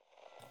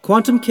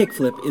Quantum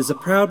Kickflip is a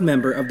proud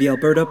member of the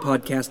Alberta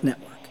Podcast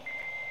Network.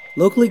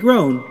 Locally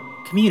grown,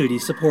 community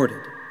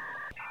supported.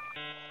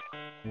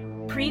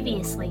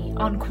 Previously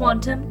on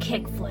Quantum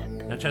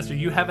Kickflip. Now, Chester,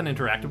 you haven't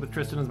interacted with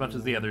Tristan as much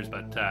as the others,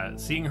 but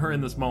seeing her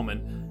in this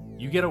moment,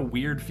 you get a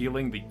weird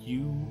feeling that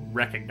you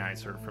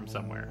recognize her from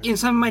somewhere. In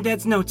some of my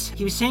dad's notes,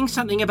 he was saying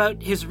something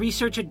about his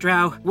research at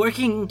Drow,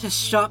 working to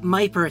stop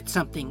Myper at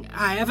something.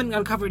 I haven't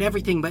uncovered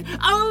everything, but...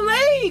 Oh,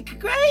 Lake!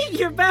 Great!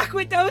 You're back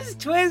with those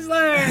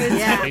Twizzlers!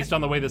 Yeah. Based on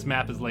the way this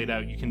map is laid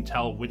out, you can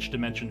tell which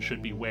dimension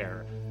should be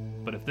where.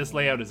 But if this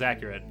layout is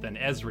accurate, then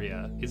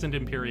Ezria isn't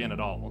Empyrean at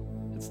all.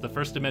 It's the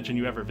first dimension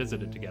you ever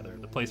visited together,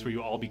 the place where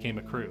you all became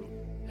a crew.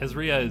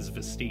 Ezria is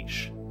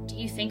Vestige. Do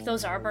you think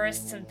those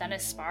arborists in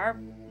Thenis Spar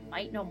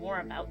might know more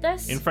about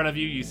this? In front of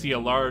you, you see a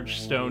large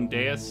stone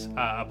dais,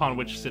 upon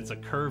which sits a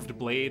curved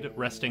blade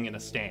resting in a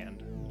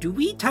stand. Do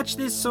we touch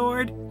this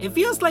sword? It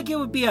feels like it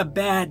would be a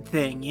bad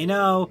thing, you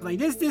know? Like,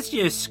 this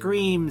just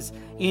screams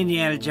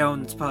Indiana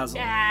Jones puzzle,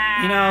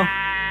 you know?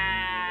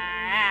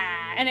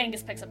 And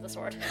Angus picks up the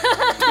sword.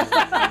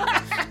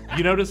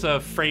 You notice a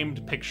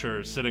framed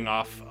picture sitting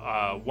off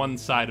one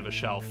side of a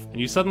shelf,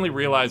 and you suddenly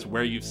realize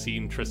where you've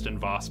seen Tristan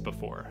Voss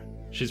before.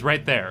 She's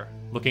right there,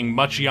 looking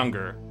much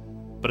younger,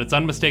 but it's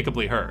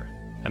unmistakably her.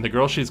 And the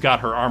girl she's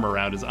got her arm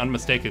around is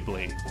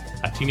unmistakably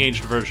a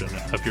teenaged version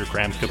of your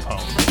Graham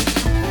Capone.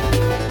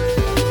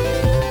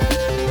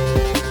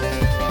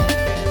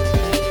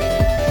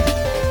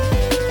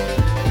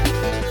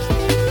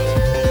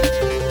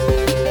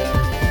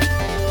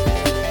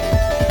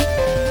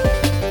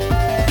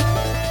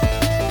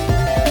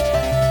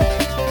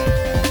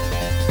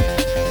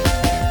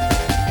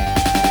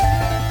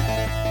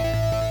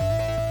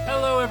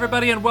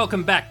 Everybody, and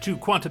welcome back to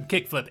Quantum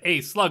Kickflip, a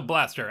Slug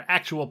Blaster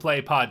actual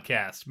play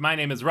podcast. My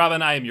name is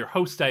Robin. I am your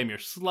host. I am your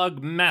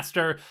Slug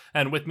Master,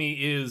 and with me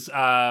is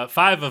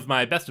 5 of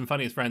my best and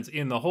funniest friends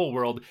in the whole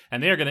world,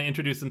 and they are going to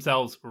introduce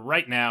themselves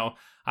right now.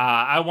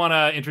 I want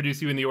to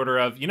introduce you in the order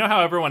of, you know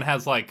how everyone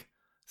has like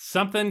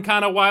something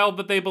kind of wild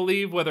that they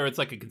believe, whether it's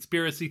like a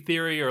conspiracy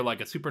theory or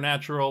like a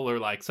supernatural or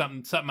like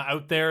something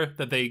out there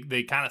that they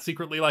kind of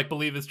secretly like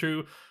believe is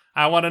true.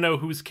 I want to know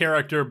whose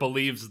character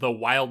believes the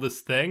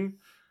wildest thing.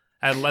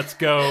 And let's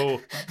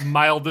go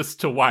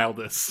mildest to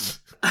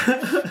wildest.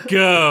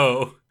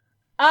 Go.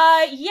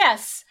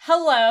 Yes.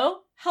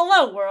 Hello,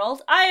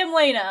 world. I am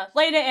Lena.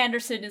 Lena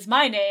Anderson is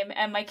my name,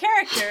 and my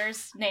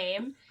character's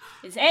name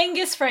is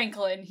Angus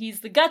Franklin. He's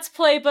the Guts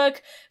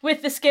playbook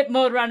with the Skip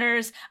Mode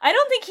Runners. I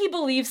don't think he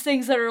believes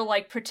things that are,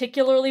 like,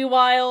 particularly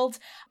wild,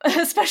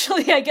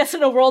 especially, I guess,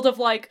 in a world of,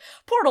 like,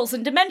 portals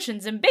and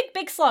dimensions and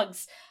big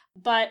slugs.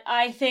 But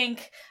I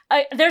think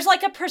there's,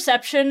 like, a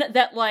perception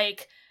that,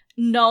 like,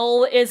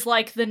 Null is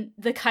like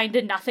the kind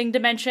of nothing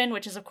dimension,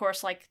 which is of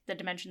course like the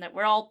dimension that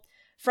we're all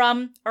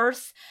from,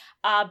 Earth.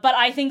 But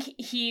I think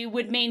he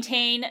would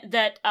maintain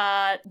that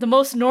the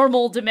most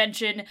normal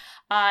dimension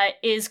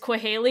is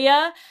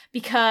Quahalia,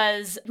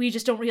 because we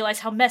just don't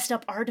realize how messed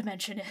up our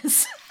dimension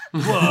is.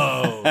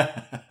 Whoa.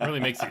 Really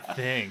makes you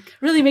think.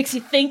 Really makes you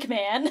think,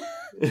 man.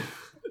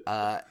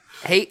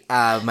 Hey,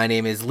 my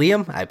name is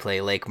Liam. I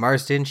play Lake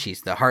Marsden.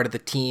 She's the heart of the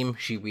team.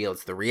 She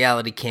wields the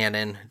reality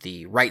cannon.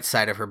 The right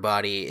side of her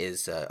body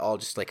is all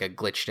just like a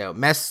glitched out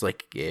mess.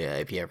 Like,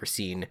 if you ever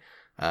seen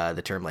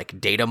the term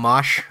like data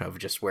mosh, of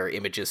just where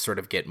images sort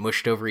of get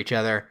mushed over each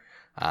other,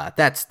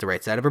 that's the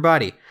right side of her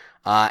body.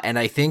 And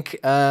I think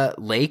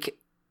Lake,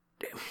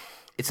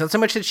 it's not so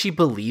much that she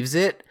believes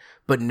it,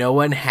 but no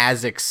one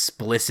has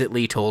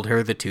explicitly told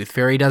her the Tooth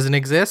Fairy doesn't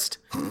exist.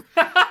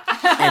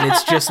 And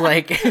it's just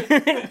like,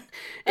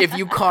 if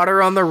you caught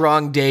her on the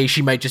wrong day,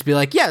 she might just be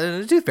like, yeah,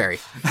 the Tooth Fairy.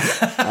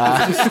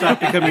 It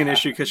stopped becoming an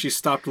issue because she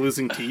stopped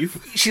losing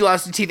teeth. She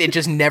lost the teeth. It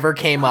just never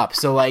came up.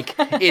 So, like,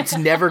 it's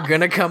never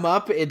going to come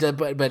up.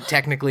 But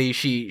technically,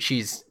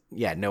 she's,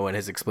 no one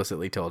has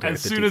explicitly told her.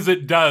 As soon as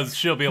it does,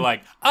 she'll be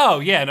like, oh,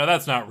 yeah, no,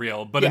 that's not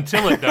real. But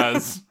until it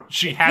does,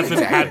 she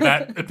hasn't had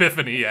that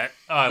epiphany yet.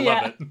 Oh, I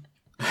love it.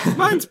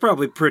 Mine's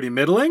probably pretty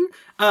middling.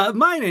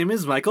 My name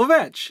is Michael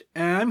Vetch,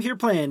 and I'm here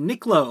playing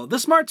Nick Lowe, the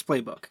Smarts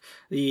Playbook,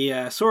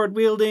 the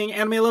sword-wielding,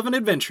 anime-loving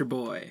adventure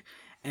boy.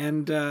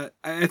 And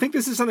I think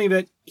this is something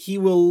that he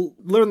will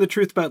learn the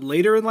truth about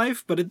later in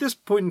life, but at this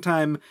point in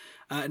time,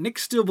 Nick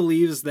still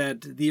believes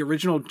that the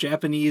original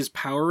Japanese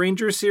Power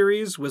Ranger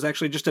series was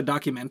actually just a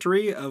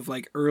documentary of,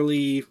 like,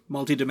 early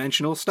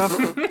multi-dimensional stuff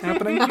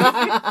happening.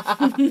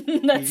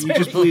 He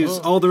just believes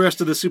all the rest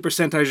of the Super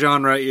Sentai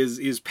genre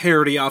is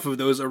parody off of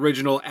those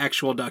original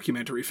actual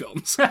documentary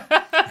films.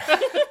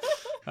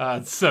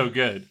 It's so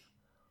good.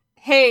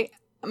 Hey,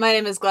 my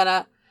name is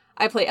Glenna.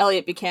 I play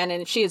Elliot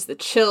Buchanan. She is the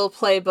chill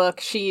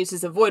playbook. She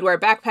uses a Voidware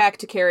backpack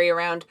to carry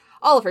around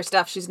all of her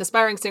stuff. She's an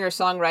aspiring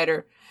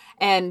singer-songwriter.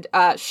 And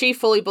she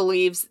fully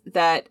believes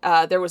that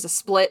there was a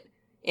split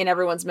in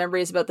everyone's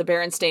memories about the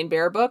Berenstain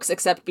Bear books,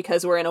 except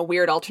because we're in a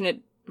weird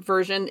alternate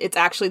version, it's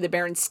actually the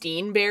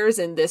Berenstein Bears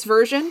in this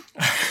version.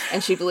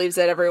 And she believes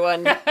that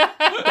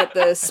that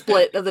the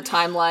split of the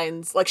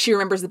timelines, like she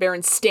remembers the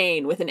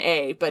Berenstain with an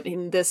A, but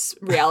in this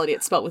reality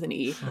it's spelled with an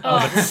E. Oh,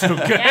 that's so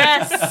good.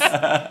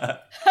 Yes.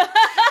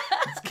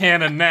 It's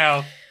canon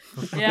now.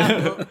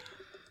 Yeah.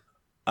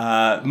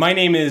 My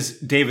name is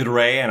David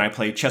Ray, and I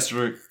play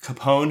Chester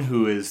Capone,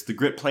 who is the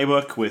Grit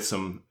Playbook with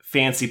some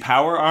fancy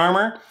power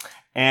armor.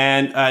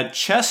 And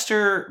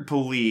Chester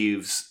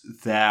believes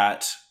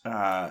that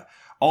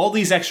all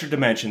these extra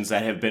dimensions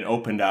that have been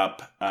opened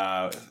up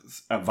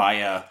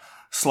via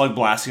slug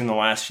blasting in the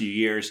last few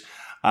years,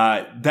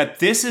 that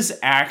this is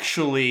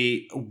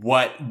actually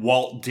what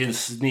Walt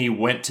Disney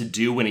went to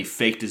do when he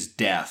faked his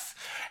death.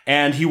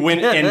 And he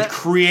went and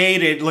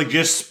created,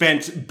 just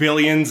spent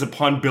billions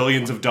upon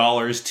billions of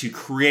dollars to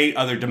create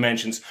other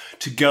dimensions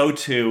to go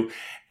to.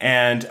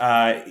 And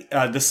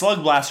the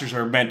slug blasters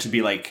are meant to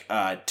be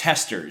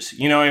testers.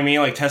 You know what I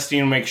mean? Like testing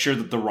to make sure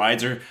that the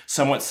rides are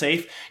somewhat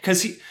safe.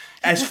 Because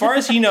as far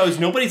as he knows,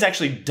 nobody's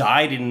actually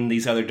died in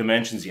these other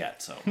dimensions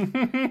yet. So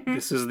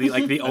This is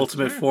the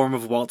ultimate form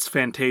of Walt's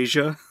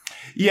Fantasia.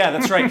 yeah,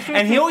 that's right.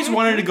 And he always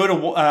wanted to go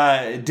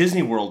to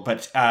Disney World,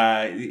 but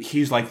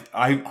he's like,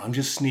 I'm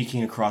just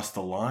sneaking across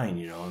the line.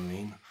 You know what I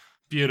mean?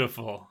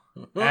 Beautiful.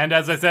 And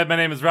as I said, my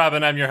name is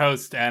Robin. I'm your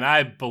host, and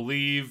I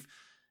believe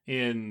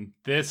in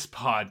this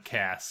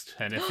podcast.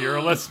 And if you're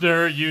a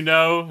listener, you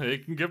know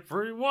it can get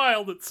pretty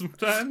wild at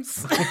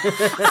sometimes.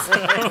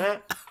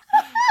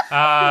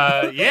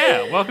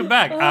 Welcome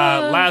back.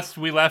 Last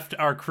we left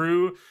our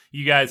crew,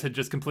 you guys had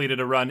just completed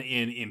a run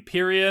in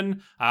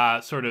Empyrean.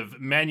 Sort of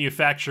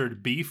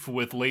manufactured beef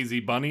with Lazy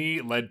Bunny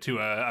led to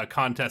a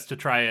contest to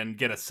try and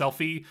get a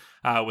selfie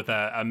with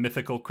a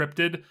mythical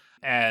cryptid,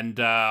 and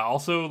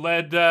also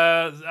led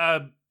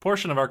a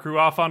portion of our crew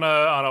off on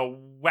a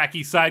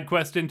wacky side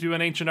quest into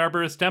an ancient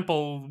arborist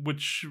temple,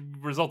 which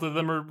resulted in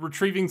them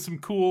retrieving some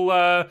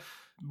cool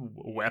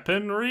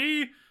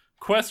weaponry?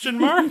 Question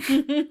mark?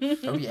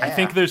 Oh, yeah. I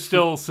think there's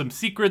still some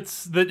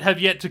secrets that have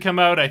yet to come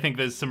out. I think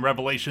there's some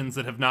revelations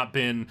that have not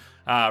been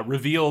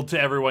revealed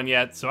to everyone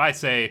yet. So I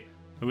say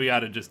we ought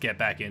to just get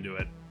back into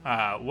it.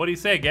 What do you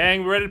say,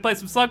 gang? We ready to play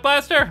some Slug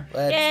Blaster?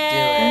 Let's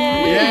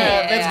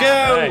Yeah, let's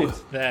go!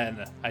 Right,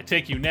 then I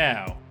take you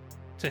now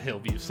to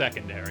Hillview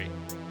Secondary.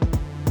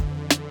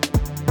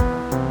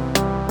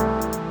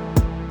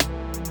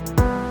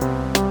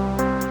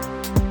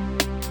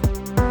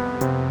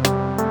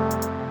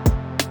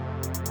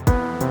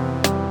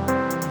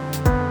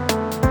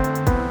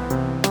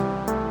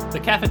 The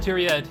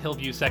cafeteria at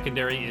Hillview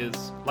Secondary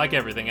is, like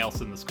everything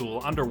else in the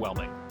school,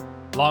 underwhelming.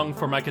 Long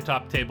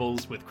formica-top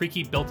tables with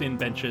creaky built-in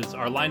benches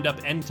are lined up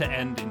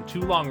end-to-end in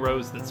two long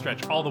rows that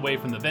stretch all the way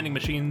from the vending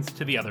machines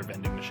to the other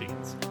vending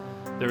machines.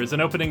 There is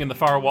an opening in the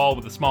far wall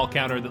with a small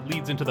counter that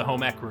leads into the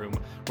home ec room,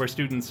 where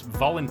students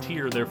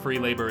volunteer their free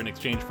labor in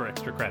exchange for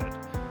extra credit.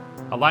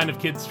 A line of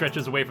kids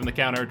stretches away from the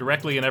counter,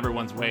 directly in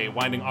everyone's way,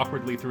 winding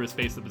awkwardly through a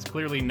space that was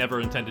clearly never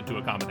intended to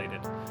accommodate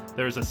it.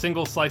 There is a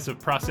single slice of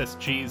processed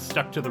cheese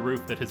stuck to the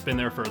roof that has been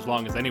there for as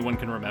long as anyone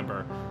can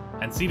remember,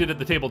 and seated at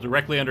the table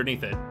directly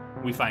underneath it,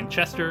 we find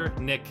Chester,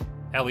 Nick,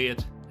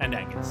 Elliot, and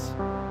Angus.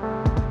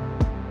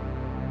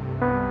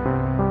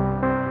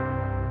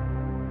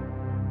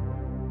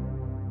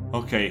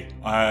 Okay,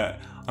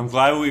 I'm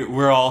glad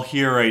we're all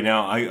here right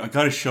now. I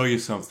got to show you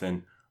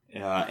something.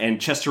 And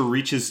Chester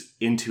reaches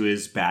into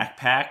his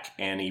backpack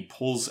and he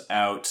pulls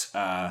out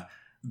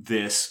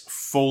this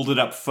folded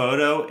up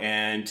photo,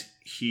 and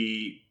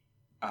he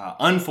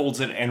unfolds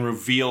it and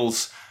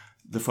reveals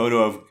the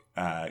photo of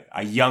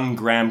a young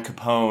Graham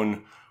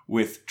Capone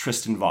with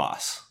Tristan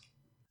Voss.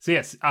 So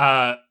yes,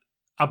 a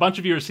bunch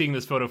of you are seeing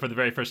this photo for the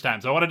very first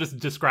time. So I want to just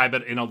describe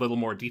it in a little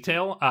more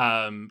detail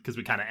because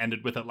we kind of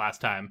ended with it last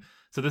time.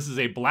 So this is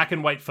a black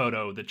and white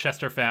photo that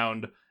Chester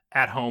found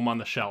at home on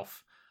the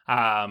shelf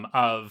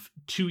of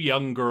two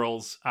young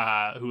girls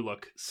who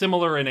look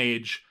similar in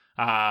age,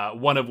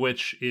 one of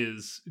which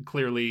is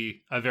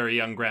clearly a very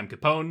young Graham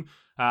Capone,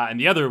 and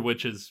the other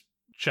which is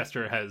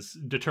Chester has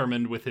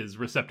determined with his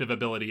receptive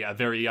ability a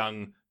very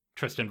young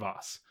Tristan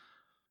Voss.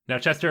 Now,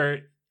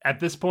 Chester, at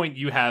this point,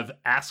 you have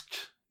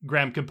asked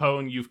Graham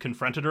Capone, you've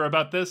confronted her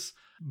about this,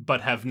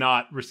 but have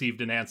not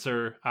received an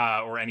answer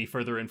or any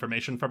further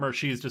information from her.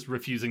 She's just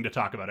refusing to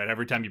talk about it.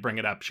 Every time you bring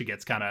it up, she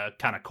gets kind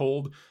of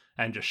cold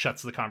and just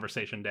shuts the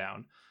conversation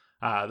down.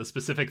 The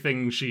specific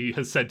thing she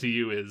has said to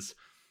you is,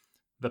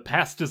 "The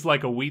past is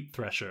like a wheat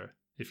thresher.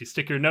 If you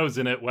stick your nose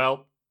in it,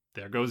 well,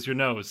 there goes your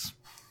nose."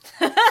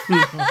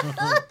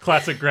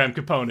 Classic Graham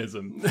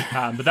Caponeism.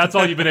 But that's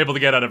all you've been able to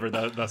get out of her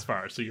thus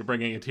far. So you're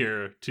bringing it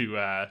here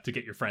to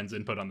get your friend's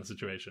input on the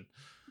situation.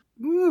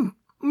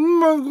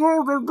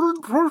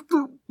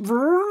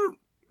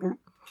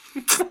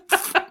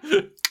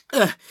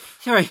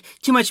 Sorry,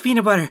 too much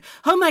peanut butter.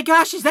 Oh my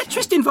gosh, is that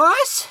Tristan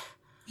Voss?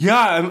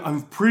 Yeah,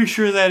 I'm pretty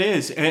sure that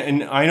is.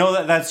 And I know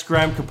that that's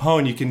Graham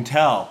Capone, you can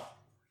tell.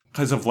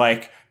 Because of,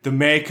 the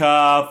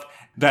makeup,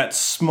 that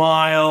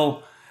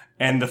smile,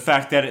 and the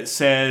fact that it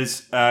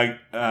says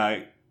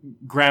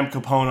Graham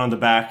Capone on the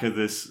back of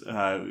this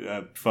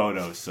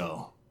photo.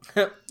 So,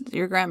 Does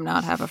your Graham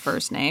not have a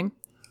first name?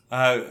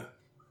 well,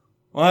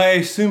 I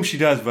assume she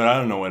does, but I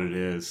don't know what it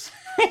is.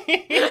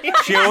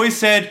 She always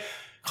said,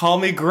 "Call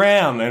me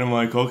Graham," and I'm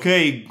like,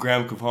 "Okay,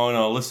 Graham Capone,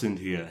 I'll listen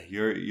to you.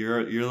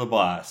 You're the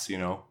boss, you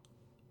know."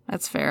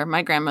 That's fair.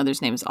 My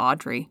grandmother's name is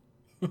Audrey.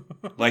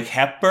 Like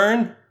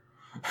Hepburn.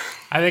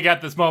 I think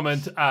at this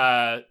moment,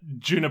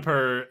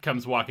 Juniper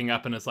comes walking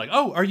up and is like,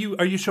 "Oh, are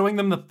you showing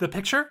them the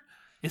picture?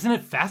 Isn't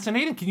it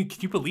fascinating? Can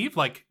you believe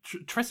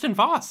Tristan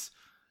Voss?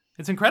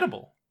 It's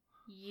incredible."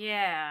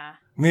 Yeah.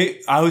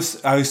 I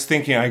was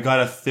thinking. I got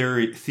a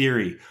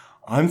theory.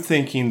 I'm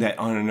thinking that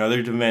on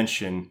another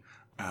dimension,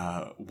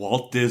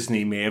 Walt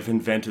Disney may have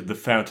invented the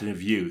Fountain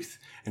of Youth,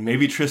 and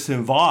maybe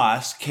Tristan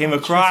Voss came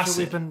across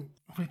it.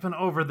 We've been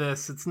over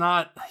this. It's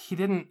not. He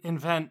didn't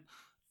invent.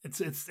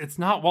 It's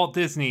not Walt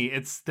Disney.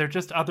 They're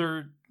just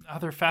other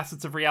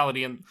facets of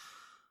reality. And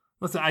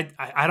listen,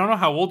 I don't know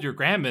how old your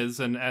Graham is,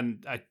 and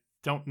I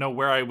don't know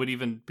where I would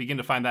even begin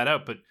to find that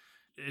out. But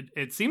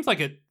it seems like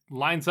it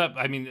lines up.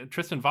 I mean,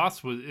 Tristan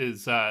Voss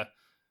is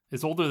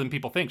older than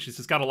people think. She's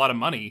just got a lot of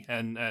money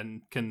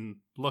and can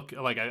look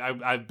like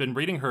I've been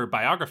reading her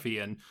biography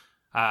and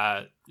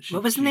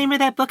what was the name of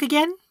that book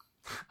again?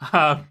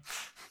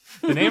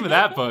 The name of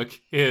that book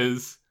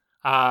is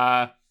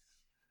Nega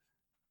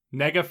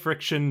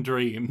Friction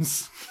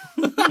Dreams,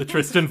 the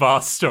Tristan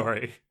Voss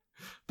story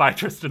by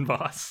Tristan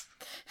Voss.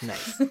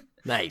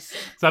 Nice.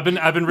 So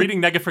I've been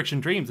reading Nega Friction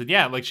Dreams, and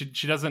yeah, like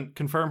she doesn't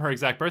confirm her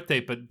exact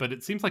birthday, but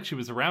it seems like she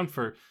was around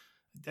for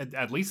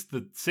at least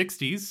the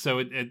 60s, so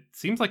it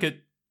seems like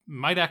it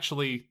might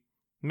actually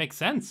make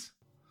sense.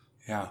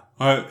 Yeah.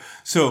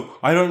 So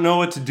I don't know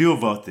what to do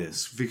about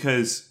this,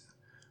 because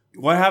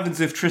what happens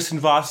if Tristan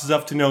Voss is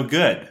up to no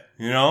good,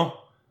 you know?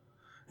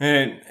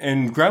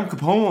 And Graham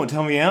Capone won't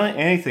tell me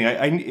anything.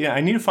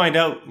 I need to find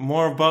out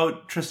more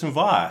about Tristan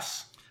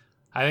Voss.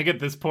 I think at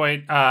this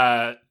point,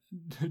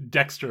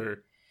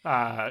 Dexter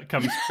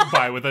comes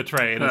by with a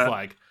tray and is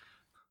like,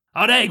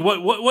 "Oh, dang!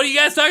 What are you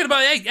guys talking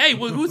about? Hey,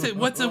 who's it?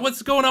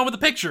 What's going on with the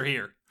picture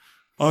here?"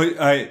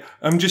 Oh,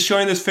 I'm just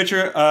showing this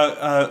picture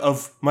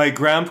of my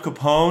Graham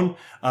Capone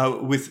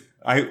with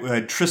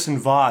Tristan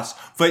Voss.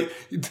 But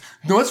you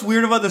know what's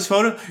weird about this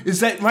photo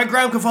is that my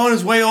Graham Capone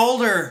is way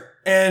older,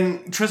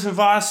 and Tristan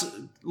Voss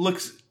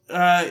looks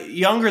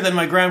younger than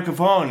my Graham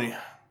Capone.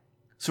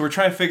 So we're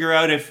trying to figure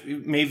out if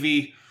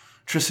maybe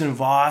Tristan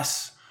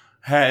Voss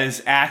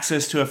has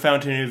access to a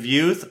Fountain of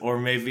Youth, or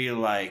maybe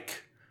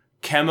like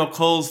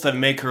chemicals that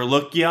make her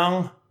look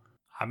young.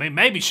 I mean,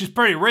 maybe she's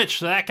pretty rich,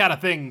 so that kind of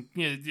thing,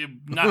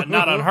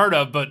 not unheard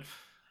of. But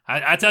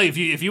I tell you,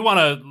 if you want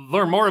to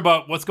learn more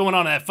about what's going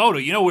on in that photo,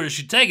 you know where you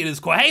should take it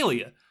is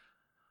Quahalia.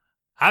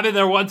 I've been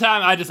there one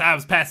time. I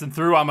was passing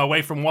through on my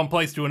way from one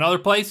place to another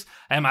place,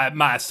 and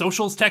my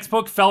socials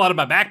textbook fell out of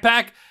my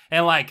backpack,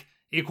 and like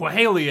in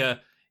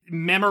Quahalia,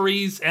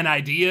 memories and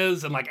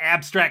ideas and like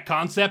abstract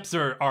concepts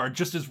are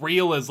just as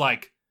real as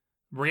like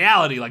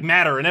reality, like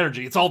matter and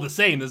energy. It's all the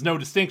same. There's no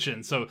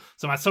distinction. So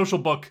my social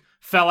book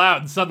fell out,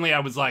 and suddenly I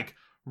was like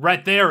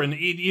right there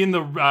in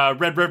the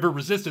Red River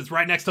Resistance,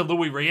 right next to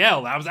Louis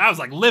Riel. I was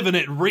like living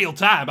it in real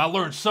time. I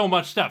learned so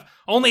much stuff.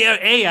 Only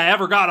A I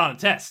ever got on a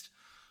test.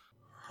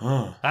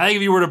 Huh. I think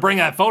if you were to bring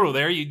that photo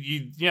there,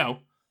 you'd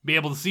be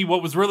able to see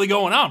what was really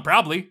going on,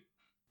 probably.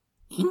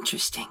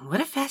 Interesting.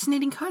 What a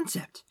fascinating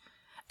concept.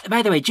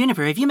 By the way,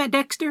 Juniper, have you met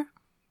Dexter?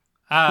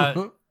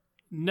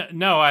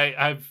 No,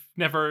 I've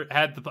never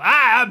had the.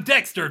 I'm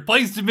Dexter.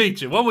 Pleased to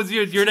meet you. What was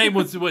your name?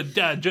 Was what?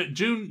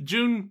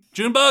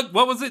 Junebug?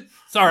 What was it?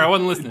 Sorry, I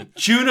wasn't listening.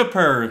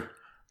 Juniper,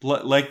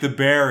 like the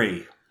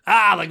berry.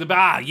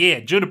 Yeah,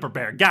 juniper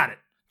berry. Got it.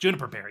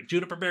 Juniper berry.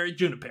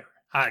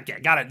 I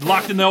got it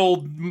locked in the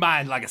old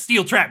mind like a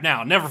steel trap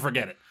now. Never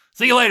forget it.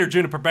 See you later,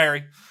 Juniper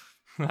berry.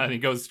 And he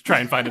goes to try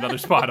and find another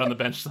spot on the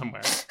bench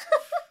somewhere.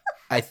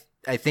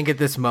 I think at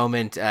this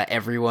moment,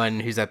 everyone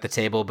who's at the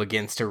table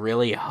begins to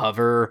really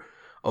hover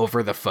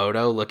over the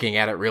photo, looking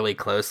at it really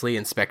closely,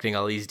 inspecting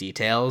all these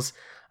details.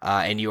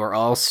 And you are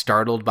all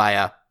startled by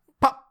a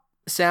pop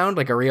sound,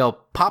 like a real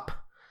pop,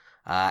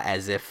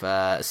 as if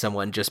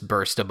someone just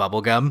burst a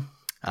bubble gum.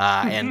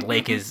 And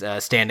Lake is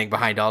standing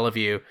behind all of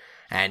you,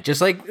 and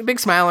just like a big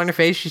smile on her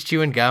face, she's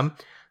chewing gum.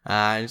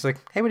 And she's like,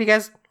 "Hey,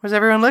 what's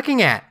everyone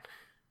looking at?"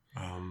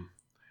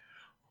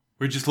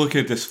 We're just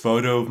looking at this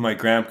photo of my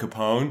Graham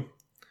Capone.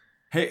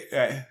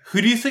 Hey,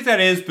 who do you think that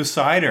is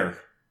beside her?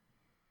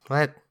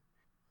 What?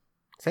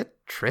 Is that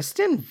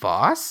Tristan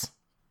Voss?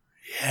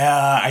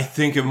 Yeah, I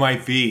think it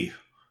might be.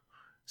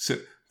 So,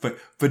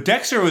 but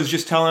Dexter was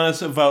just telling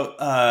us about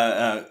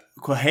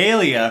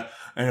Quahalia,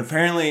 and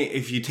apparently,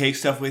 if you take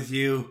stuff with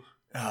you,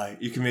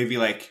 you can maybe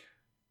like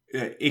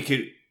it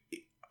could.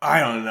 I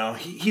don't know.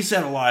 He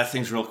said a lot of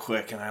things real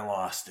quick, and I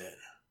lost it.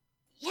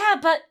 Yeah,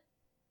 but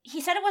he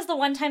said it was the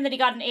one time that he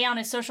got an A on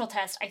his social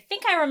test. I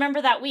think I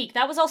remember that week.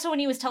 That was also when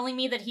he was telling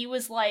me that he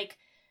was like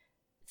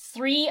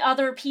 3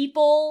 other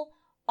people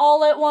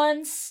all at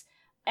once.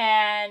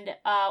 and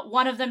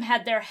one of them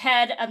had their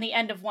head on the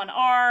end of one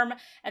arm,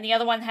 and the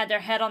other one had their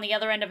head on the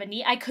other end of a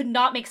knee. I could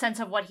not make sense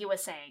of what he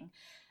was saying.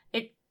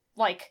 It,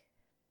 like,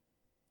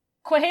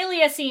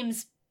 Quahalia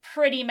seems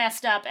pretty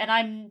messed up, and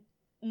I'm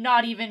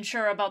not even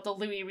sure about the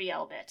Louis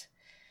Riel bit.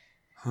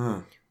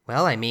 Huh.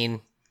 Well, I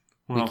mean,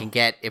 we can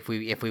get, if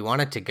we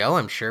wanted to go,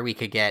 I'm sure we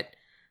could get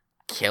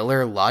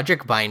killer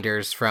logic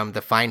binders from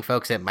the fine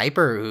folks at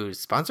Myper who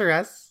sponsor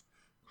us.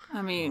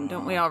 I mean,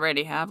 don't we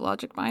already have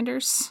logic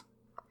binders?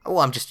 Well,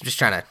 I'm just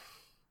trying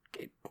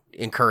to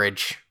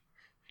encourage,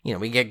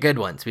 we get good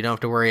ones. We don't have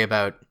to worry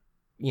about,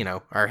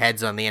 our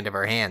heads on the end of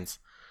our hands.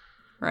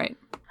 Right.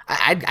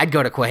 I'd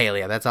go to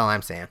Quahalia. That's all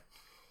I'm saying.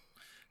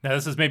 Now,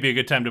 this is maybe a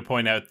good time to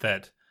point out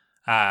that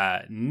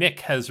Nick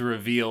has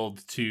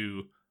revealed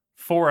to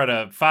 4 out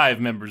of 5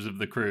 members of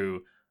the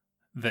crew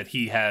that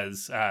he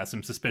has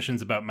some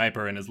suspicions about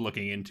Myper and is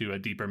looking into a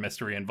deeper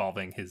mystery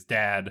involving his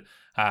dad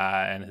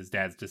and his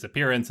dad's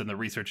disappearance and the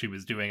research he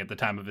was doing at the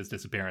time of his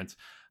disappearance.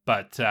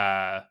 But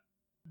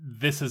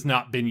this has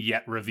not been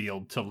yet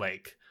revealed to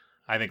Lake.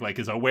 I think Lake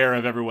is aware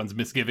of everyone's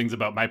misgivings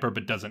about Myper,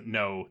 but doesn't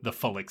know the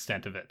full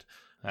extent of it.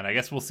 And I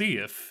guess we'll see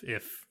if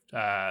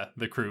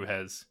the crew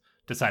has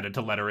decided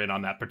to let her in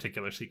on that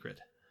particular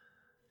secret.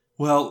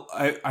 Well,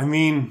 I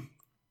mean,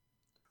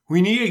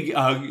 we need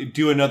to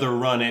do another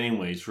run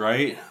anyways,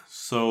 right?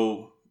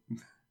 So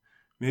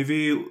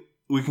maybe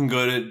we can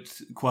go to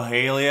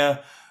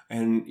Quahalia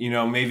and,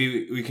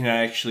 maybe we can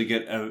actually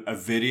get a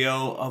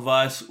video of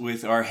us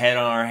with our head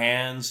on our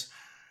hands,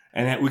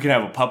 and then we can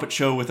have a puppet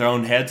show with our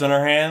own heads on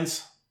our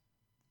hands.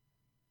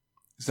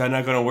 Is that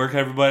not going to work,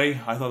 everybody?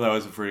 I thought that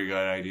was a pretty good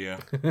idea.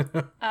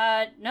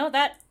 No,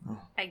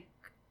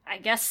 I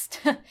guess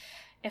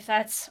if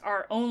that's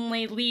our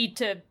only lead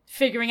to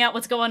figuring out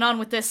what's going on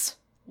with this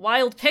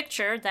wild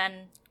picture,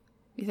 then...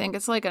 You think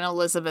it's like an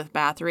Elizabeth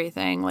Bathory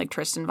thing, like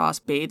Tristan Voss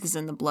bathes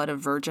in the blood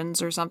of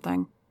virgins or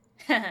something?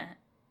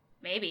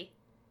 Maybe.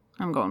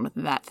 I'm going with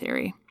that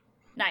theory.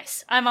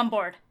 Nice. I'm on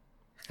board.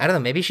 I don't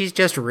know, maybe she's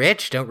just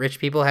rich. Don't rich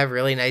people have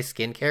really nice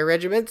skincare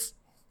regimens?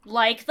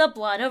 Like the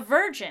blood of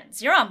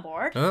virgins. You're on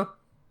board. Oh,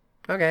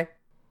 okay.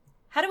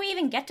 How do we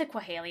even get to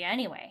Quahalia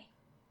anyway?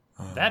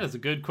 That is a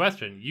good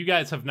question. You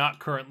guys have not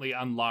currently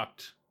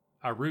unlocked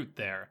a route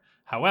there.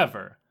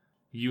 However,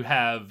 you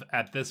have,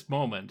 at this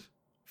moment,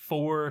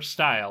 4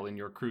 style in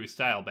your crew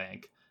style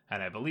bank,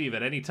 and I believe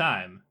at any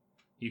time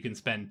you can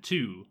spend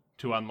 2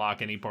 to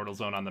unlock any portal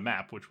zone on the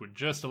map, which would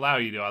just allow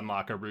you to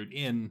unlock a route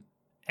in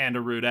and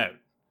a route out.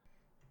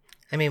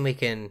 I mean, we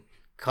can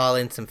call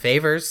in some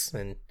favors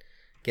and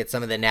get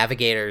some of the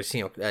navigators,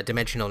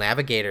 dimensional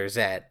navigators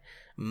at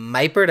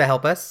Myper to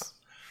help us.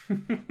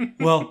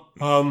 Well,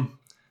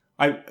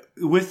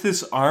 with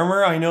this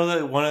armor, I know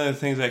that one of the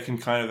things I can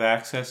kind of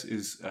access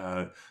is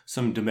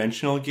some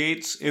dimensional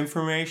gates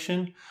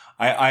information.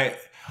 I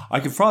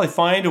could probably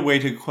find a way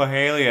to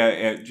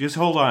Quahalia. Just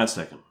hold on a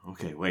second.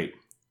 Okay, wait.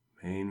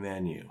 Main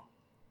menu.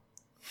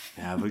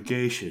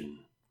 Navigation.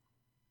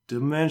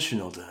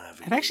 Dimensional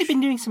navigation. I've actually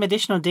been doing some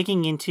additional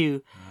digging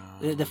into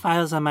the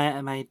files on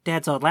my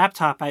dad's old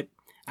laptop.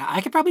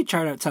 I could probably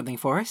chart out something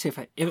for us if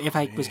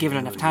I was given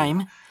enough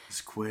time.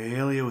 Is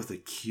Quahalia with a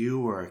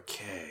Q or a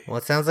K? Well,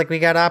 it sounds like we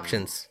got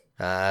options.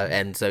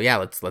 And so yeah,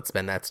 let's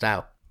spend that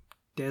style.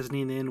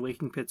 Desning in,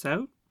 Waking Pits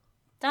out.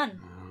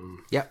 Done.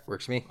 Yep,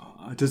 works for me.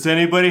 Does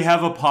anybody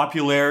have a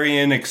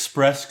Popularian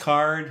Express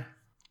card?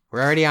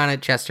 We're already on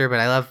it, Chester, but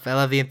I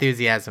love the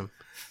enthusiasm.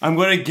 I'm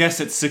going to guess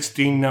at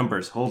 16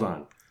 numbers. Hold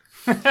on.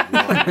 1,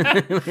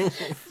 2.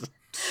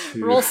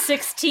 Roll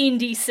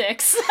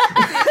 16d6.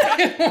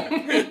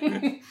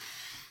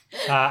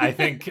 I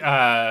think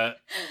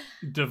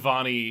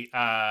Devani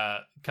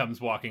comes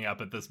walking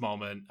up at this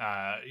moment,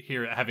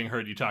 having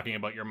heard you talking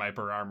about your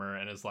Myper armor,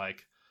 and is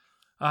like,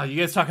 "You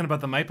guys talking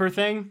about the Myper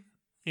thing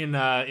in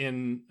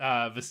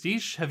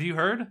Vestige? Have you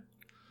heard?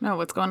 No,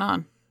 what's going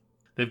on?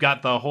 They've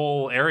got the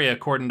whole area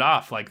cordoned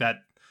off, like that.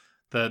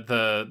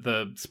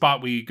 The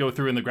spot we go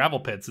through in the gravel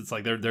pits. It's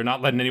like they're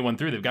not letting anyone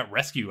through. They've got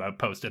rescue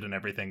outposted and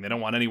everything. They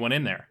don't want anyone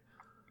in there."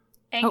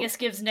 Angus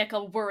gives Nick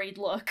a worried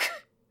look.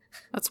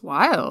 That's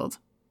wild.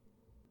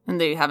 And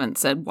they haven't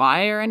said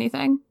why or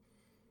anything?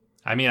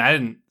 I mean, I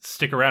didn't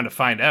stick around to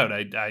find out.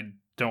 I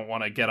don't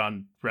want to get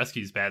on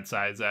Rescue's bad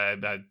sides. I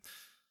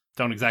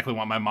don't exactly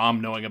want my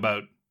mom knowing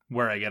about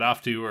where I get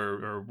off to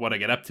or what I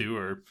get up to,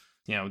 or,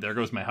 there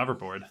goes my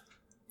hoverboard.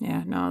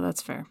 Yeah, no,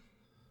 that's fair.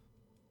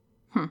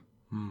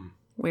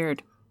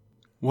 Weird.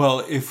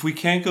 Well, if we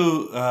can't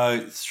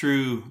go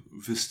through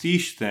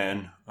Vestige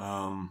then,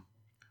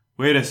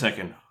 wait a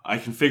second. I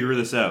can figure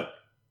this out.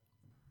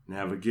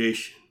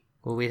 Navigation.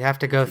 Well, we'd have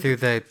to go through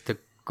the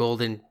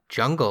Golden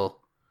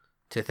Jungle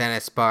to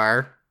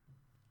Thanaspar.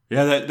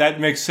 Yeah, that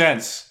makes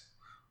sense.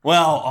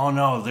 Well, oh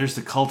no, there's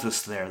the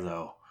cultists there,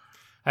 though.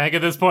 I think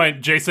at this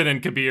point, Jason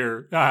and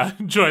Kabir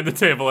join the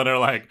table and are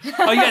like,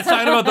 "Oh, you guys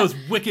talking about those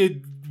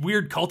wicked,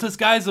 weird cultist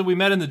guys that we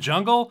met in the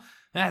jungle?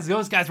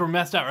 Those guys were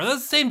messed up. Are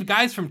those the same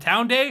guys from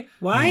Town Day?"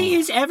 Why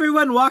is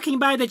everyone walking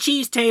by the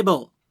cheese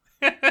table?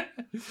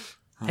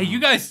 Hey,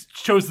 you guys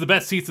chose the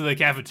best seats in the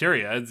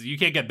cafeteria. You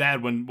can't get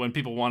bad when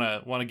people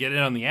want to get in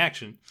on the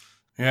action.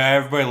 Yeah,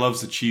 everybody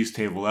loves the cheese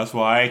table. That's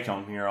why I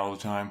come here all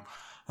the time.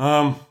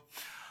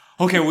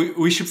 Okay,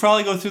 we should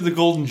probably go through the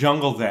Golden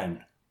Jungle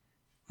then,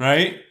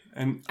 right?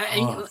 And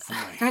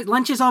Guys,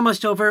 lunch is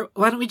almost over.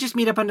 Why don't we just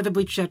meet up under the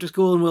bleachers after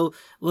school, and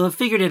we'll have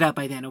figured it out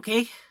by then,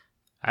 okay?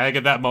 I think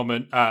at that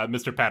moment,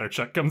 Mr.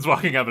 Patterchuck comes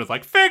walking up and is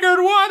like, "Figured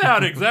what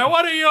out, exam?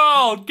 What are you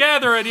all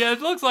gathering? It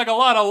looks like a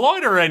lot of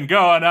loitering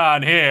going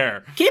on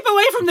here." Keep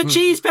away from the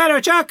cheese,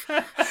 Patterchuck!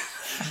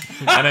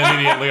 And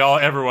immediately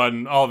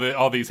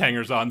all these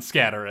hangers-on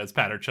scatter as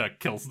Patterchuck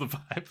kills the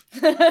vibe.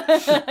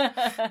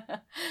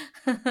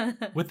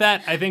 With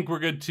that, I think we're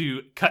good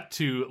to cut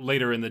to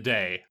later in the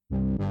day.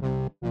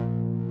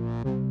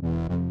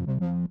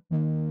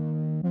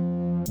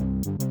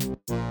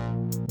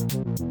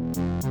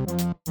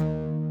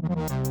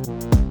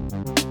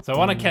 So I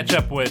want to catch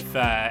up with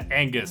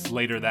Angus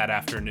later that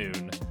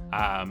afternoon.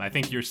 I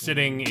think you're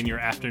sitting in your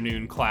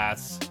afternoon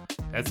class.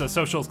 It's a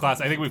socials class.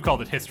 I think we've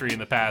called it history in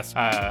the past.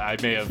 I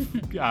may have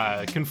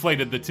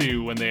conflated the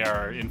two when they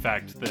are, in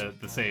fact,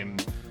 the same.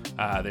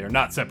 They are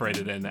not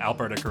separated in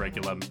Alberta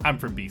curriculum. I'm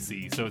from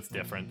BC, so it's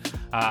different.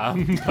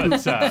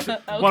 But okay.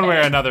 One way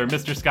or another,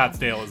 Mr.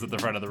 Scottsdale is at the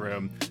front of the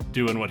room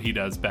doing what he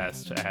does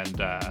best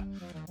and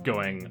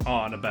going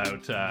on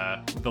about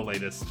the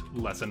latest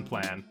lesson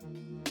plan.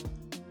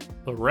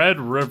 The Red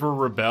River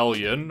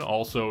Rebellion,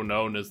 also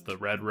known as the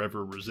Red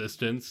River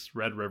Resistance,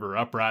 Red River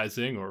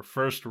Uprising, or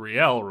First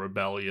Riel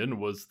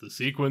Rebellion, was the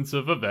sequence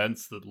of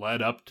events that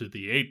led up to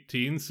the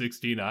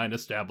 1869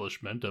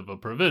 establishment of a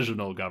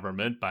provisional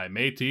government by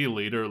Métis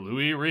leader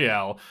Louis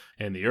Riel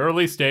in the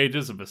early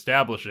stages of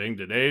establishing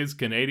today's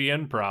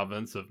Canadian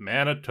province of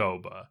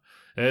Manitoba.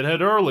 It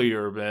had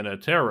earlier been a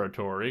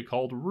territory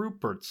called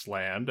Rupert's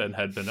Land and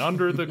had been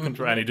under the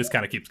control... And he just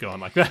kind of keeps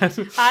going like that.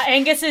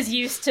 Angus is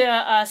used to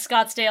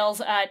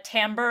Scottsdale's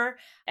timbre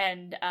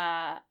and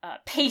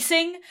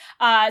pacing,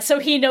 so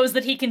he knows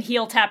that he can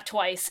heel tap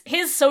twice.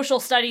 His social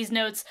studies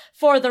notes,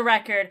 for the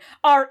record,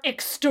 are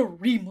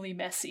extremely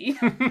messy.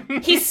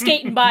 He's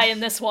skating by in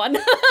this one.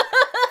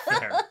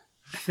 I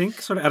think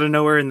sort of out of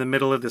nowhere in the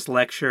middle of this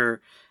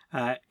lecture...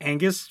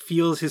 Angus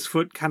feels his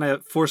foot kind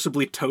of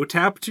forcibly toe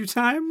tap 2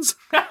 times.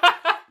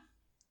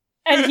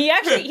 And he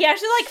actually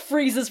like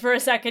freezes for a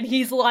second.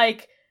 He's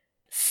like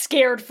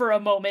scared for a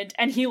moment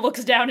and he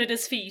looks down at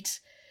his feet.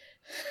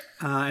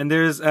 And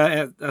there's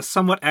a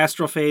somewhat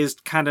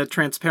astral-phased, kind of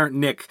transparent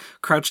Nick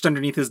crouched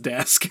underneath his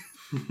desk.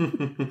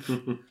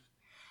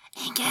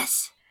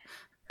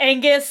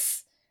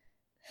 Angus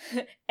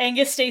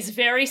Stays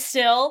very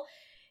still.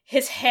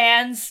 His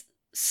hands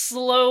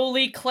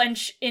slowly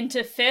clench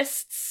into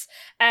fists,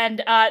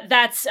 and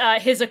that's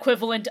his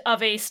equivalent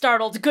of a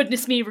startled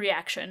goodness me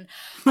reaction.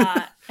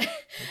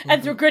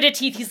 And through gritted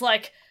teeth, he's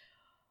like,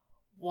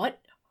 "What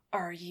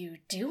are you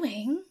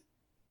doing?"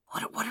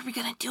 What are we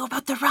gonna do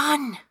about the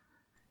run?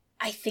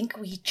 I think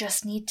we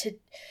just need to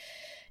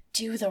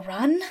do the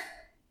run.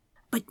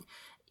 But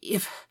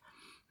if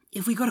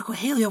we go to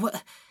Cohelia,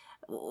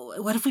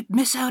 what if we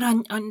miss out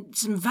on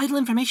some vital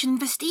information in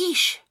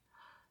Vestige?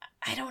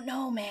 I don't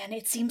know, man.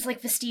 It seems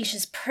like Vestige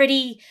is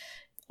pretty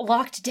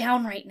locked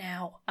down right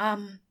now.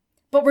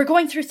 But we're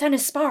going through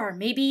Thenispar.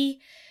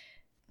 Maybe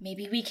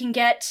we can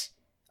get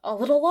a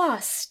little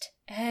lost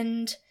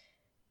and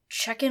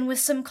check in with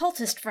some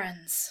cultist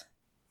friends.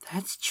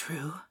 That's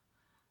true.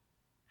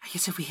 I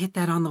guess if we hit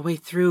that on the way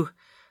through,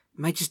 it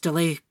might just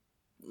delay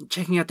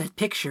checking out that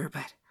picture,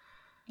 but...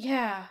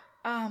 Yeah,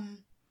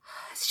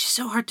 It's just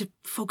so hard to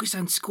focus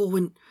on school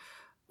when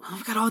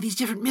we've got all these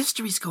different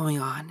mysteries going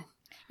on.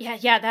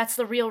 Yeah, that's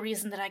the real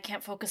reason that I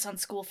can't focus on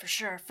school, for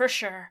sure.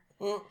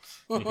 You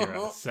hear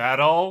a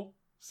saddle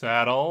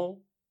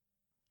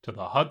to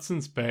the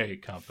Hudson's Bay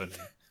Company.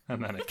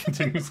 And then it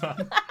continues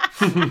on.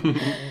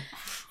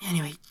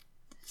 Anyway,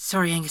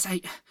 sorry, Angus,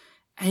 I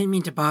didn't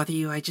mean to bother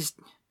you. I just...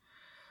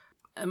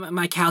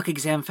 My calc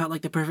exam felt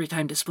like the perfect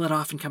time to split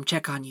off and come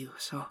check on you,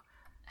 so...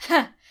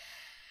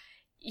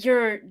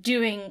 You're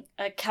doing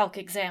a calc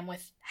exam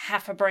with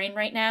half a brain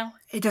right now?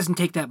 It doesn't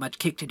take that much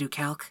kick to do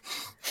calc.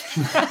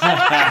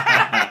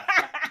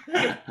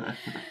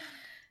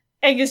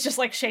 Angus just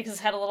like shakes his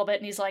head a little bit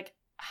and he's like,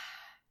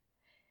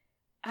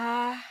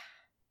 we're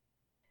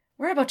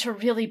about to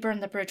really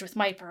burn the bridge with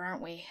Myper,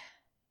 aren't we?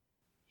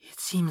 It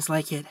seems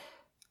like it.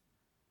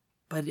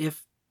 But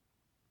if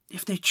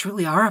they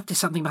truly are up to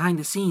something behind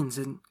the scenes,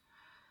 then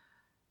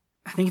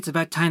I think it's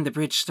about time the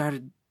bridge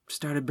started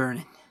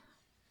burning.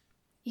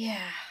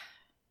 Yeah,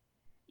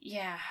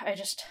 I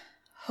just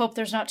hope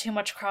there's not too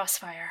much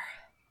crossfire.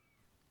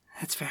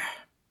 That's fair.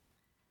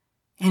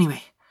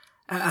 Anyway,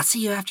 I'll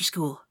see you after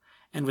school.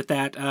 And with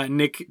that,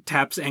 Nick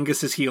taps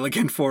Angus's heel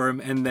again for him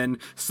and then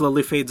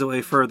slowly fades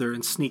away further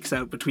and sneaks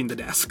out between the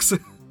desks.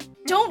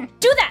 Don't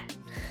do that!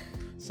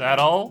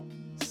 Saddle.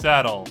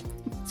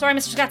 Sorry,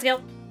 Mr.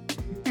 Scottsdale.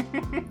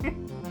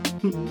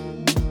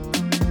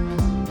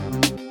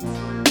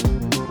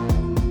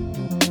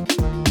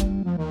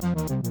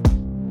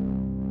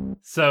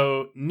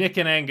 So Nick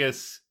and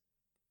Angus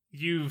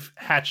you've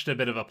hatched a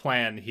bit of a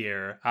plan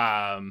here.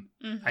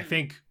 I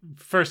think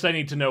first I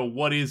need to know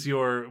what has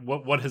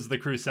the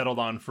crew settled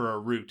on for a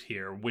route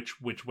here?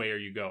 Which way are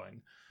you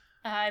going?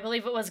 I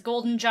believe it was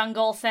Golden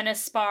Jungle,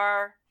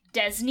 Thenispar,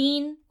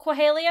 Desneen,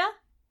 Quahalia.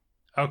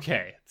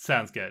 Okay,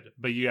 sounds good.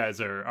 But you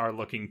guys are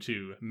looking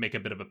to make a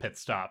bit of a pit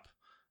stop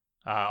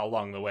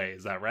along the way,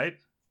 is that right?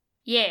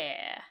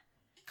 Yeah.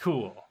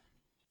 Cool.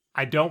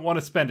 I don't want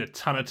to spend a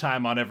ton of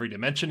time on every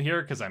dimension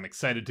here because I'm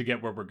excited to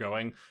get where we're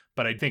going,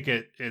 but I think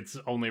it's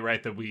only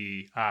right that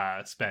we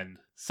spend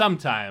some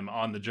time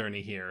on the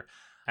journey here.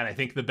 And I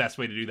think the best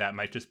way to do that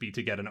might just be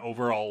to get an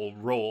overall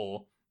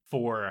roll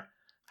for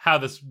how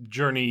this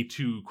journey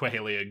to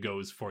Quahalia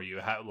goes for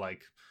you. How,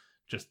 like,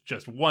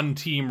 just one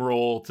team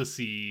roll to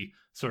see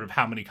sort of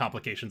how many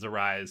complications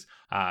arise.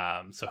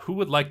 So who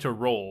would like to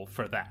roll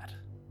for that?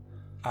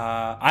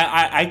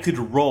 I could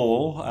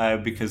roll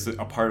because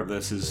a part of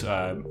this is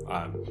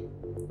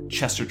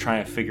Chester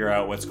trying to figure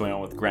out what's going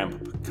on with Graham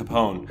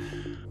Capone.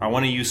 I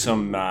want to use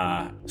some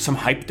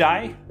hype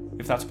die,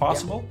 if that's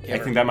possible. I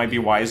think that might be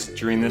wise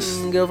during this.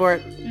 Go for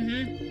it.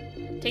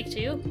 Mm-hmm. Take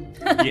 2.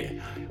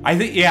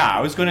 I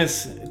was going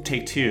to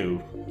take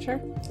 2. Sure.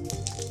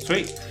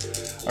 Sweet.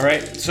 All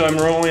right, so I'm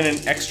rolling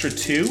an extra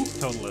 2.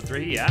 Total of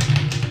 3, yeah.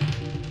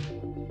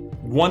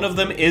 One of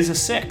them is a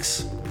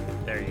 6.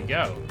 There you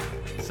go.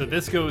 So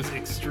this goes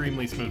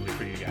extremely smoothly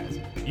for you guys.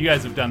 You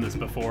guys have done this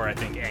before. I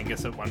think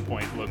Angus at one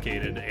point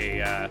located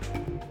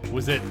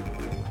was it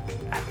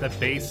at the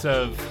base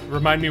of,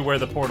 remind me where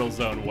the portal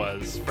zone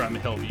was from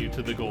Hillview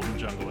to the Golden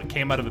Jungle. It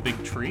came out of a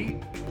big tree?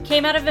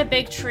 Came out of a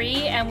big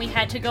tree, and we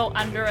had to go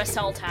under a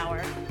cell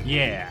tower.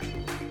 Yeah.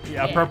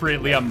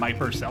 Appropriately a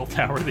Myper cell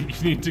tower that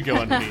you need to go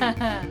underneath.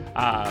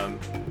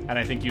 And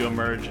I think you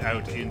emerge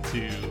out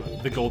into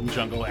the Golden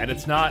Jungle, and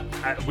it's not,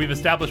 we've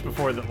established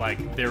before that,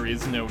 like, there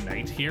is no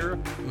night here.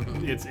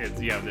 It's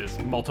there's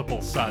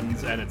multiple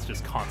suns, and it's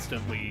just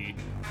constantly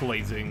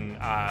blazing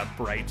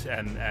bright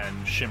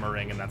and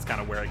shimmering, and that's kind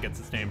of where it gets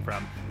its name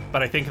from.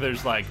 But I think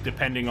there's, like,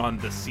 depending on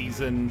the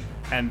season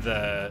and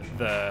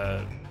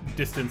the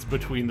distance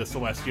between the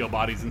celestial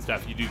bodies and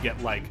stuff, you do get,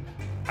 like,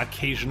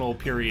 occasional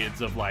periods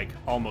of, like,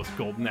 almost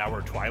golden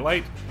hour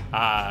twilight,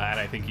 and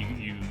I think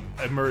you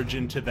emerge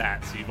into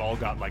that, so you've all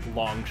got, like,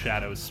 long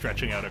shadows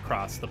stretching out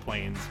across the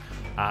plains.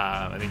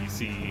 I think you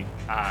see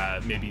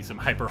maybe some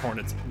hyper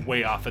hornets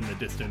way off in the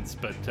distance,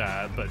 but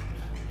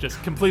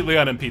just completely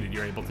unimpeded.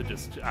 You're able to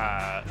just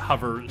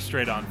hover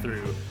straight on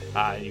through,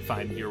 and you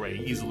find your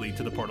way easily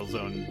to the portal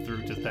zone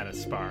through to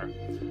Thenispar.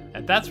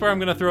 And that's where I'm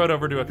going to throw it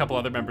over to a couple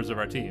other members of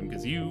our team,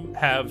 because you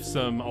have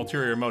some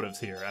ulterior motives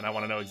here, and I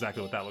want to know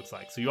exactly what that looks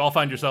like. So you all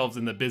find yourselves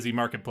in the busy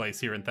marketplace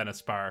here in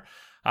Thenispar.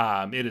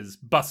 It is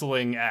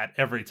bustling at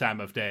every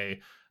time of day,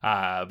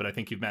 but I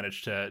think you've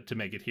managed to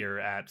make it here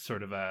at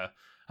sort of a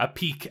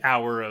peak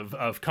hour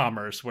of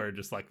commerce, where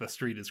just, like, the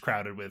street is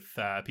crowded with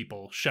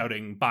people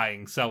shouting,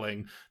 buying,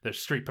 selling. There's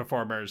street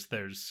performers.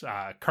 There's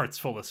carts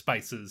full of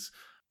spices.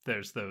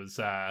 There's those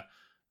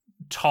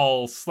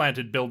tall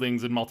slanted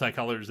buildings in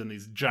multicolors and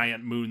these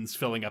giant moons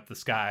filling up the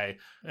sky,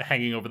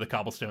 hanging over the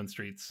cobblestone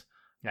streets.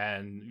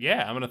 And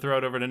yeah, I'm going to throw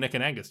it over to Nick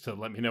and Angus to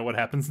let me know what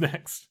happens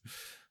next.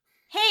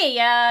 Hey,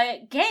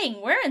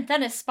 gang, we're in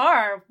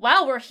Thenispar.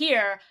 While we're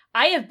here,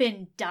 I have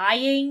been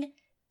dying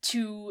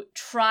to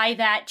try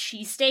that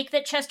cheesesteak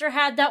that Chester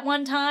had that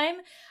one time.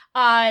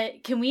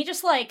 Can we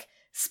just, like,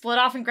 split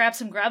off and grab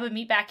some grub and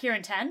meet back here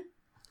in 10?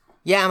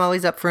 Yeah, I'm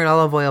always up for an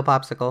olive oil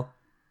popsicle.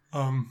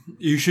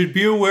 You should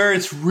be aware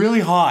it's really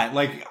hot.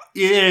 Like,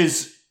 it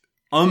is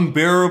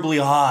unbearably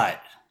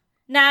hot.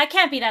 Nah, it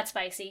can't be that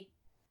spicy.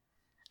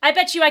 I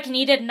bet you I can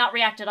eat it and not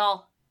react at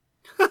all.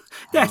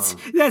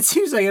 That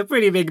seems like a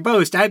pretty big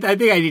boast. I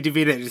think I need to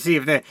be there to see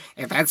if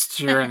that's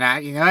true or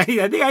not. You know, I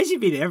think I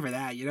should be there for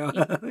that. You know.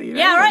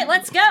 Yeah, all right,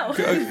 let's go.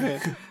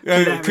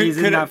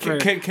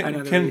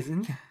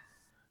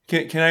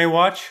 Can I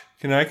watch?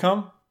 Can I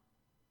come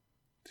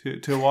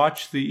to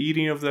watch the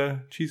eating of the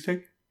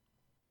cheesesteak?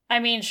 I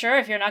mean, sure,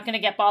 if you're not going to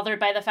get bothered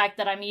by the fact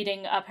that I'm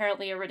eating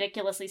apparently a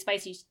ridiculously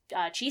spicy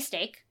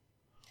cheesesteak.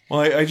 Well,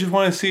 I just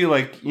want to see,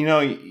 like, you know,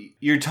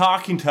 you're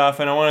talking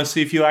tough, and I want to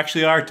see if you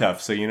actually are tough,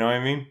 so you know what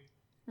I mean?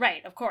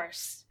 Right, of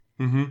course.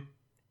 Mm-hmm.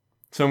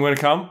 So I'm going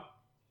to come?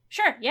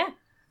 Sure, yeah.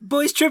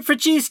 Boys trip for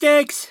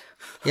cheesesteaks.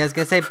 Yeah, I was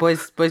going to say,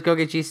 boys go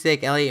get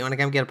cheesesteak. Elliot, you want to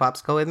come get a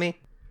popsicle with me?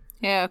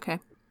 Yeah, okay. All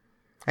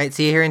right,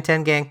 see you here in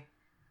 10, gang.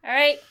 All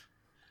right.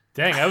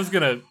 Dang, I was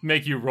gonna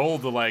make you roll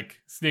to, like,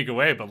 sneak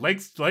away, but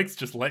Lake's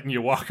just letting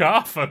you walk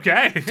off,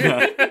 okay?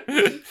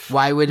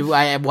 Why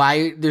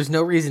there's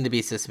no reason to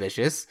be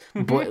suspicious.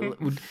 Boy,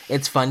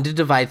 it's fun to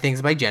divide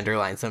things by gender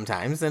lines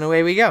sometimes, and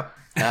away we go.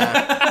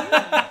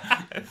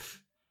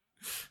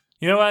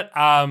 You know what?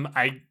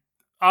 I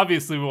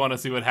obviously we want to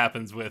see what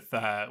happens with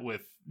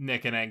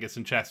Nick and Angus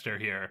and Chester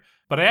here,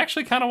 but I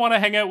actually kind of want to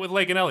hang out with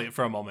Lake and Elliot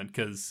for a moment,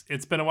 because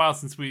it's been a while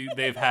since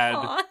they've had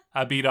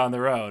a beat on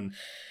their own,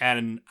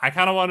 and I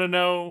kind of want to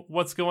know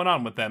what's going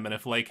on with them, and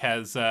if Lake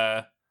has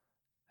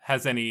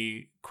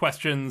any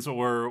questions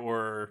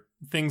or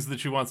things that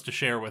she wants to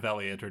share with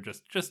Elliot, or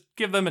just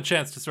give them a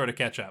chance to sort of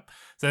catch up.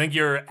 So I think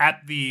you're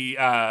at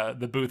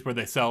the booth where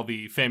they sell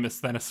the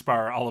famous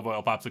Thenaspar olive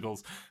oil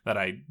popsicles that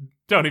I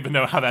don't even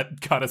know how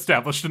that got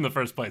established in the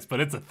first place, but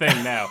it's a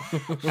thing now.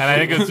 And I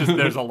think it's just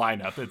there's a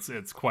lineup.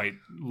 It's quite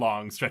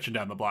long, stretching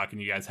down the block,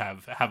 and you guys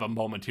have a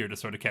moment here to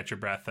sort of catch your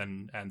breath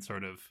and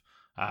sort of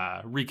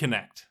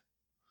reconnect.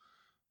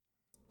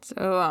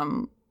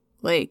 So,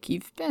 Lake,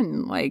 you've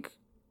been like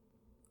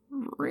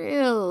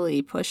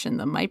really pushing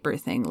the Myper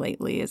thing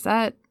lately. Is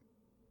that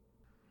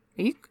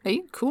are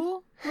you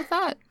cool with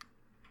that?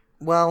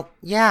 Well,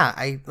 yeah,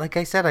 I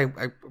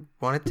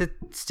wanted to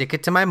stick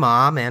it to my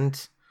mom,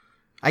 and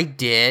I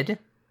did.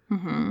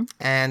 Mm-hmm.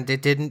 And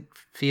it didn't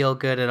feel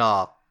good at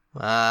all.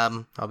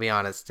 I'll be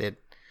honest.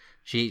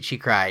 She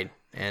cried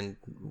and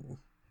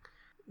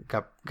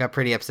got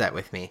pretty upset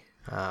with me.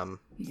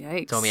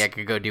 Yikes. Told me I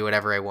could go do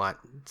whatever I want.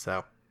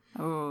 So.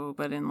 Oh,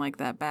 but in like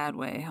that bad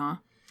way, huh?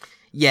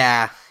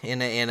 Yeah,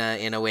 in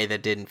a way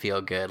that didn't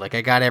feel good. Like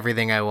I got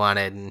everything I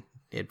wanted, and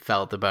it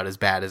felt about as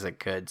bad as it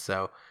could.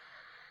 So,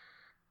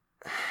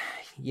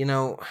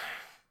 damn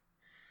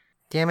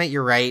it,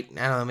 you're right.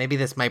 I don't know. Maybe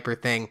this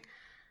Myper thing.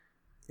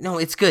 No,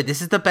 it's good.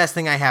 This is the best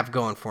thing I have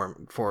going for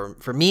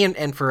me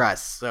and for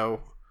us.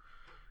 So,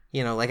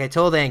 like I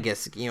told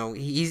Angus,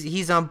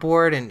 he's on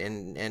board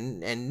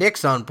and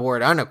Nick's on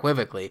board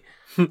unequivocally.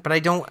 But I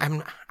don't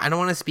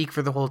want to speak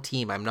for the whole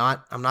team. I'm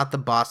not the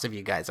boss of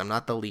you guys. I'm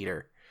not the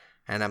leader.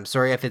 And I'm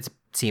sorry if it's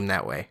seemed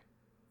that way.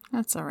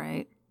 That's all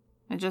right.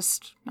 I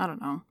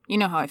don't know. You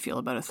know how I feel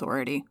about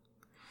authority.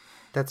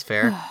 That's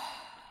fair.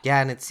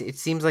 Yeah, and it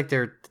seems like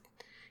they're,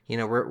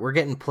 we're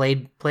getting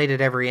played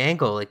at every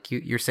angle. Like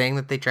you're saying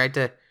that they tried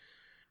to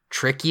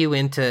trick you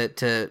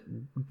into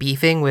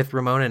beefing with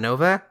Ramona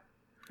Nova?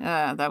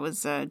 That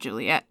was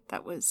Juliet.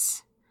 That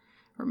was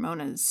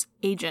Ramona's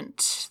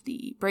agent,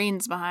 the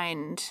brains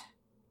behind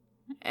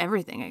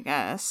everything, I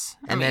guess.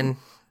 Then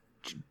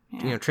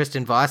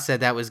Tristan Voss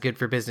said that was good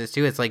for business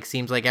too. It's like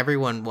seems like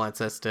everyone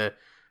wants us to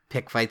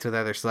pick fights with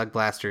other slug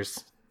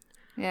blasters.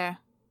 Yeah.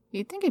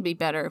 You'd think it'd be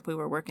better if we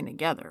were working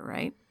together,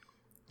 right?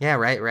 Yeah,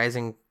 right.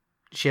 Rising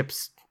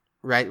ships,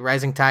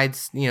 rising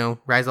tides,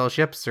 rise all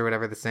ships, or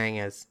whatever the saying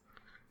is.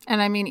 And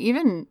I mean,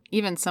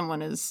 even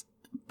someone as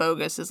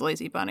bogus as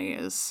Lazy Bunny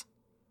is,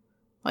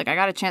 like, I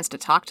got a chance to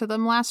talk to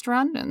them last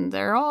run, and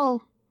they're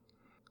all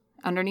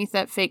underneath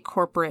that fake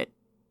corporate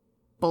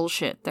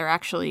bullshit. They're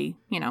actually,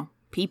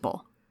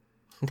 people.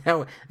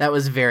 That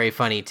was very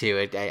funny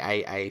too.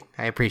 I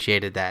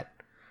appreciated that.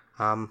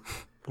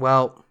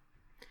 Well,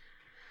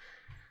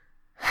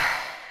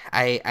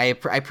 I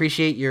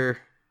appreciate your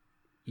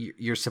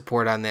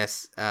support on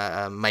this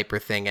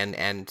Myper thing,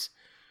 and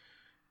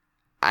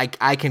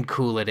I can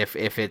cool it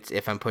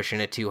if I'm pushing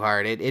it too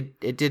hard.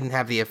 It didn't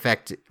have the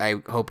effect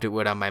I hoped it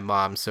would on my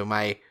mom. So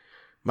my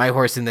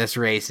horse in this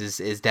race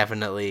is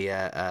definitely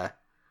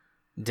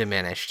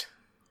diminished.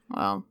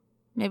 Well,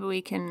 maybe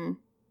we can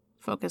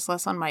focus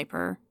less on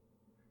Myper,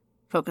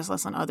 focus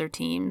less on other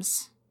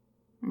teams,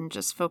 and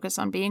just focus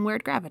on being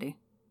Weird Gravity.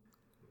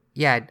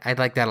 Yeah, I'd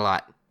like that a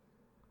lot.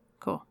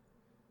 Cool.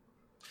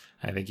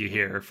 I think you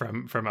hear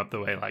from up the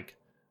way, like,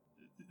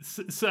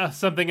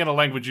 something in a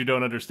language you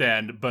don't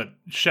understand, but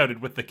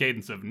shouted with the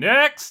cadence of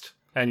 "next,"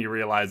 and you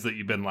realize that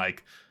you've been,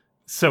 like,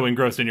 so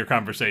engrossed in your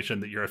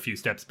conversation that you're a few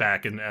steps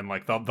back, and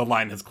like, the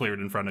line has cleared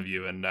in front of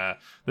you, and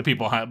the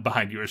people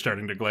behind you are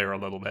starting to glare a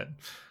little bit.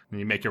 And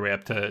you make your way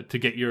up to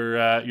get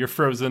your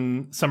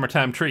frozen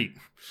summertime treat.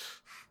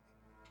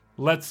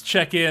 Let's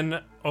check in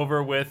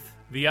over with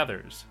the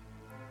others.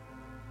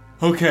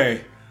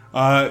 Okay,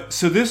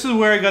 so this is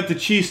where I got the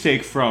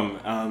cheesesteak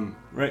from,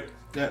 right?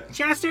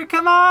 Chester,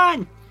 come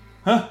on!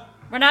 Huh?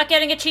 We're not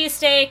getting a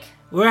cheesesteak.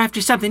 We're after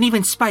something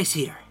even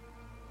spicier.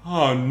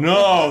 Oh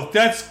no,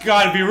 that's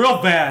gotta be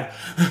real bad.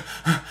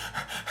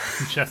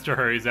 Chester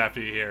hurries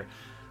after you here.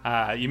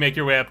 You make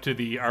your way up to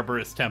the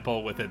Arborist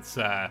Temple with its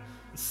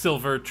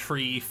silver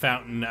tree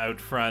fountain out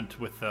front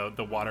with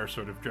the water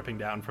sort of dripping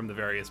down from the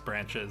various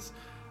branches.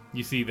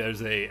 You see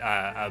there's a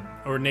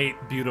ornate,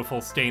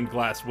 beautiful stained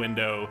glass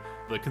window.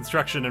 The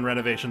construction and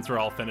renovations are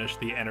all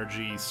finished. The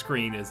energy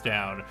screen is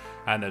down,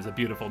 and there's a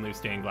beautiful new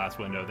stained glass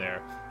window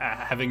there,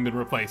 having been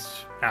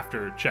replaced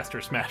after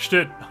Chester smashed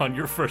it on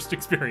your first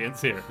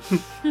experience here.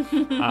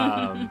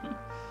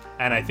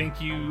 And I think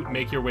you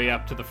make your way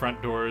up to the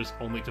front doors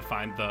only to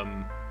find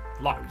them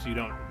locked. You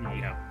don't,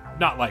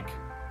 not like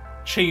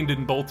chained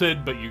and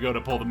bolted, but you go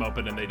to pull them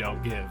open and they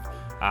don't give.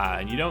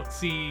 And you don't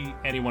see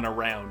anyone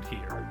around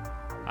here.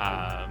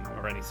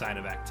 Or any sign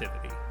of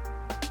activity.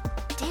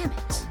 Damn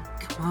it.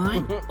 Come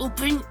on,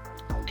 open.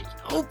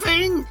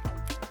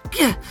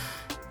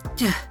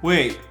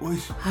 Wait,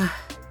 what's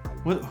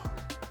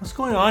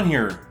going on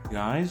here,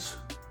 guys?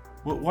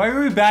 Why are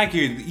we back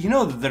here? You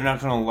know that they're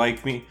not gonna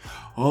like me.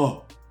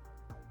 Oh,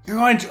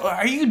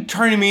 are you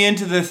turning me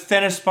into the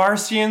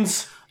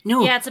Thenisparsians?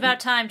 No. Yeah, it's about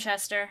time,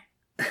 Chester.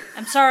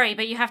 I'm sorry,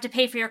 but you have to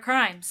pay for your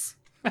crimes.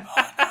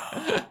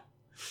 That's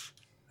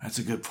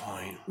a good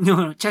point.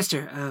 No,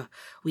 Chester,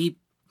 we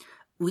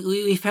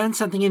we found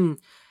something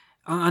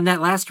on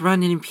that last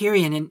run in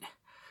Empyrean, and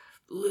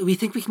we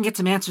think we can get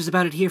some answers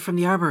about it here from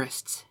the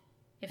arborists.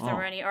 If there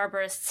were any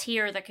arborists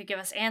here that could give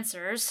us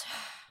answers.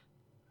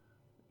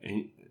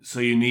 So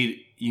you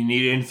need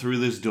in through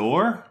this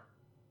door?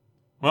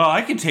 Well,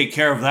 I can take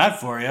care of that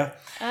for you.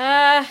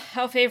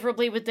 How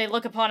favorably would they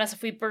look upon us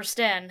if we burst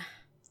in?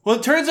 Well,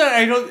 it turns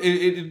out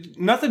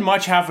nothing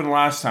much happened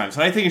last time,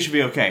 so I think it should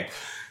be okay.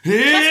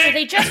 Chester,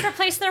 they just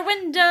replaced their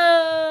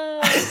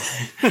window!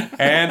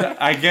 And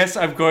I guess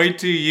I'm going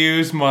to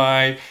use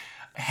my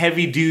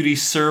heavy-duty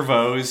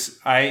servos.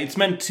 It's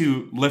meant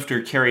to lift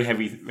or carry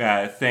heavy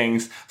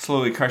things,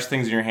 slowly crush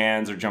things in your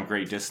hands, or jump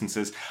great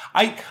distances.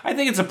 I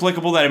think it's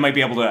applicable that it might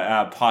be able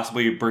to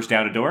possibly burst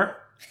down a door.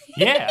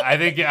 Yeah, I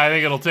think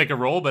it'll take a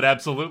roll, but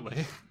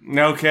absolutely.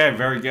 Okay,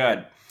 very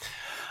good.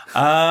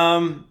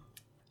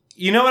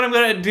 You know what I'm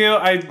going to do?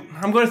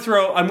 I'm going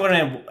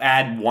to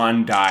add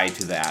 1 die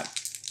to that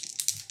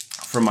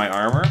from my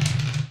armor.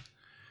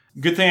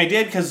 Good thing I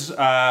did, because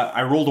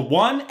I rolled a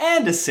 1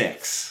 and a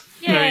 6.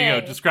 Yay. There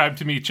you go. Describe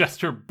to me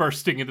Chester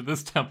bursting into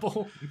this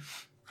temple.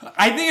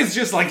 I think it's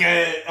just like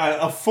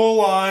a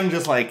full-on,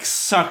 just like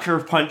sucker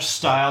punch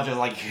style, just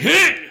like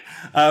hit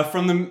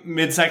from the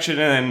midsection,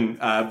 and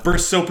then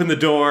bursts open the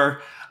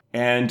door,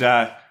 and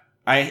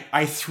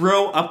I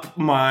throw up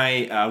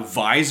my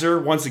visor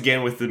once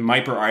again with the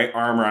Myper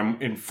armor.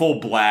 I'm in full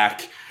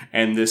black,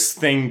 and this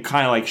thing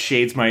kind of like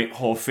shades my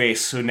whole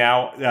face. So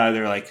now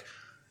they're like,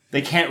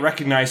 they can't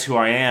recognize who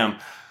I am.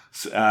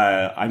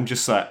 I'm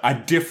just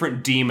a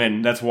different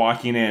demon that's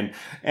walking in,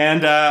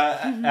 and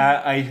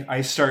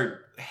I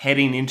start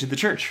heading into the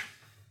church.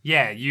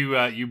 Yeah,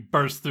 you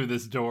burst through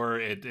this door.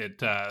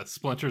 It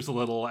splinters a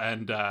little,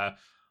 and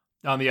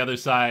on the other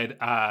side,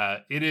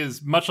 it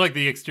is much like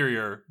the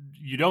exterior.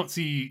 You don't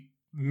see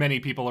many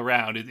people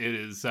around. It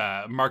is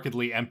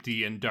markedly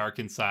empty and dark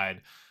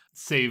inside,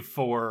 save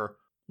for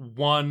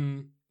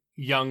one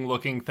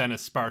young-looking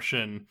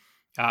Thenaspartian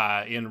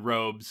in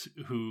robes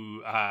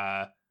who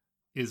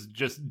is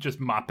just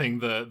mopping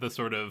the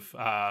sort of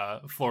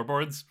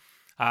floorboards,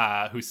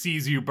 who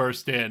sees you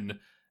burst in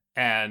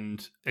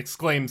and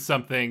exclaims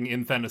something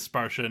in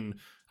Thenaspartian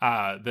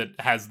that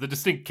has the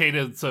distinct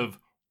cadence of,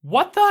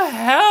 "What the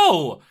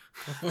hell?"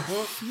 Do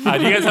you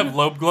guys have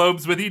lobe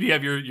globes with you? Do you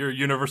have your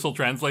universal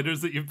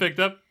translators that you've picked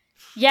up?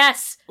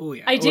 Yes, Oh,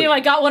 yeah. I do. Oh, yeah.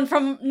 I got one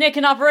from Nick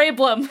and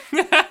Operablum.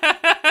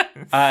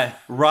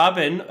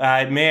 Robin,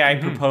 may I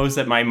propose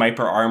that my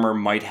Myper armor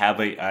might have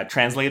a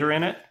translator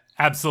in it?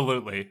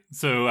 Absolutely.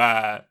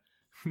 So,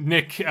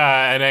 Nick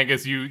and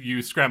Angus,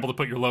 you scramble to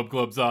put your lobe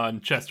globes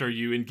on. Chester,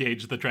 you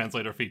engage the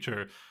translator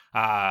feature,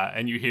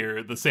 and you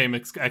hear the same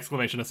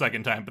exclamation a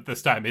second time, but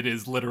this time it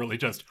is literally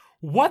just,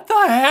 "What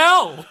the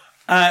hell?"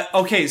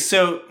 Okay,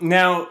 so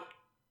now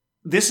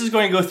this is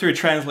going to go through a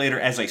translator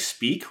as I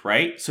speak,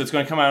 right? So it's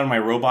going to come out of my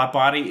robot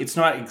body. It's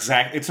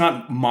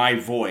not my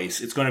voice.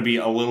 It's going to be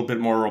a little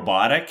bit more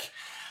robotic.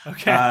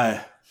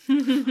 Okay.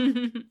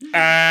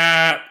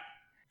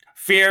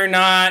 Fear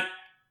not,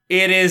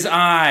 it is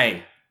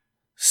I,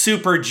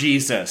 Super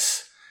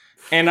Jesus,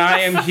 and I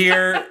am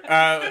here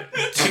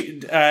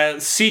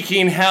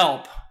seeking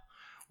help.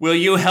 Will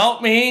you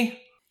help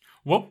me?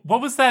 What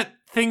was that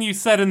thing you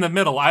said in the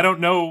middle? I don't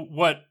know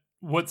what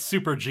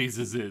Super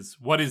Jesus is.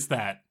 What is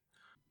that?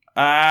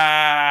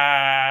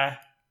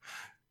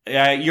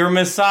 Your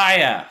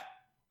Messiah,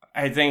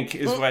 I think,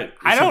 is what.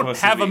 I don't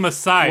have a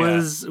Messiah.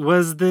 Was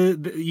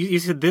you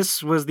said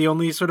this was the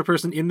only sort of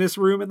person in this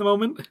room at the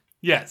moment?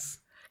 Yes.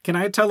 Can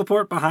I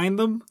teleport behind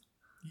them?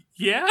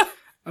 Yeah.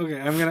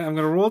 Okay, I'm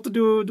gonna roll to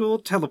do dual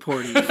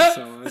teleporting.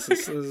 So let's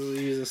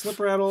use a slip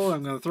rattle.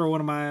 I'm gonna throw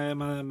one of my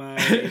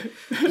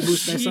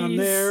boost dice on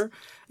there.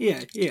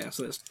 Yeah.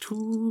 So that's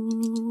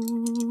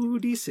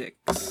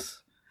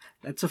 2d6.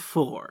 That's a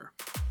 4.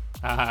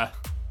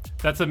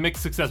 That's a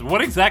mixed success. What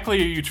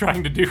exactly are you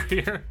trying to do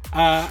here?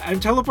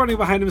 I'm teleporting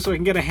behind him so I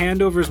can get a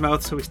hand over his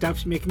mouth so he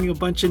stops making a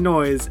bunch of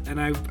noise.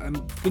 And I'm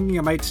thinking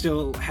I might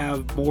still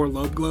have more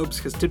lobe globes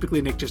because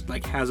typically Nick just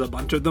like has a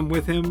bunch of them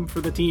with him for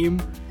the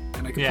team,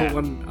 and I can put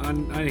one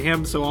on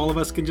him so all of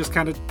us can just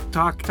kind of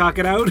talk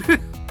it out.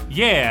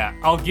 Yeah,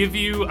 I'll give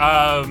you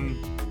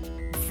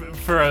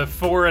for a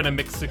 4 and a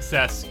mixed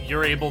success,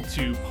 you're able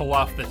to pull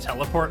off the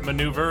teleport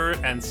maneuver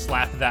and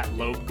slap that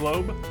lobe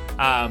globe.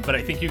 But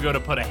I think you go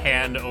to put a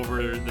hand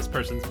over this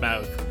person's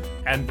mouth,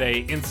 and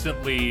they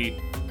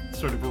instantly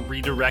sort of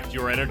redirect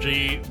your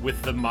energy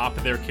with the mop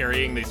they're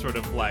carrying. They sort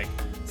of like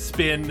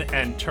spin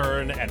and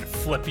turn and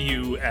flip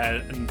you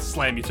and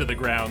slam you to the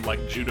ground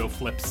like judo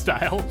flip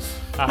style.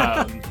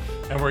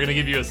 And we're gonna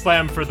give you a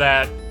slam for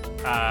that.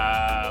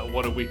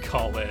 What do we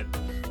call it?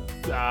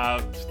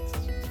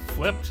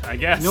 Flipped, I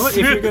guess. You know what?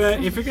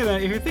 If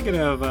you're thinking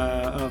of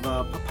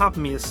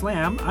popping me a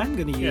slam, I'm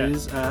gonna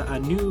use a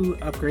new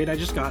upgrade I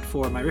just got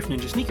for my Rift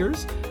Ninja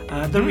sneakers,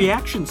 the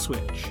reaction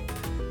switch.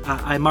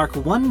 I mark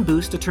one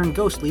boost to turn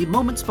ghostly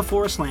moments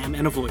before a slam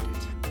and avoid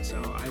it. So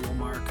I will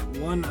mark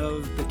one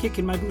of the kick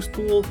in my boost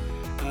pool,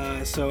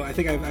 So I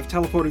think I've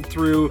teleported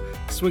through,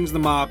 swings the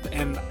mop,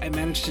 and I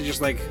managed to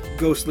just like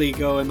ghostly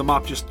go, and the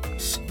mop just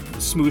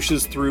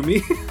smooshes through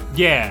me.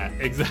 Yeah,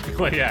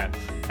 exactly. Yeah,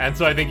 and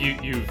so I think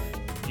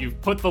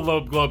you've put the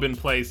lobe globe in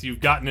place. You've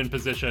gotten in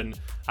position,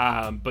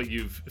 but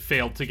you've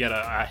failed to get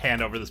a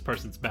hand over this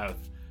person's mouth,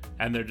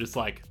 and they're just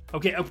like,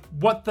 okay,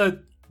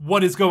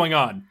 what is going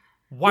on?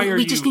 Why are you?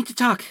 We just need to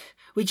talk.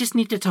 We just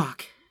need to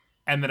talk.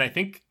 And then I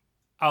think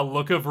a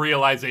look of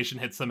realization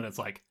hits them, and it's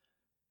like,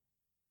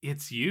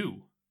 it's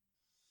you.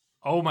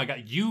 Oh my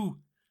god, you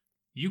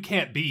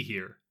can't be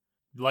here.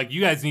 Like,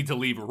 you guys need to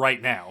leave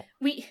right now.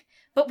 We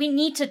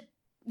need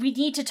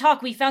to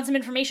talk. We found some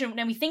information,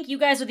 and we think you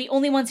guys are the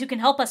only ones who can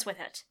help us with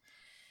it.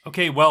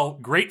 Okay, well,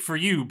 great for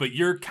you, but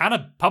you're kind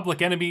of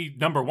public enemy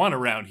number one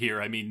around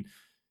here. I mean,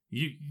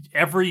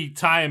 every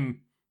time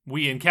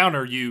we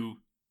encounter you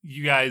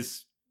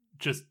guys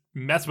just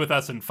mess with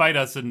us and fight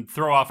us and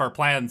throw off our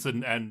plans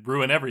and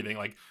ruin everything.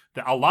 Like,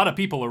 a lot of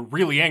people are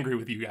really angry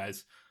with you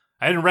guys.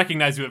 I didn't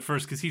recognize you at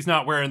first because he's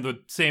not wearing the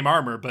same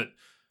armor, but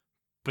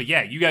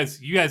yeah, you guys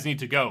need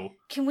to go.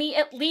 Can you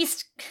at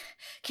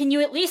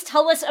least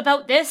tell us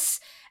about this?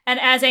 And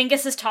as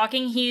Angus is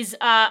talking, he's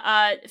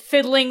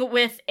fiddling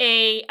with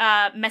a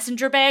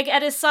messenger bag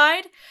at his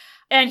side,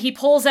 and he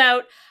pulls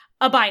out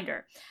a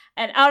binder.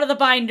 And out of the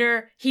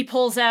binder, he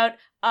pulls out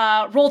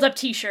a rolled up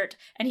t-shirt,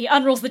 and he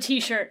unrolls the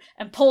t-shirt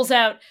and pulls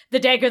out the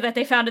dagger that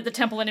they found at the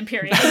temple in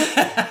Imperium.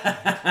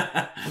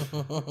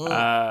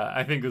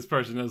 I think this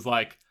person is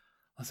like,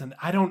 listen,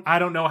 I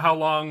don't know how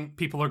long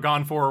people are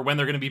gone for or when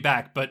they're going to be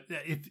back, but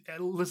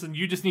listen,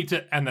 you just need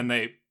to, and then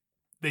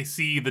they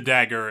see the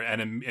dagger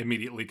and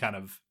immediately kind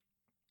of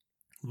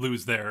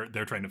lose their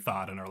train of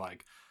thought and are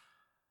like,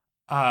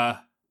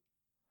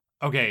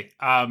 okay,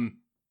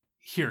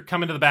 here,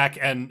 come into the back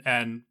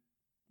and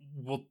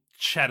we'll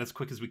chat as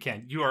quick as we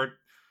can. You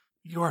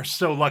are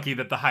so lucky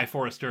that the High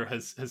Forester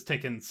has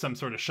taken some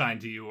sort of shine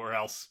to you, or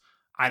else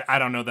I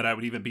don't know that I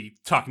would even be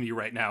talking to you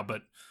right now,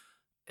 but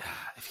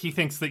if he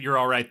thinks that you're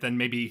all right, then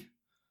maybe.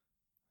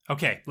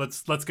 Okay,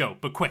 let's go,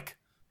 but quick.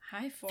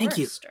 High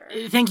Forester.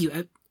 Thank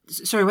you.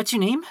 Sorry, what's your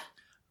name?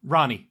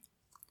 Ronnie.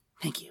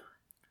 Thank you.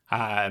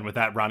 And with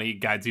that, Ronnie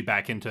guides you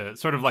back into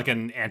sort of like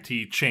an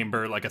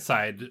ante-chamber, like a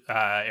side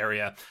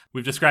area.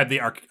 We've described the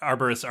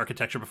Arborist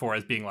architecture before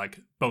as being like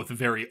both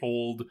very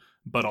old,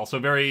 but also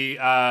very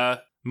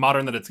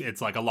modern, that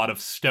it's like a lot of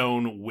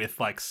stone with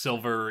like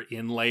silver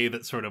inlay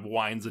that sort of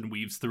winds and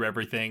weaves through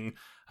everything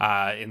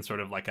in sort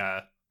of like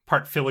a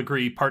part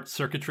filigree, part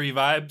circuitry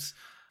vibes.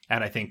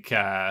 And I think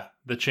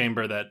the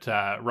chamber that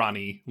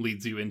Ronnie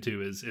leads you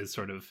into is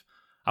sort of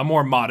a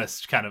more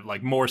modest kind of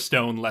like more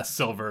stone, less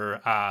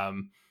silver,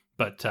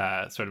 but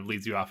sort of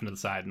leads you off into the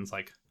side and is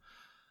like,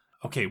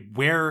 okay,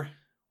 where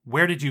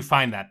did you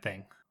find that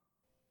thing?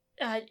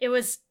 It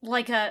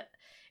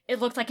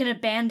looked like an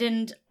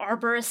abandoned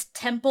arborist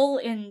temple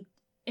in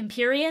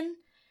Empyrean.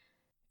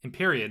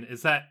 Empyrean?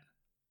 Is that,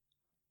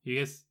 you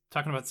guys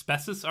talking about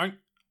Spessus?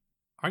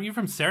 Aren't you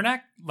from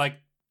Saranac? Like,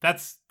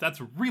 that's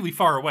really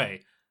far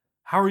away.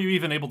 How are you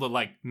even able to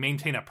like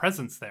maintain a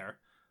presence there?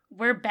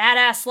 We're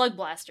badass slug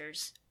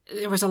blasters.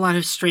 There was a lot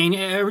of strain.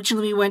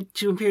 Originally, we went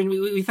to Imperium.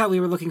 We thought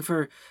we were looking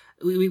for.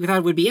 We thought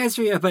it would be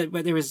Ezria, but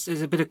there's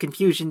a bit of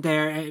confusion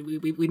there.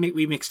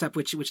 We mixed up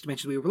which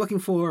dimension we were looking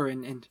for,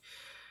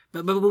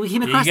 but we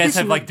came across. You guys this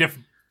have like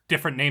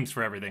different names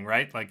for everything,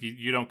 right? Like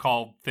you don't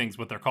call things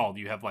what they're called.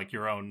 You have like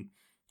your own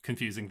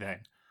confusing thing.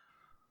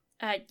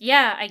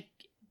 Yeah, I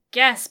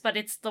guess, but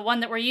it's the one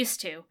that we're used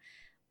to.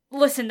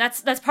 Listen,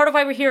 that's part of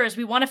why we're here, is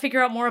we want to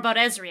figure out more about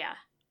Ezria.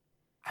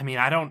 I mean,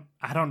 I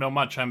don't know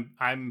much.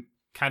 I'm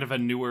kind of a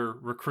newer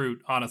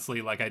recruit,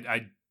 honestly. Like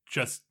I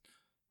just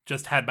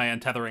had my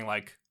untethering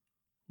like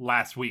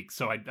last week,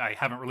 so I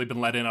haven't really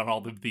been let in on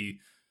all of the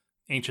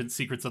ancient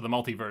secrets of the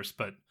multiverse.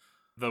 But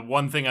the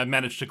one thing I've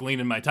managed to glean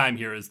in my time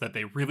here is that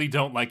they really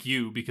don't like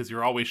you because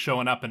you're always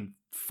showing up and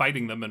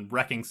fighting them and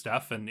wrecking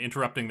stuff and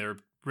interrupting their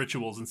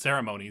rituals and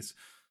ceremonies.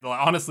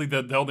 Honestly,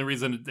 the only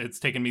reason it's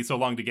taken me so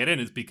long to get in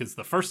is because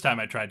the first time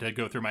I tried to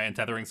go through my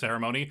untethering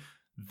ceremony,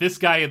 this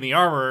guy in the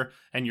armor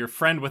and your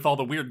friend with all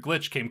the weird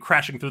glitch came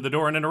crashing through the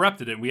door and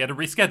interrupted it, and we had to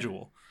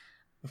reschedule.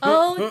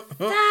 Oh,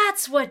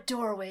 that's what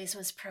Doorways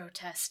was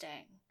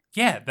protesting.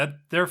 Yeah,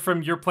 they're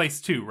from your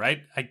place too,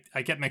 right?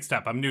 I get mixed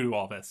up. I'm new to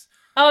all this.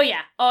 Oh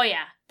yeah.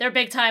 They're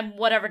big time,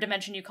 whatever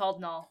dimension you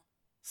called null.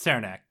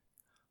 Saranac.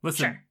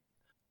 Listen, sure.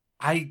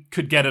 I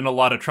could get in a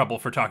lot of trouble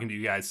for talking to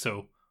you guys,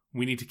 so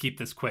we need to keep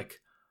this quick.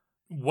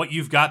 What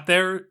you've got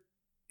there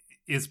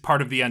is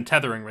part of the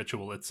untethering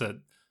ritual. It's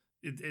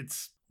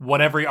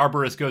what every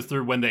arborist goes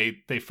through when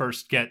they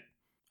first get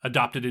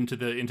adopted into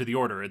the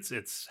order.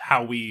 It's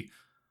how we.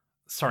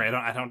 Sorry,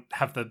 I don't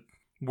have the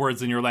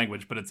words in your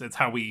language, but it's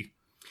how we.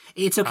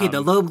 It's okay.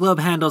 The Lobe Globe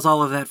handles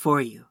all of that for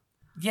you.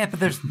 Yeah, but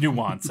there's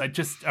nuance.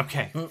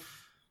 Okay.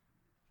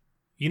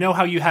 You know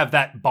how you have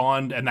that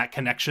bond and that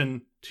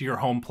connection to your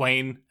home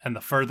plane, and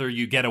the further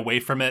you get away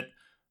from it,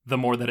 the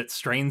more that it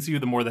strains you,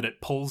 the more that it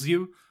pulls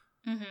you.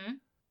 Mm-hmm.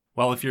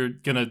 Well, if you're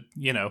gonna,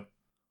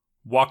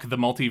 walk the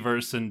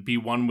multiverse and be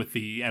one with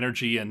the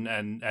energy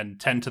and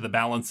tend to the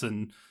balance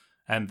and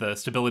the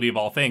stability of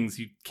all things,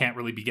 you can't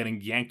really be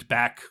getting yanked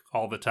back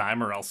all the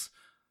time, or else,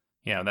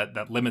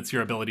 that limits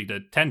your ability to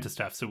tend to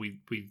stuff. So we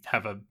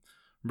have a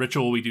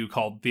ritual we do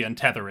called the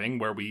untethering,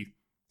 where we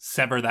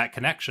sever that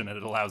connection, and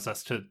it allows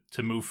us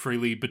to move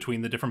freely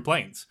between the different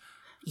planes.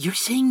 You're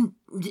saying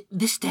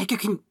this dagger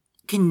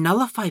can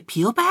nullify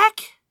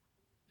peelback?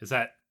 Is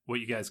that what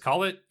you guys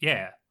call it?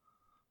 Yeah.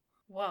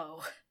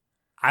 Whoa.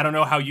 I don't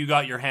know how you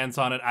got your hands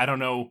on it. I don't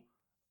know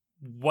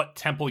what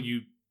temple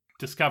you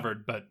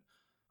discovered, but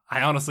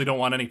I honestly don't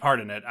want any part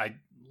in it.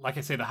 Like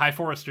I say, the High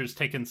Forester's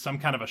taken some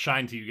kind of a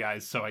shine to you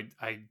guys, so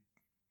I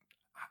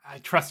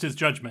trust his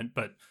judgment,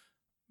 but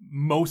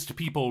most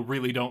people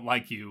really don't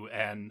like you,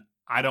 and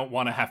I don't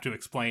want to have to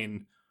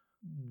explain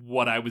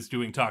what I was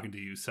doing talking to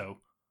you. So,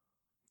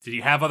 did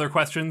you have other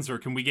questions, or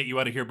can we get you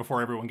out of here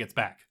before everyone gets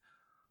back?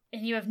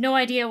 And you have no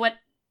idea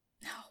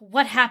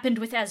what happened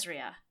with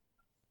Ezria?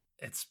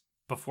 It's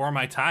before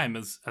my time.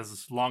 As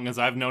long as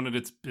I've known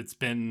it, it's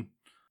been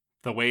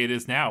the way it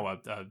is now,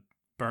 a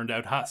burned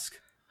out husk.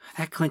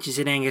 That clinches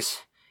it,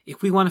 Angus.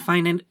 If we want to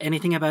find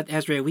anything about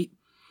Ezria,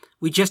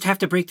 we just have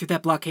to break through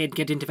that blockade and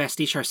get into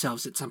Vestige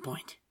ourselves at some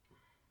point.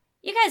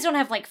 You guys don't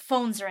have,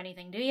 phones or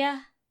anything, do ya?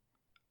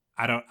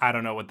 I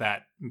don't know what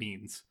that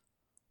means.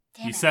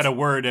 Damn You it. said a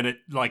word and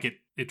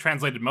it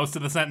translated most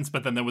of the sentence,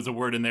 but then there was a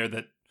word in there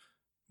that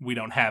we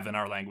don't have in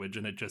our language,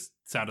 and it just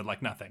sounded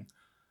like nothing.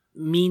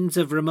 Means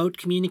of remote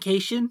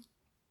communication?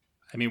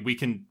 I mean, we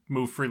can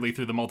move freely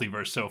through the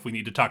multiverse, so if we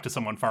need to talk to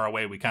someone far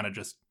away, we kind of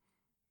just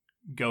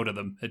go to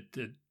them.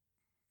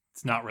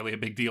 It's not really a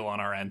big deal on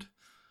our end.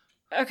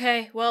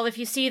 Okay, well, if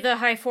you see the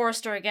High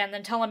Forester again,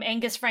 then tell him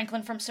Angus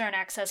Franklin from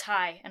Cernak says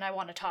hi, and I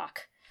want to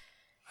talk.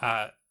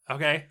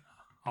 Okay.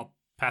 I'll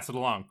pass it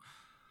along.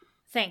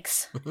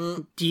 Thanks.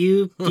 Do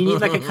you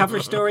need a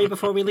cover story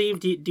before we leave?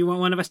 Do you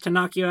want one of us to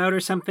knock you out or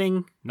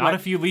something? Not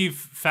if you leave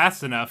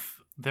fast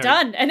enough.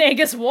 Done. And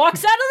Angus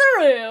walks out of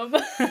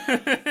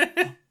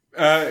the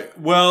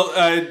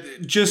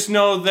room. Just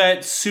know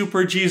that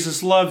Super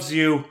Jesus loves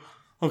you.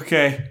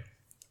 Okay.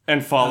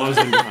 And follows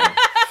him behind.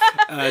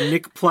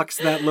 Nick plucks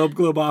that lobe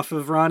globe off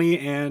of Ronnie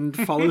and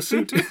follows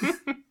suit.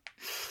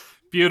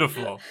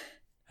 Beautiful.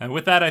 And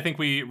with that, I think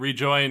we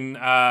rejoin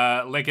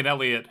Lake and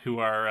Elliot, who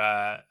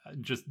are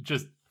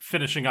just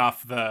finishing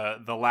off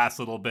the last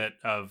little bit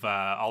of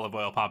olive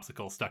oil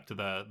popsicle stuck to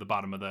the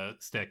bottom of the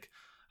stick.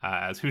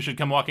 As who should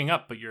come walking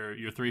up but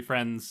your three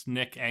friends,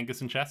 Nick,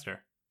 Angus, and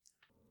Chester.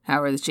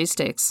 How are the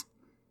cheesesteaks?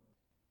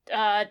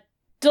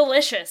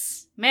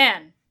 Delicious.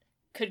 Man,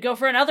 could go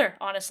for another,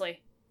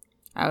 honestly.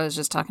 I was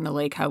just talking to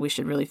Lake how we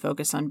should really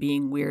focus on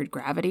being weird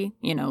gravity.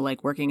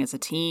 Working as a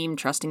team,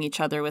 trusting each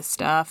other with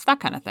stuff, that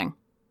kind of thing.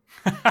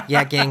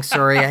 Yeah, gang,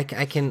 sorry. I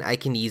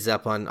can ease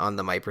up on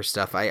the Myper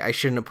stuff. I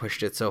shouldn't have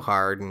pushed it so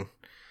hard, and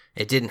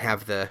it didn't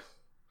have the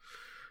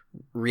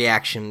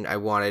reaction I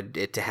wanted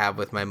it to have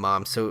with my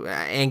mom. So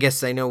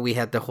Angus, I know we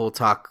had the whole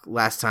talk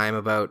last time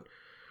about,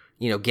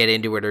 get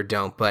into it or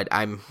don't, but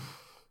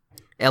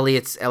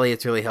Elliot's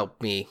really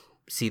helped me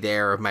see the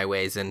error of my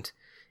ways, and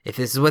if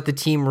this is what the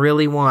team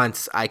really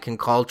wants, I can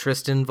call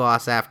Tristan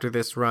Voss after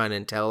this run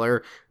and tell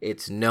her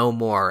it's no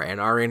more, and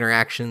our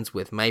interactions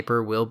with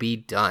Myper will be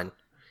done.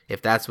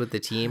 If that's what the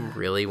team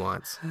really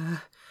wants.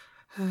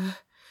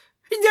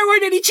 There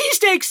weren't any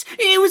cheesesteaks!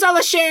 It was all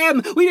a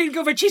sham! We didn't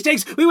go for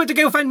cheesesteaks! We went to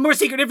go find more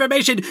secret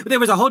information! There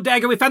was a whole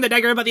dagger. We found the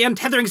dagger about the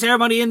untethering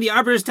ceremony in the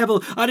Arborist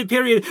Temple on a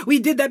period. We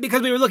did that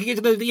because we were looking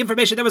into the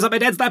information that was on my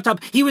dad's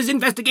laptop. He was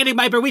investigating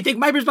Myper. We think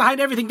Myper's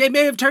behind everything. They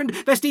may have turned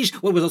Vestige,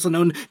 what was also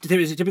known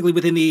typically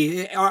within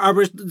the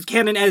Arborist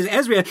canon as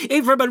Ezria,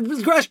 from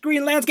a crushed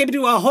green landscape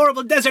into a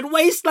horrible desert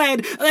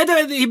wasteland.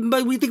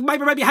 We think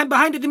Myper might be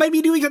behind it. They might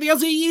be doing something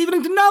else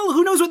even to know.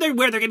 Who knows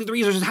where they're getting the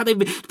resources, how they've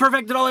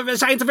perfected all of the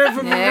science of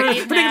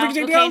it.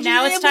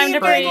 Now it's time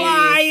to breathe.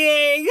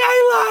 Lying.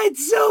 I lied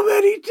so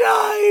many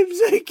times.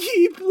 I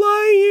keep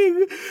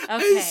lying.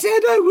 Okay. I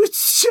said I would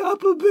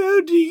stop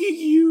abandoning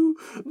you,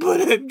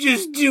 but I'm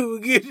just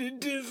doing it in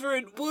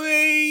different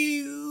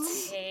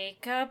ways.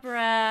 Take a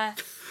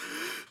breath.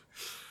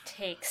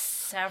 Take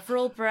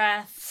several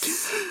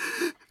breaths.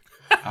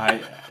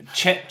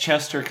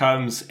 Chester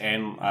comes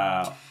and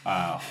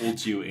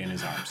holds you in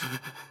his arms.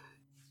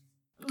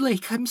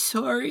 Lake, I'm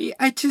sorry.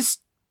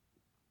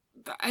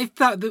 I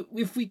thought that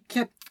if we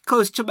kept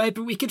close to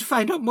Myper, we could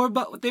find out more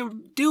about what they were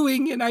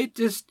doing, and I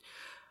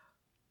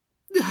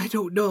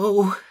don't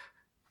know.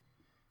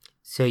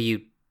 So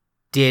you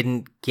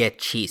didn't get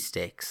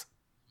cheesesteaks.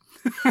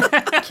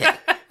 Okay.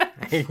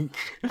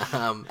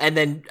 And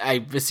then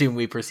I assume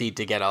we proceed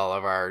to get all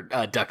of our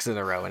ducks in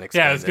a row and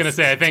explain. Yeah, I was going to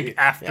say, I think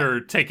after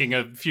taking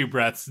a few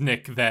breaths,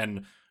 Nick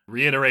then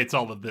reiterates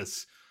all of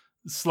this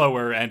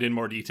slower and in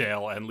more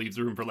detail and leaves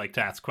room for Lake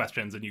to ask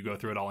questions, and you go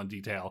through it all in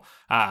detail.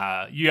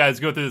 You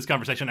guys go through this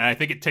conversation, and I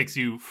think it takes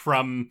you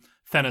from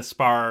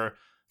Thenaspar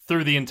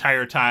through the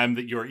entire time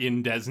that you're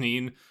in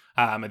Desneen.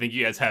 I think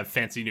you guys have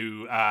fancy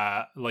new,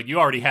 like you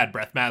already had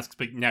breath masks,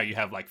 but now you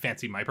have like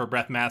fancy Myper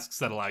breath masks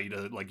that allow you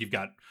to, like, you've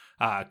got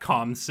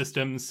comm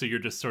systems, so you're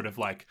just sort of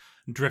like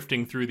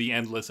drifting through the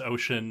endless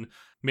ocean.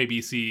 Maybe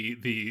you see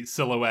the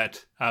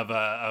silhouette of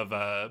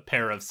a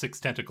pair of 6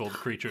 tentacled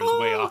creatures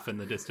way off in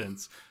the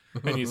distance.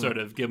 And you sort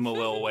of give them a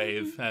little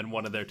wave, and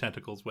one of their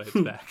tentacles waves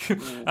back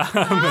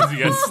as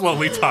you guys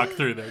slowly talk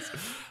through this.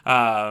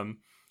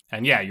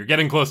 And yeah, you're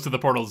getting close to the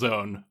portal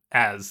zone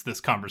as this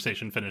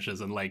conversation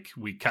finishes, and like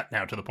we cut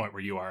now to the point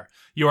where you are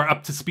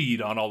up to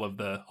speed on all of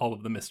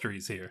the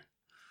mysteries here.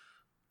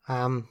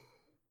 You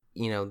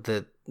know,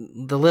 the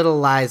little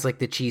lies, like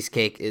the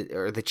cheesecake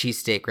or the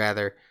cheesesteak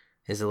rather,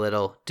 is a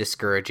little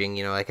discouraging.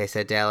 You know, like I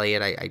said to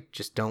Elliot, I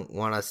just don't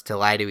want us to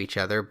lie to each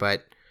other,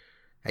 but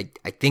I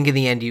think in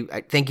the end, I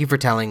thank you for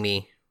telling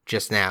me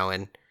just now,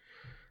 and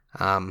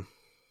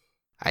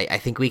I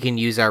think we can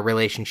use our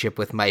relationship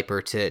with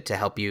Myper to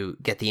help you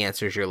get the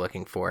answers you're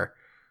looking for.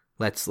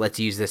 Let's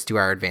use this to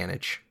our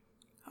advantage.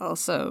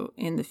 Also,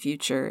 in the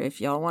future,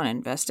 if y'all want to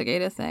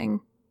investigate a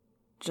thing,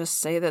 just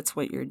say that's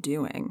what you're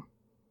doing.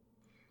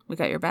 We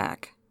got your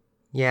back.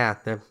 Yeah,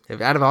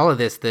 out of all of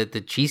this, the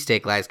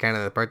cheesesteak lie is kind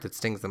of the part that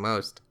stings the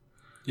most.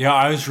 Yeah,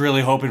 I was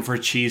really hoping for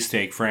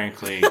cheesesteak,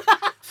 frankly.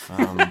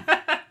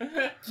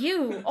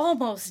 You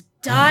almost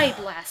died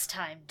last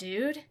time,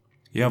 dude.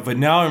 Yeah, but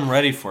now I'm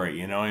ready for it,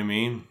 you know what I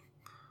mean?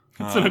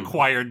 It's an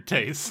acquired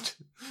taste.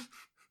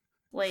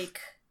 Like,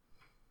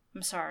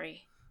 I'm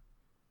sorry.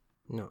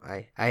 No,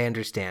 I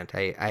understand.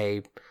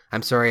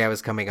 I'm sorry I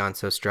was coming on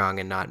so strong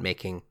and not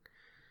making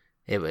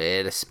it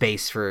a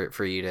space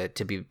for you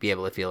to be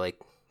able to feel like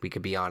we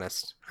could be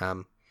honest.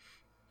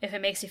 If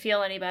it makes you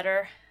feel any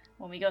better,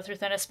 when we go through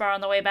Thenispar on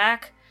the way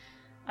back,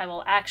 I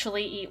will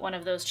actually eat one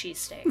of those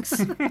cheesesteaks.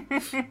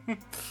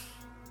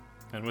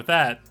 And with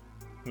that,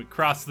 we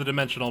cross the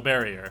dimensional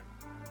barrier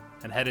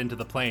and head into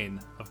the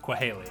plane of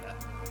Quahalia.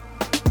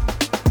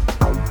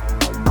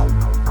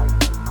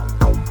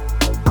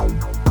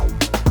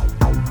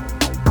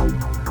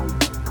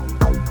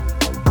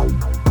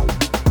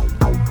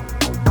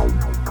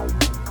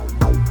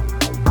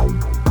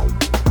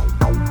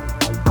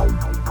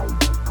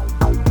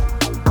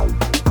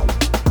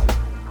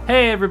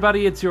 Hey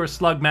everybody, it's your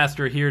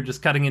Slugmaster here,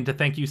 just cutting in to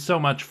thank you so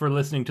much for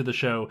listening to the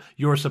show.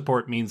 Your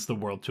support means the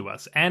world to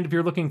us. And if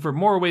you're looking for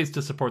more ways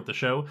to support the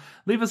show,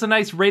 leave us a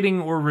nice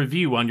rating or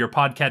review on your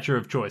podcatcher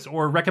of choice,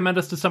 or recommend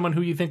us to someone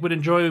who you think would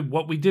enjoy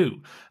what we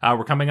do.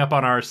 We're coming up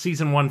on our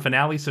Season 1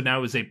 finale, so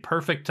now is a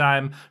perfect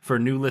time for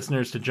new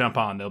listeners to jump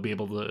on. They'll be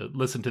able to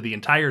listen to the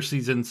entire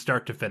season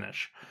start to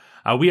finish.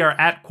 We are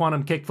at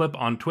Quantum Kickflip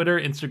on Twitter,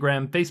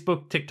 Instagram,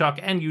 Facebook,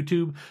 TikTok, and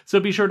YouTube, so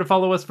be sure to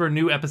follow us for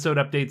new episode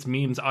updates,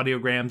 memes,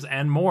 audiograms,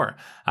 and more.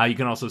 You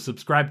can also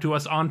subscribe to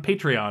us on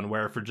Patreon,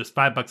 where for just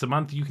 $5 a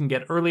month, you can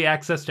get early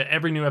access to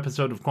every new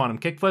episode of Quantum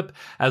Kickflip,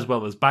 as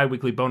well as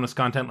bi-weekly bonus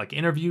content like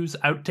interviews,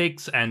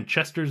 outtakes, and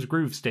Chester's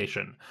Groove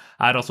Station.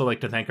 I'd also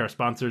like to thank our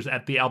sponsors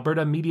at the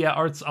Alberta Media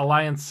Arts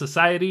Alliance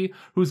Society,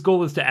 whose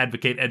goal is to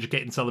advocate,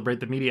 educate, and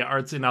celebrate the media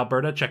arts in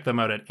Alberta. Check them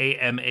out at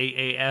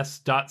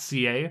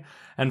amaas.ca.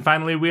 And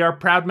finally, we are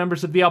proud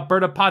members of the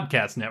Alberta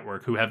Podcast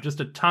Network, who have just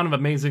a ton of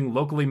amazing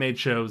locally made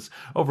shows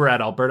over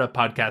at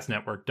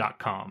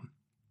albertapodcastnetwork.com.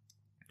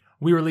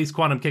 We release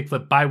Quantum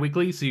Kickflip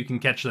bi-weekly, so you can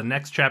catch the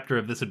next chapter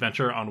of this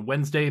adventure on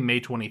Wednesday, May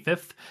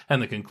 25th,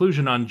 and the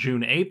conclusion on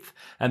June 8th,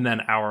 and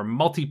then our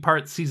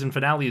multi-part season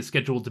finale is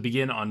scheduled to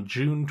begin on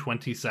June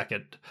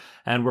 22nd.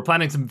 And we're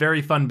planning some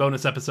very fun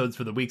bonus episodes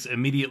for the weeks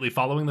immediately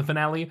following the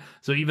finale,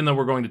 so even though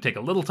we're going to take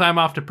a little time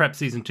off to prep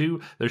Season 2,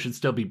 there should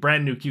still be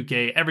brand new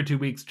QK every 2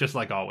 weeks, just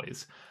like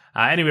always.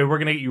 Anyway, we're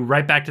going to get you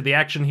right back to the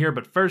action here,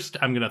 but first,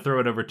 I'm going to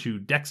throw it over to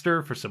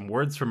Dexter for some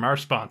words from our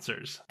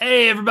sponsors.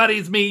 Hey everybody,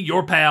 it's me,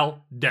 your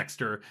pal,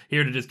 Dexter,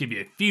 here to just give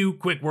you a few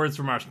quick words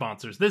from our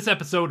sponsors. This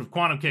episode of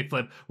Quantum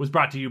Kickflip was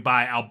brought to you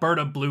by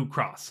Alberta Blue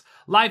Cross.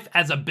 Life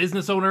as a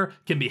business owner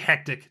can be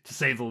hectic, to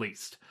say the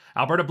least.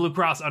 Alberta Blue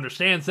Cross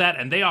understands that,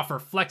 and they offer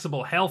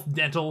flexible health,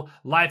 dental,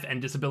 life,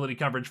 and disability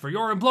coverage for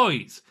your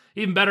employees.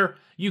 Even better,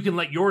 you can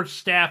let your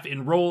staff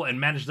enroll and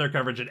manage their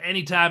coverage at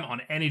any time on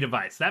any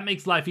device. That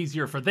makes life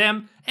easier for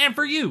them and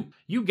for you.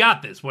 You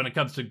got this when it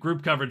comes to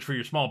group coverage for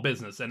your small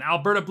business, and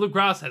Alberta Blue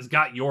Cross has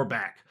got your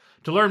back.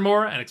 To learn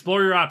more and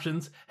explore your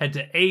options, head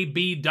to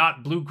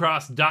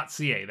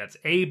ab.bluecross.ca. That's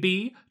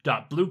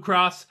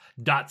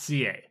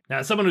ab.bluecross.ca. Now,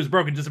 as someone who's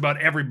broken just about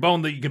every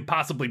bone that you could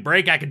possibly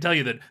break, I can tell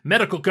you that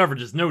medical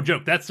coverage is no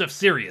joke. That stuff's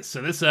serious.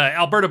 So this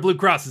Alberta Blue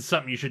Cross is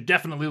something you should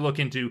definitely look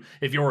into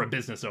if you're a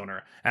business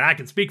owner. And I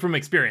can speak from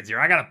experience here.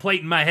 I got a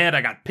plate in my head.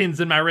 I got pins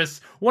in my wrists.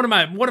 One of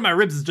my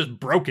ribs is just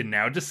broken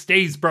now. It just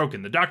stays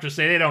broken. The doctors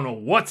say they don't know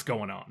what's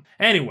going on.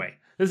 Anyway,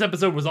 This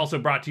episode was also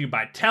brought to you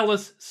by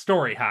TELUS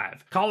Story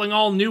Hive. Calling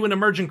all new and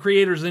emerging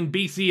creators in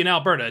BC and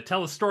Alberta,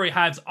 TELUS Story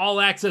Hive's All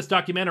Access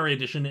Documentary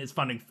Edition is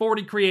funding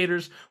 40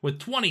 creators with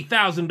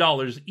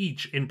 $20,000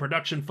 each in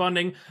production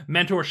funding,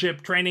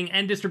 mentorship, training,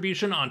 and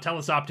distribution on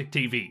TELUS Optic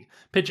TV.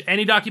 Pitch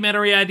any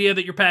documentary idea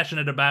that you're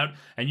passionate about,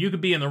 and you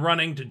could be in the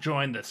running to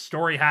join the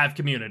Story Hive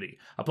community.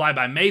 Apply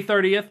by May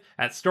 30th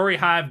at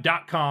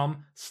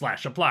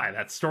storyhive.com/apply.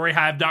 That's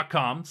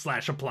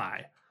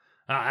storyhive.com/apply.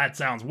 That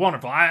sounds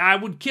wonderful. I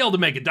would kill to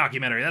make a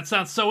documentary. That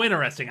sounds so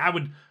interesting.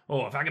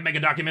 If I could make a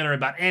documentary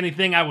about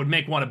anything, I would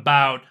make one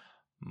about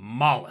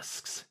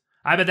mollusks.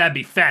 I bet that'd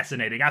be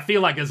fascinating. I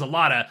feel like there's a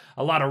lot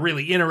of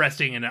really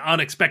interesting and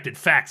unexpected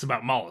facts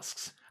about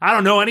mollusks. I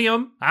don't know any of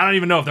them. I don't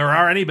even know if there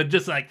are any, but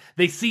just like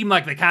they seem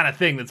like the kind of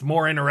thing that's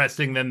more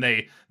interesting than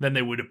they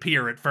would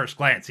appear at first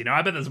glance. You know,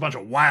 I bet there's a bunch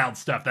of wild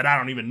stuff that I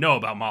don't even know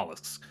about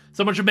mollusks.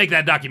 Someone should make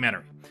that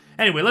documentary.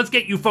 Anyway, let's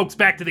get you folks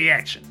back to the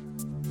action.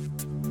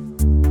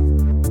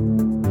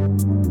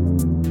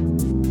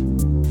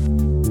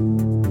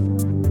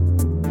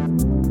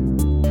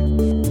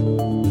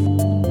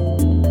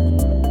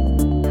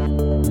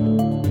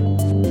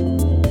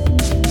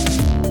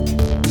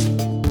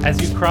 As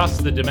you cross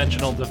the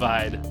dimensional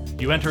divide,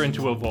 you enter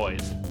into a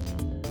void.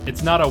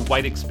 It's not a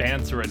white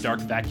expanse or a dark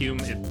vacuum.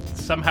 It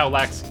somehow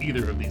lacks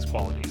either of these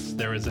qualities.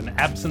 There is an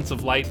absence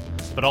of light,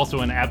 but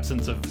also an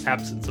absence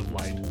of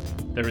light.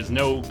 There is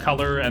no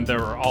color, and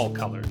there are all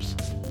colors.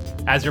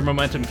 As your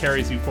momentum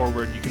carries you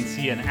forward, you can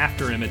see an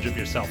afterimage of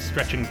yourself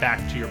stretching back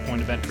to your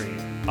point of entry,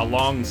 a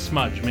long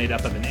smudge made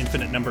up of an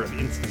infinite number of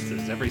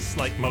instances, every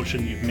slight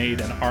motion you've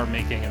made and are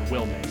making and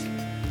will make.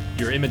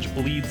 Your image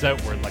bleeds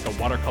outward like a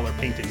watercolor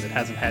painting that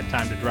hasn't had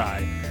time to dry,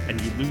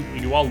 and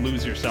you all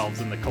lose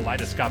yourselves in the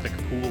kaleidoscopic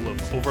pool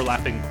of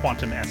overlapping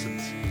quantum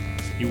essence.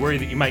 You worry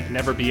that you might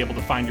never be able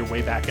to find your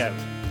way back out.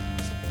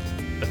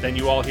 But then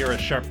you all hear a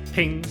sharp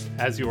ping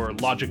as your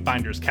logic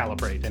binders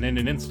calibrate, and in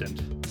an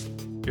instant,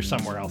 you're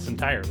somewhere else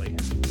entirely.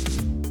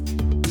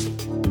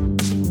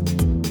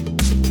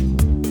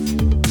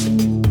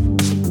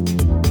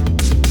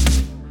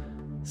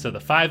 So the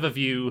five of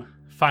you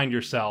find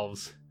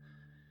yourselves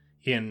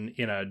in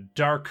a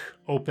dark,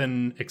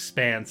 open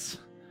expanse.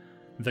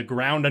 The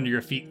ground under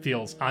your feet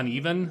feels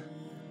uneven,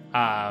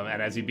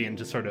 and as you begin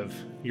to sort of,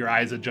 your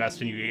eyes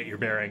adjust and you get your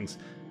bearings,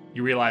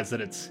 you realize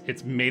that it's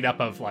made up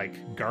of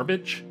like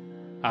garbage,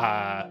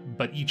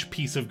 but each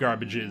piece of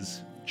garbage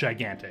is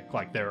gigantic.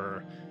 Like there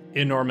are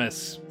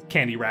enormous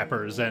candy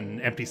wrappers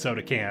and empty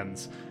soda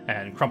cans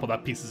and crumpled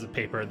up pieces of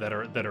paper that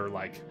are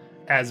like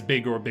as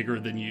big or bigger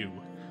than you.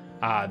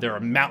 There are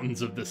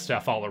mountains of this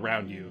stuff all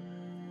around you.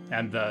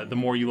 And the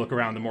more you look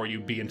around, the more you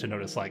begin to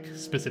notice like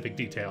specific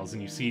details,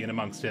 and you see in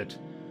amongst it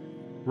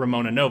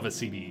Ramona Nova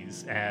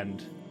CDs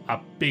and a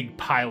big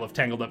pile of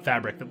tangled up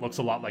fabric that looks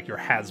a lot like your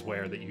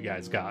Haswear that you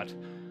guys got.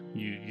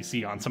 You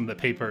see on some of the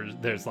papers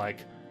there's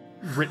like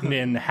written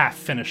in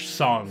half-finished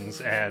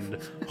songs and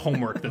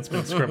homework that's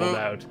been scribbled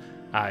out.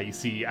 You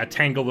see a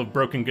tangle of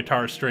broken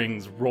guitar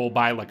strings roll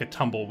by like a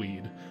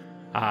tumbleweed.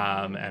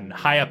 And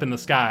high up in the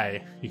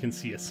sky, you can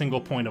see a single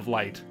point of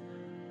light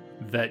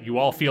that you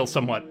all feel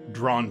somewhat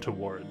drawn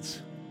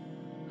towards.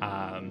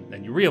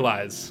 And you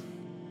realize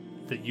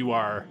that you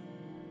are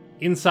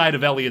inside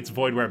of Elliot's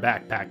Voidware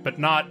backpack, but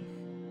not...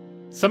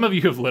 Some of you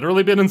have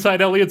literally been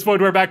inside Elliot's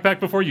Voidware backpack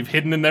before. You've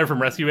hidden in there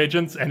from rescue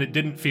agents, and it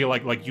didn't feel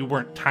like you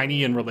weren't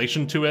tiny in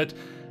relation to it,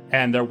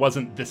 and there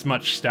wasn't this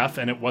much stuff,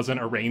 and it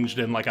wasn't arranged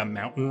in like a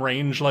mountain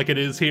range like it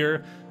is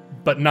here.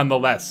 But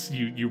nonetheless,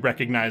 you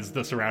recognize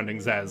the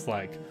surroundings as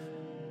like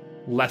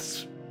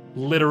less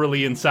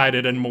literally inside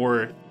it and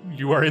more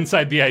you are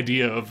inside the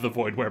idea of the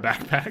Voidware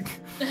backpack.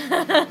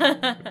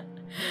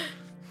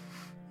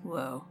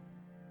 Whoa.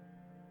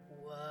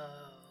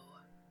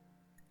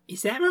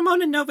 Is that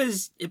Ramona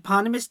Nova's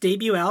eponymous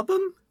debut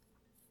album?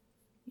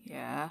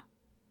 Yeah.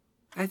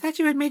 I thought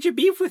you had major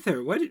beef with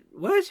her. What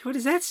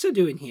is that still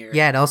doing here?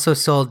 Yeah, it also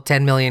sold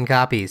 10 million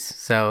copies.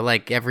 So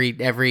like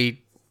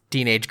every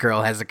teenage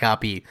girl has a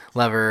copy,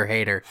 lover or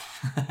hater.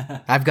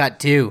 I've got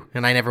 2,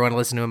 and I never want to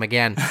listen to him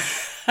again.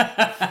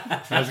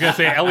 I was going to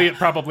say, Elliot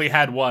probably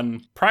had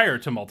one prior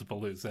to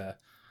Multipalooza.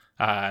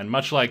 And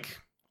much like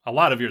a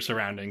lot of your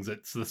surroundings,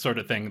 it's the sort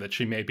of thing that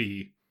she may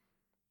be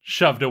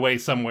shoved away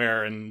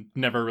somewhere and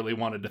never really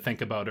wanted to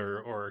think about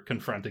or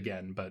confront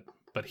again.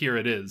 But here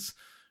it is,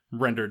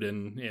 rendered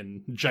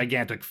in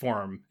gigantic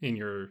form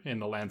in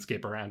the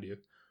landscape around you.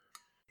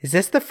 Is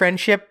this the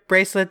friendship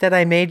bracelet that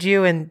I made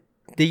you and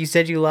that you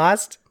said you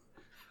lost?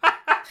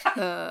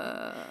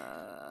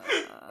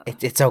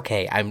 It's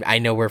okay. I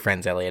know we're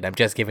friends, Elliot. I'm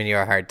just giving you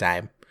a hard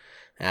time.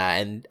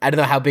 And I don't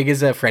know, how big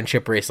is a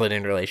friendship bracelet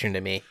in relation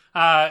to me?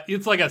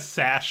 It's like a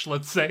sash,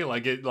 let's say,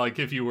 like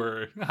if you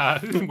were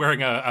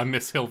wearing a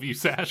Miss Hillview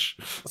sash.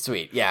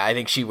 Sweet. Yeah, I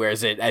think she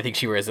wears it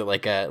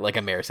like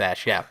a mare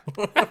sash. Yeah.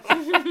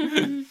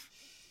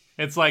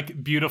 It's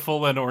like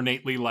beautiful and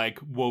ornately like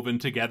woven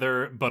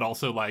together, but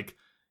also like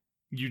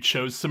you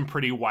chose some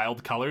pretty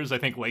wild colors. I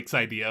think Lake's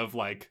idea of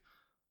like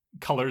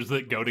colors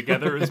that go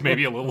together is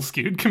maybe a little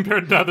skewed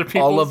compared to other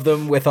people. All of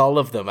them with all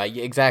of them.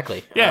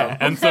 Exactly. Yeah,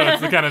 and so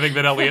it's the kind of thing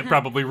that Elliot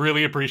probably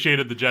really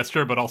appreciated the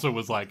gesture, but also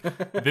was like,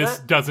 this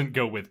doesn't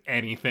go with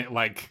anything.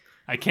 Like,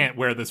 I can't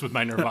wear this with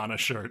my Nirvana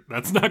shirt.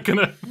 It's not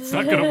gonna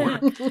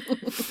work.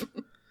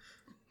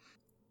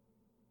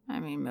 I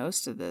mean,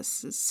 most of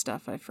this is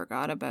stuff I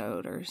forgot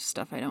about or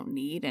stuff I don't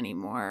need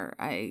anymore.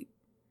 I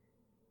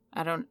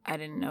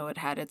didn't know it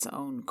had its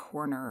own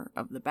corner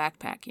of the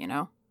backpack, you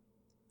know?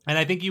 And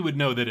I think you would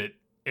know that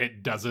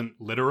it doesn't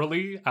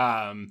literally,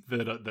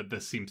 that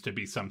this seems to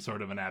be some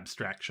sort of an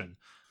abstraction.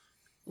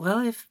 Well,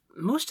 if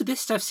most of this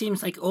stuff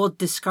seems like old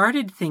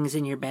discarded things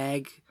in your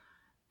bag,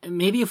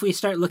 maybe if we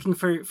start looking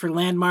for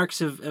landmarks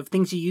of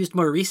things you used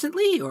more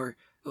recently or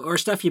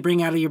stuff you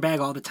bring out of your bag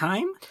all the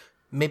time?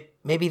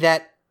 Maybe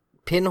that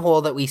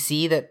pinhole that we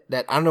see that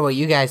I don't know about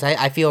you guys,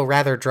 I feel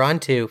rather drawn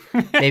to.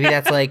 Maybe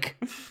that's like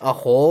a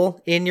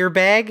hole in your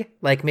bag.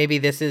 Like maybe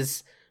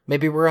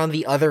we're on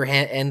the other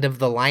end of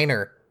the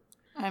liner.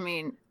 I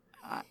mean,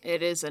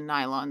 it is a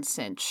nylon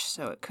cinch,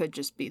 so it could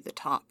just be the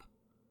top.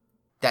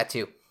 That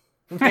too.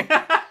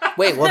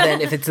 Wait, well then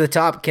if it's the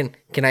top, can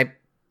I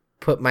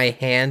put my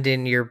hand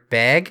in your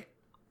bag?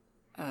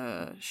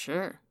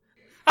 Sure.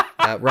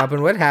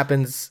 Robin, what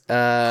happens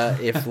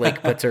if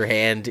Lake puts her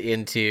hand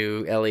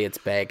into Elliot's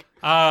bag?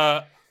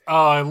 I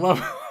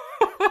love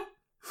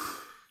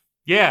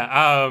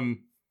Yeah,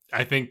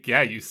 I think,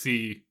 you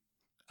see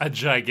a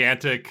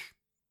gigantic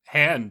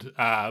hand,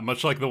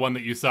 much like the one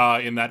that you saw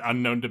in that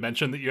unknown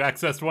dimension that you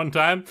accessed one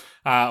time.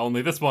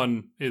 Only this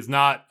one is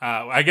not,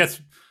 I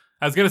guess,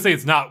 I was going to say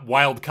it's not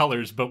wild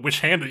colors, but which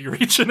hand are you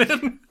reaching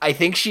in? I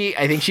think she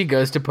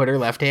goes to put her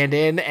left hand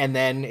in and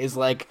then is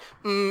like,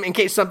 in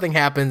case something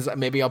happens,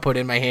 maybe I'll put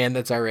in my hand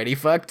that's already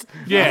fucked.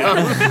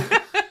 Yeah.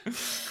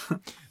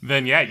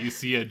 Then, you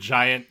see a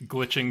giant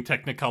glitching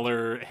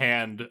Technicolor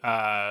hand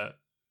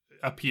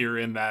appear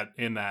in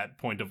that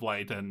point of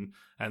light and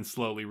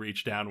slowly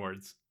reach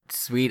downwards.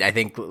 Sweet. I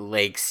think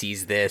Lake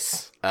sees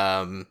this,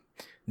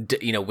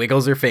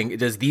 wiggles her finger,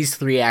 does these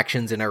 3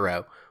 actions in a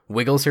row.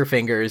 Wiggles her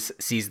fingers,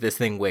 sees this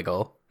thing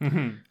wiggle,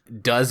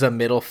 does a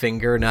middle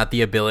finger, not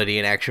the ability,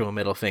 an actual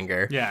middle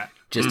finger. Yeah.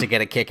 Just to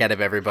get a kick out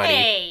of everybody.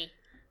 Hey.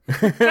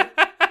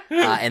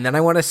 And then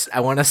I want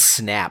to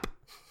snap.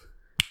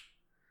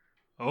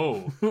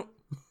 Oh.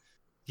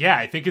 Yeah,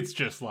 I think it's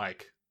just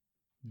like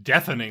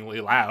deafeningly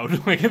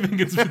loud. Like I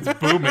think it's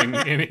booming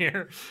in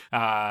here.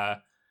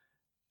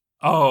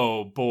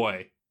 Oh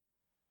boy.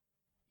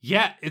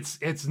 Yeah,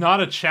 it's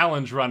not a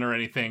challenge run or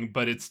anything,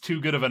 but it's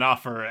too good of an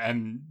offer,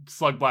 and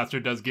Slug Blaster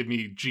does give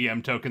me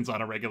GM tokens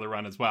on a regular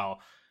run as well.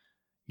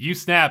 You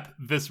snap,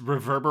 this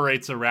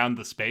reverberates around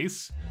the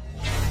space,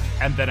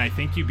 and then I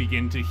think you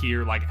begin to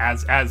hear, like,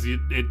 as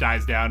it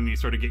dies down and you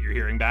sort of get your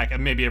hearing back,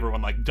 and maybe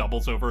everyone, like,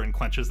 doubles over and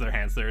clenches their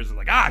hands there, and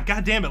like,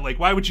 god damn it, like,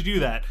 why would you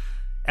do that?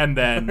 And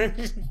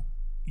then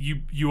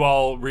you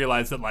all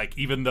realize that, like,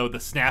 even though the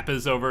snap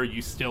is over,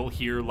 you still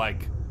hear,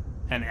 like,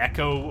 an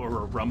echo or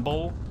a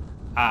rumble.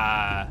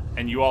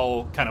 And you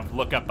all kind of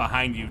look up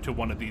behind you to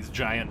one of these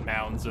giant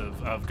mounds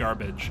of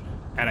garbage,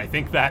 and I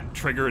think that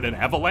triggered an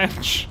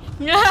avalanche.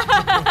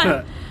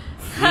 And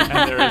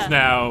there is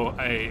now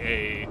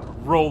a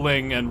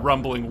rolling and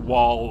rumbling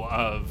wall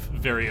of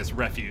various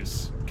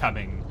refuse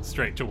coming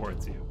straight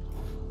towards you.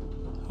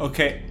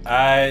 Okay,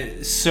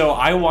 so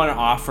I want to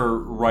offer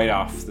right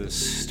off the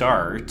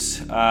start,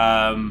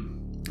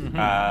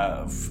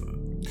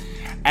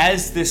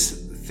 as this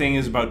thing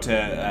is about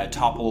to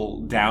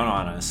topple down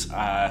on us,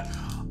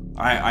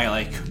 I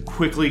like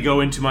quickly go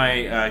into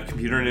my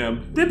computer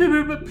and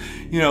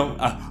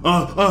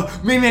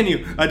main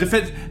menu,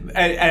 defense,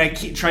 and I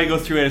try to go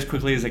through it as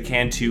quickly as I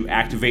can to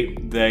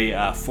activate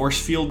the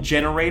force field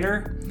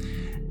generator.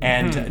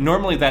 And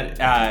normally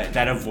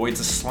that avoids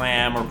a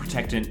slam or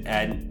protect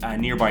a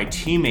nearby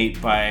teammate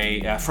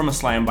from a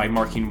slam by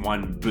marking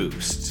 1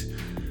 boost.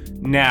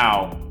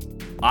 Now,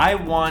 I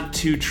want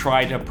to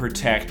try to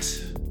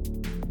protect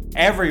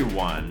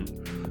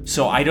everyone,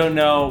 so I don't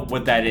know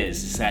what that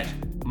is. Is that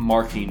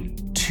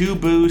marking 2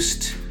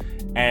 boost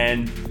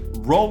and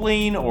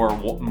rolling, or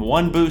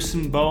 1 boost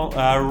and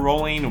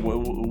rolling?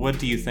 What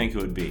do you think it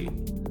would be?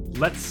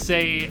 Let's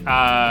say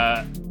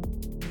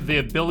the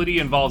ability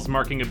involves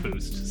marking a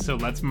boost, so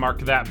let's mark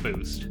that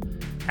boost.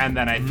 And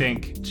then I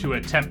think to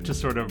attempt to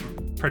sort of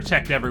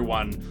protect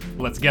everyone,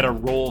 let's get a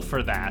roll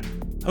for that.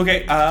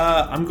 Okay,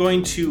 I'm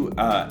going to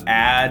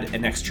add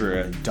an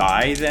extra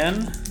die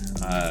then.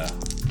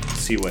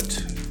 See what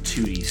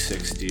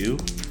 2d6 do.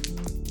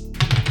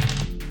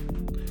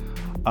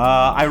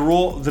 I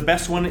roll, the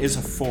best one is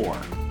a 4.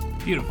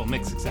 Beautiful,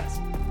 mixed success.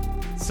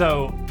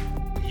 So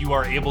you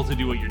are able to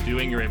do what you're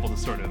doing. You're able to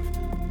sort of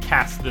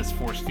cast this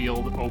force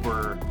field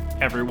over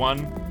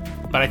everyone.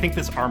 But I think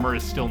this armor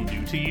is still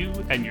new to you,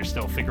 and you're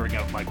still figuring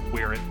out like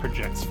where it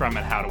projects from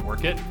and how to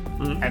work it.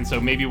 And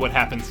so maybe what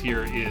happens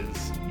here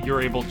is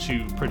you're able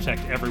to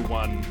protect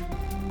everyone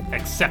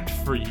except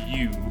for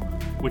you,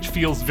 which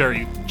feels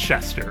very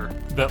Chester,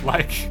 that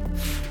like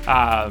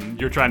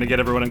You're trying to get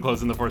everyone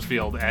enclosed in the force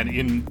field, and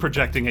in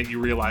projecting it, you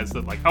realize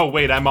that, like, oh,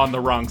 wait, I'm on the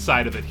wrong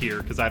side of it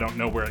here because I don't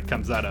know where it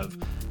comes out of.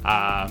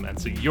 And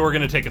so you're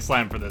going to take a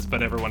slam for this,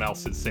 but everyone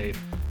else is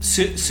safe.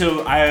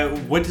 So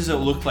what does it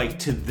look like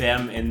to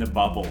them in the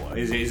bubble?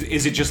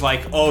 Is it just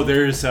like, oh,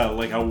 there's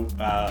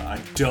a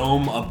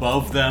dome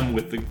above them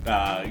with the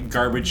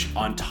garbage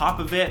on top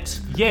of it?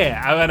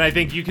 Yeah, and I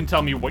think you can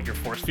tell me what your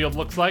force field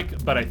looks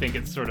like, but I think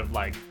it's sort of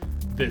like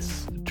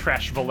this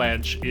trash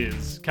avalanche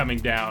is coming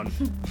down,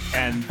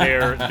 and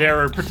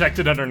they're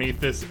protected underneath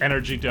this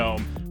energy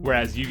dome,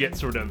 whereas you get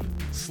sort of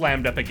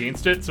slammed up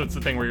against it. So it's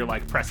the thing where you're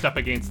like pressed up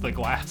against the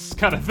glass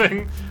kind of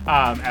thing,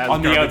 as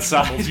on the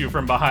outside pummels you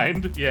from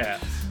behind. Yeah.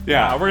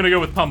 We're gonna go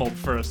with pummeled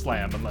for a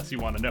slam, unless you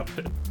want to know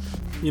it.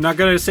 You're not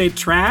gonna say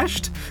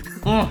trashed?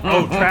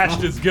 Oh,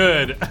 trashed is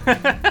good.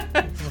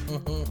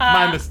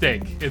 My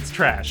mistake. It's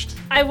trashed.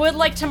 I would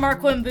like to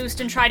mark one boost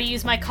and try to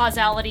use my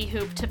causality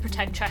hoop to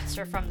protect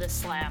Chester from this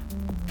slam.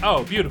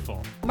 Oh,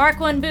 beautiful. Mark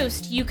one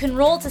boost. You can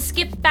roll to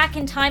skip back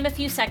in time a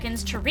few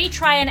seconds to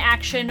retry an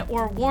action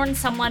or warn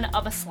someone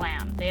of a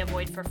slam. They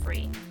avoid for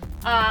free.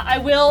 I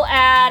will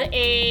add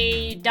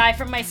a die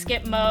from my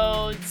skip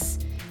modes.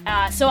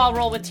 So I'll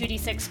roll with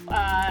 2d6,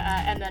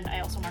 and then I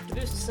also mark the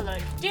boost so that I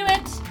can do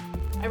it.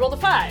 I rolled a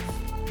 5.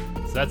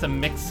 So that's a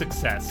mixed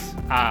success,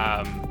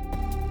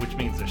 which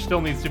means there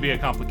still needs to be a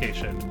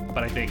complication.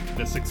 But I think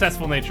the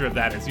successful nature of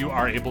that is you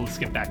are able to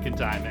skip back in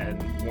time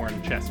and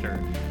warn Chester.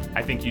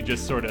 I think you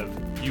just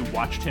you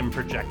watched him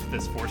project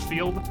this force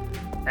field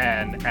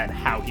and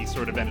how he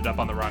sort of ended up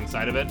on the wrong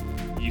side of it.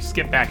 You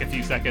skip back a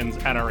few seconds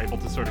and are able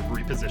to sort of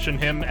reposition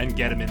him and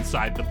get him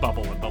inside the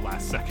bubble at the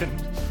last second.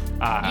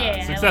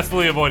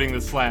 Successfully avoiding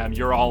the slam,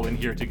 you're all in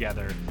here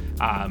together.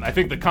 I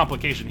think the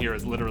complication here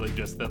is literally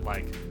just that,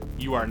 like,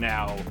 you are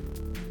now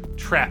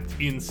trapped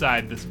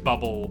inside this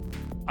bubble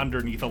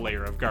underneath a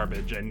layer of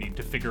garbage and need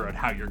to figure out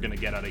how you're going to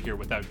get out of here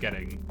without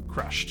getting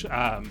crushed.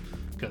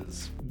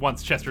 Because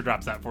once Chester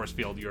drops that force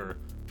field, you're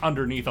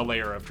underneath a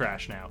layer of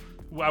trash now.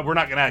 We're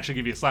not going to actually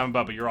give you a slam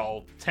above, but you're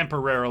all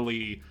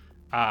temporarily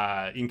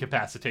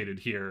incapacitated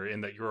here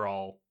in that you're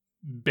all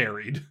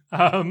buried.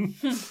 How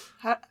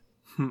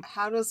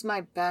does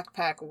my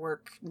backpack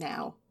work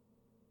now?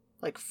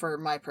 Like, for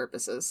my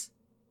purposes?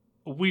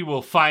 We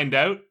will find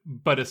out,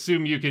 but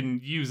assume you can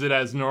use it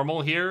as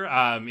normal here,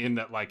 in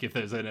that, like, if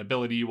there's an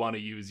ability you want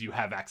to use, you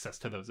have access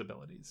to those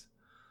abilities.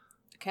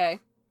 Okay.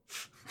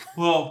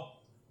 Well,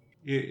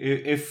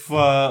 if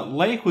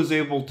Lake was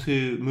able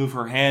to move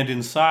her hand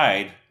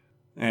inside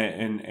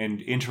and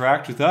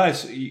interact with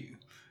us,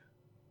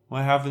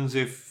 what happens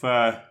if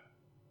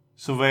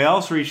somebody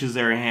else reaches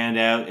their hand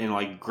out and,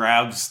 like,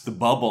 grabs the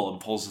bubble and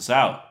pulls us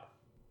out?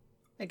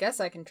 I guess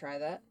I can try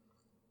that.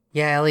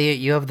 Yeah, Elliot,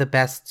 you have the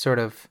best sort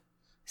of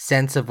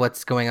sense of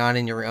what's going on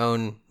in your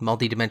own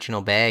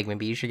multi-dimensional bag.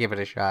 Maybe you should give it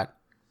a shot.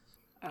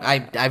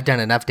 I've done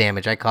enough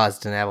damage. I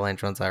caused an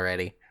avalanche once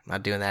already. I'm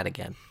not doing that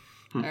again.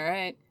 All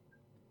right.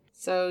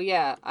 So,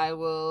 yeah, I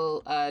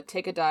will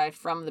take a die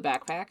from the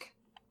backpack.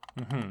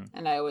 Mm-hmm.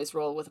 And I always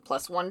roll with a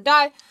 +1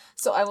 die,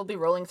 so I will be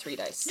rolling 3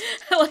 dice.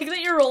 I like that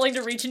you're rolling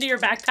to reach into your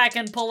backpack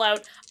and pull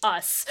out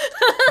us.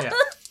 Yeah.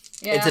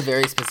 It's a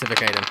very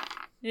specific item.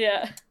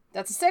 Yeah.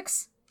 That's a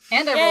 6.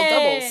 And I rolled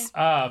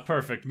doubles.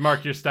 Perfect.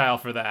 Mark your style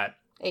for that.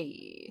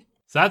 Hey.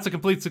 So that's a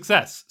complete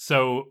success.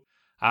 So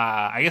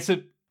I guess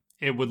it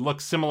would look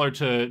similar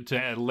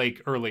to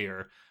Lake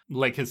earlier.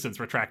 Lake has since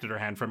retracted her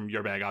hand from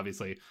your bag,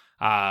 obviously.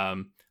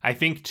 I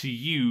think to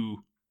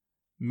you,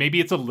 maybe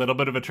it's a little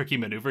bit of a tricky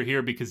maneuver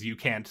here because you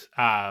can't...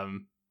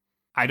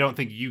 I don't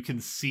think you can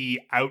see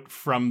out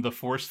from the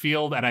force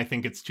field, and I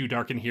think it's too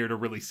dark in here to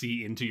really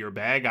see into your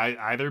bag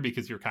either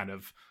because you're kind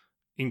of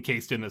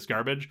encased in this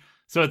garbage.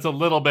 So it's a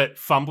little bit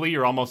fumbly.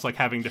 You're almost like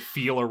having to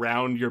feel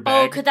around your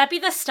bag. Oh, could that be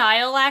the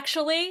style,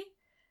 actually?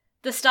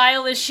 The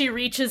style is she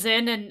reaches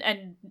in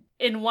and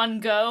in one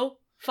go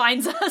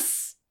finds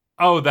us.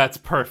 Oh, that's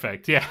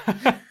perfect. Yeah.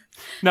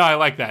 No, I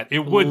like that.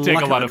 It would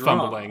take a lot of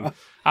fumbling.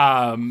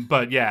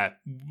 But yeah,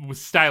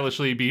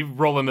 stylishly be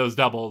rolling those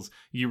doubles.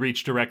 You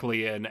reach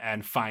directly in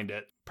and find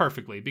it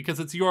perfectly because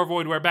it's your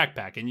Voidware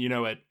backpack and you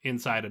know it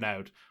inside and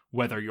out,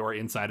 whether you're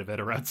inside of it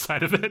or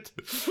outside of it.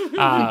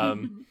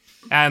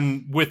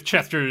 And with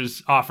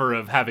Chester's offer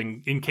of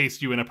having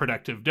encased you in a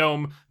protective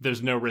dome,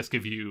 there's no risk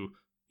of you,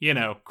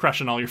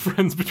 crushing all your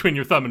friends between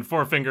your thumb and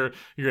forefinger.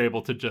 You're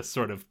able to just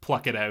sort of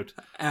pluck it out.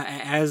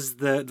 As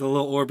the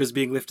little orb is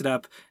being lifted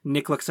up,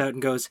 Nick looks out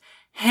and goes,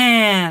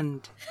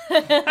 "Hand!"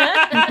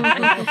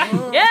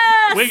 Yes!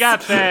 We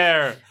got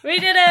there! We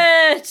did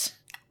it!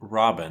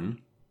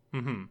 Robin,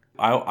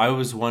 I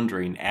was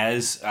wondering,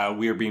 as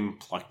we are being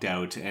plucked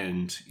out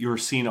and you're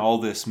seeing all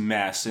this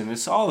mess, and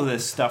it's all of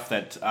this stuff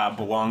that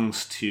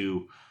belongs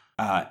to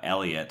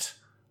Elliot,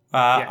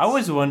 yes. I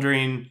was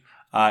wondering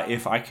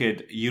if I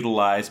could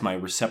utilize my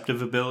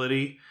receptive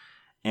ability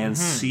and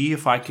see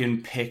if I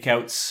can pick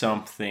out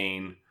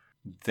something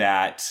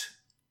that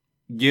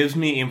gives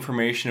me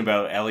information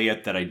about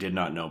Elliot that I did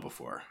not know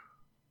before.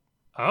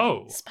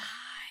 Oh. Spy.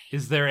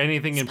 Is there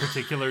anything in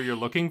particular you're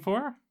looking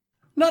for?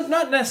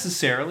 Not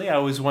necessarily. I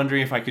was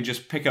wondering if I could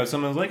just pick out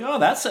something like, oh,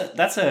 that's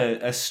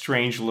a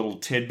strange little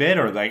tidbit,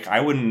 or like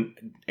I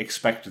wouldn't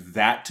expect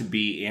that to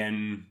be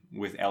in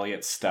with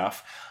Elliot's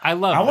stuff. I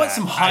want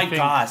some hot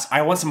goss.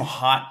 I want some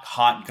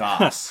hot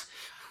goss.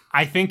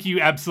 I think you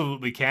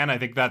absolutely can. I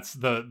think that's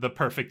the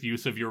perfect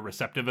use of your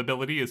receptive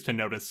ability, is to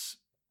notice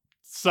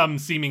some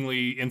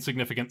seemingly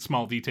insignificant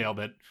small detail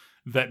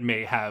that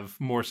may have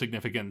more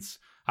significance,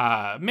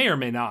 may or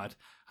may not.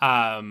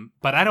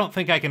 But I don't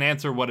think I can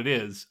answer what it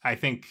is. I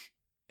think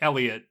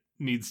Elliot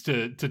needs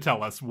to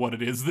tell us what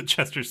it is that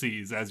Chester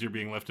sees as you're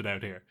being lifted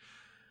out here.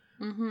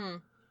 Mm-hmm.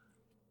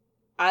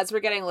 As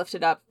we're getting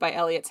lifted up by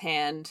Elliot's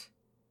hand,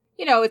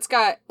 it's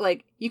got,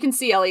 like, you can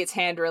see Elliot's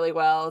hand really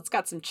well. It's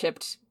got some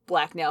chipped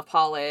black nail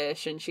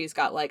polish, and she's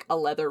got, like, a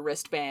leather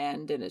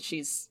wristband, and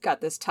she's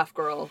got this tough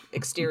girl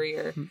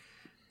exterior.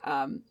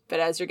 But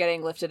as you're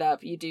getting lifted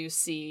up, you do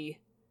see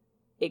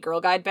a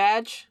Girl Guide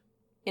badge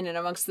in and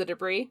amongst the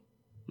debris.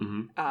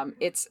 Mm-hmm.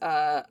 It's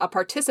a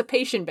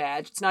participation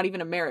badge. It's not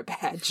even a merit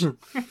badge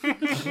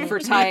for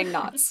tying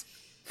knots.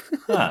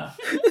 Huh.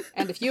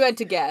 And if you had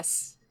to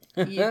guess,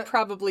 you'd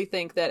probably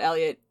think that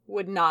Elliot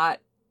would not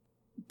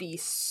be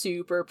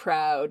super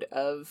proud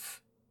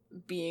of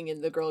being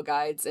in the Girl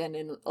Guides and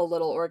in a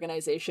little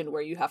organization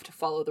where you have to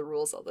follow the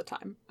rules all the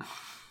time.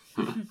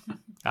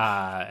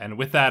 And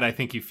with that, I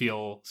think you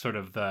feel sort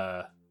of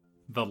the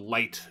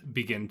light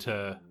begin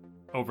to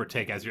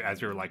overtake as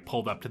you're like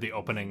pulled up to the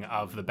opening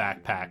of the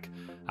backpack.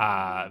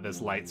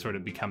 This light sort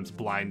of becomes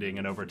blinding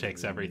and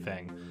overtakes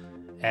everything,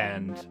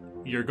 and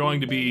you're going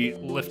to be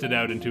lifted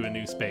out into a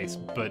new space.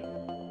 But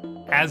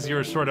as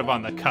you're sort of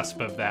on the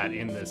cusp of that,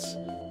 in this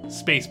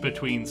space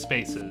between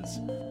spaces,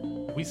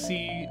 we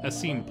see a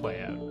scene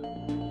play out.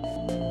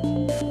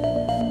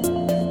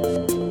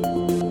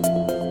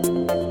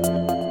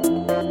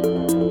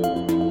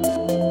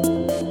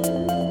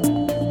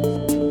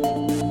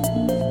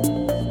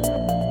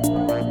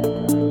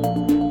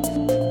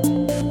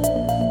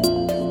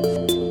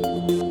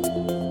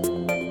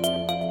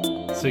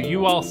 So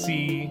you all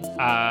see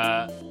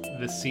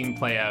this scene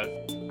play out.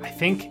 I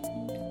think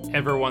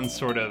everyone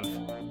sort of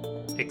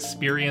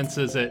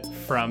experiences it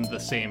from the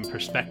same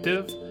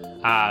perspective,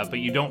 but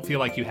you don't feel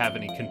like you have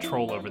any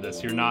control over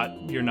this. You're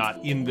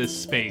not in this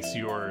space.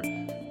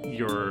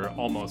 You're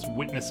almost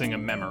witnessing a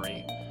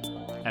memory.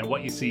 And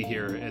what you see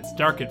here, it's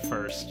dark at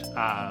first,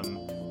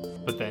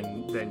 but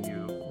then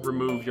you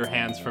remove your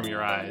hands from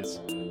your eyes,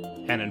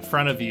 and in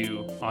front of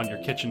you on your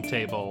kitchen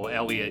table,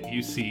 Elliot,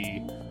 you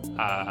see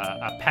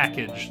a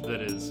package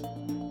that is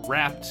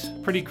wrapped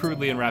pretty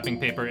crudely in wrapping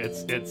paper.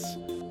 It's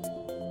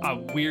a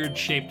weird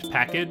shaped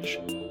package,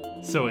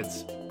 so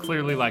it's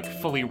clearly like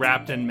fully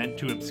wrapped and meant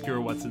to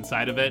obscure what's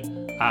inside of it,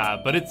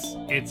 but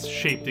it's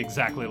shaped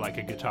exactly like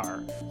a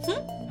guitar.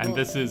 And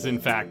this is in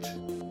fact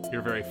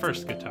your very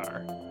first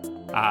guitar.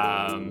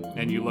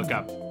 And you look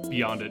up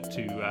beyond it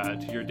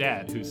to your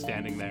dad, who's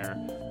standing there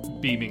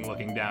beaming,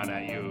 looking down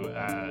at you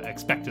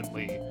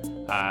expectantly,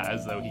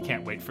 as though he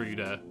can't wait for you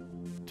to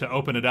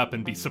open it up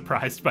and be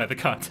surprised by the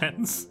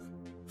contents.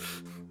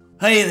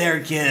 Hey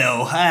there,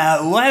 kiddo.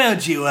 Why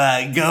don't you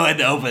go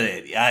and open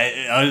it?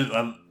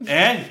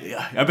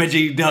 I bet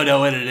you don't know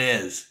what it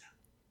is.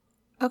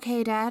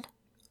 Okay, Dad.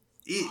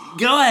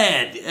 Go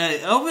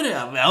ahead. Open it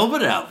up.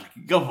 Open it up.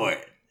 Go for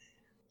it.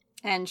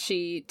 And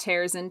she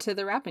tears into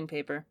the wrapping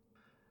paper.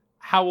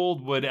 How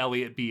old would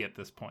Elliot be at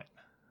this point?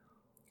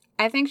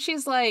 I think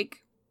she's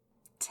like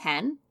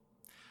 10.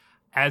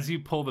 As you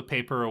pull the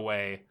paper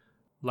away,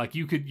 like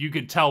you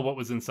could tell what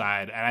was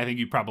inside, and I think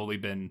you've probably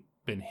been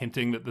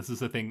hinting that this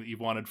is a thing that you've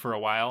wanted for a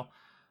while.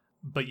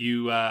 But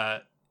you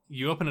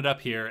open it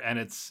up here, and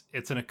it's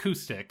an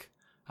acoustic.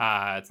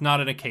 It's not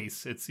in a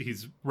case.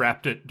 He's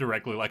wrapped it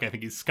directly, like I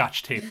think he's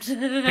scotch taped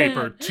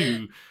paper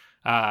to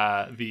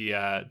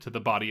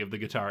the body of the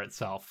guitar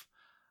itself.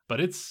 But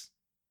it's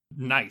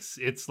nice.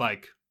 It's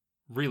like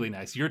really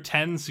nice. You're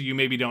 10, so you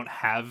maybe don't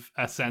have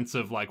a sense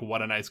of like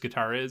what a nice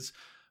guitar is,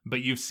 but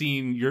you've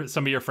seen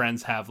some of your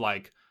friends have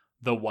like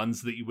the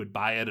ones that you would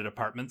buy at a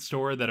department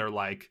store that are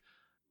like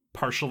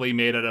partially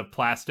made out of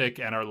plastic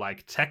and are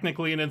like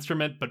technically an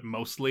instrument but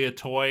mostly a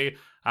toy,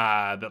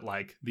 that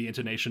like the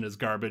intonation is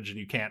garbage and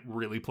you can't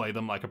really play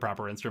them like a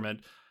proper instrument.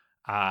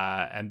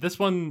 And this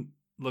one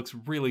looks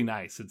really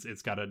nice.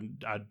 It's got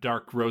a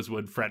dark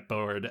rosewood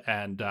fretboard,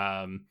 and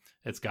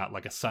it's got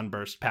like a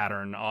sunburst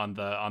pattern on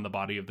the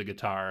body of the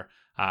guitar,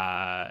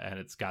 and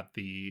it's got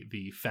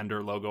the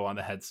Fender logo on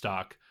the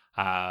headstock.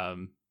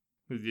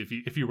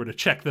 If you were to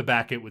check the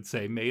back, it would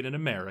say "Made in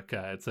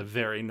America." It's a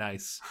very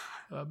nice,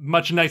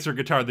 much nicer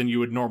guitar than you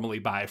would normally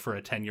buy for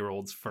a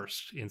 10-year-old's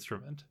first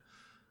instrument.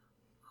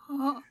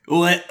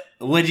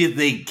 What'd you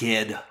think,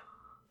 kid?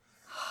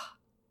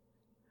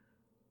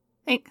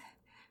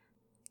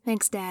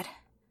 Thanks, Dad.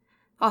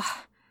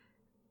 Oh,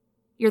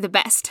 you're the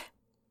best.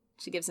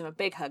 She gives him a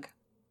big hug.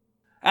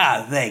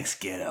 Thanks,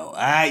 kiddo.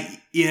 I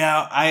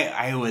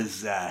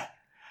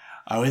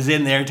was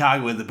in there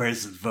talking with the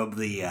person from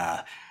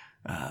the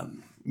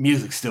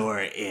music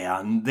store,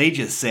 and they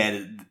just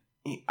said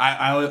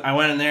I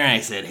went in there and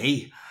I said,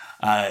 hey,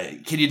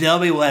 can you tell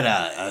me what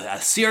a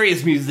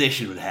serious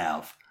musician would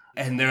have?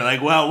 And they're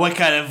like, well, what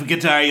kind of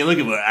guitar are you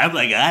looking for? I'm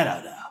like, I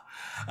don't know.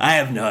 I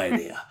have no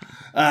idea.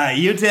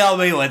 You tell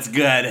me what's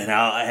good, and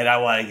I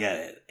want to get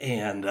it.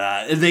 And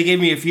they gave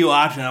me a few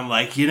options. I'm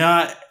like, you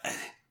know what?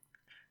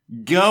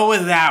 Go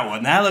with that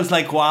one. That looks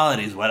like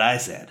quality is what I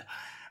said.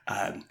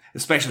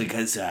 Especially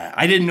because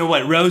I didn't know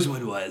what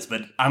rosewood was,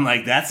 but I'm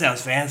like, that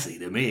sounds fancy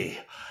to me.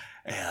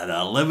 And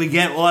let me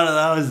get one of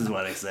those is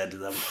what I said to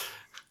them.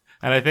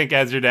 And I think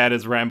as your dad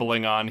is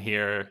rambling on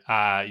here,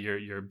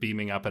 you're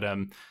beaming up at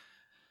him,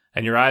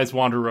 and your eyes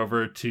wander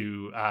over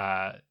to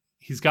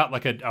he's got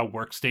like a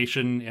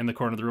workstation in the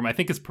corner of the room. I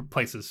think his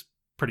place is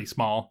pretty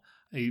small,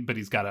 but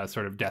he's got a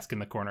sort of desk in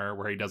the corner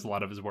where he does a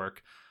lot of his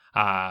work.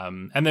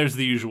 And there's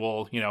the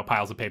usual,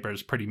 piles of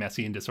papers, pretty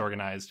messy and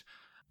disorganized.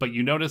 But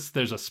you notice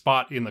there's a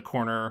spot in the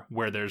corner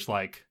where there's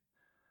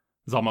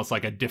almost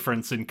like a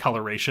difference in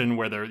coloration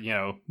where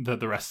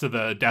the rest of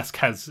the desk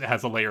has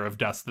a layer of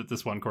dust that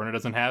this one corner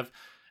doesn't have.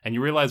 And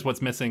you realize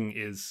what's missing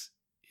is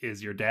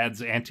your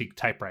dad's antique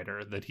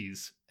typewriter that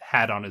he's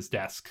had on his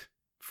desk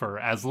for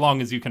as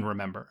long as you can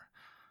remember.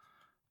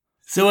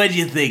 So what do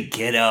you think,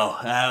 kiddo?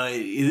 Are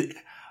you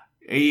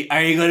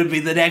going to be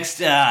the next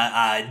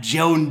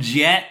Joan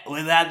Jett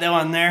with that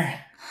on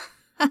there?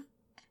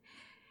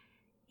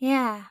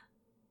 Yeah.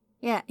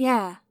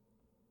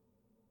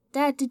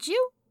 Dad, did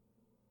you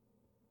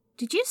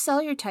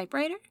sell your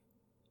typewriter?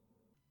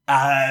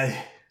 Well,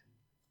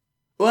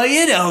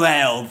 you know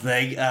that old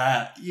thing.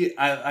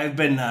 I've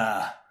been,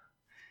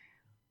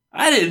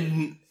 I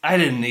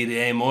didn't need it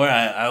anymore.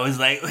 I was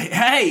like,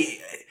 hey,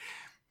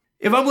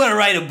 if I'm going to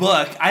write a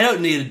book, I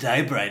don't need a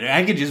typewriter.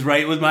 I can just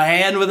write with my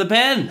hand with a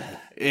pen.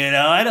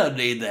 I don't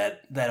need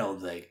that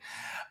old thing.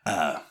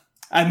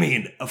 I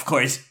mean, of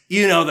course,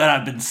 you know that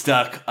I've been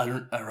stuck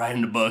on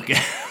writing a book.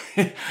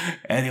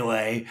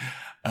 Anyway,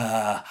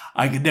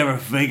 I could never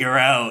figure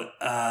out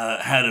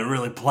how to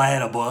really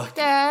plan a book.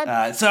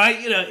 Dad. So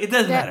it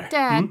doesn't matter.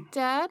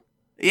 Dad.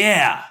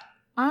 Yeah.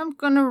 I'm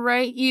gonna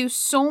write you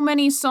so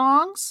many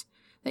songs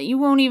that you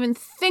won't even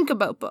think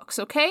about books,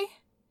 okay?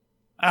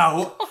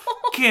 Oh,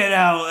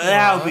 kiddo,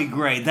 that would be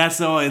great. That's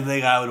the only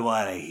thing I would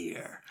want to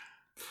hear.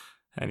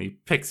 And he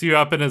picks you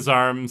up in his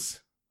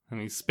arms,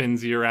 and he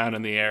spins you around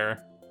in the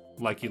air,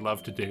 like you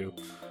love to do.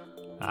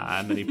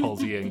 And then he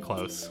pulls you in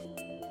close.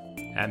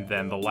 And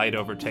then the light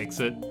overtakes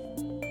it,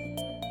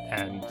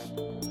 and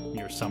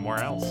you're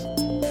somewhere else.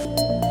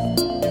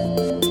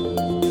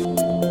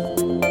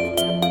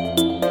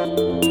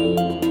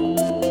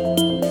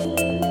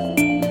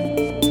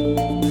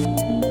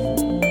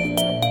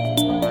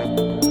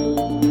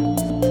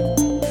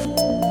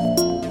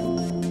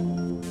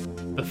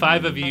 The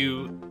five of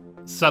you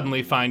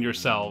suddenly find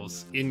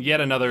yourselves in yet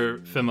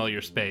another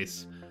familiar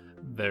space.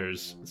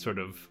 There's sort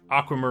of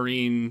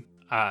aquamarine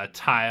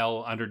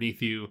tile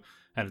underneath you,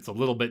 and it's a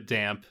little bit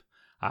damp.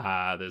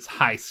 There's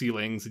high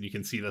ceilings, and you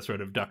can see the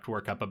sort of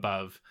ductwork up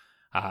above.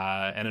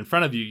 And in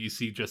front of you, you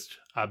see just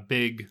a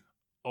big,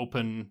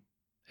 open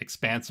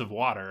expanse of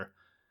water.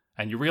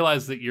 And you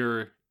realize that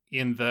you're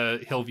in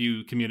the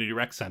Hillview Community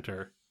Rec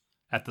Center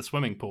at the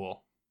swimming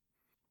pool,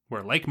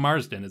 where Lake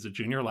Marsden is a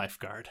junior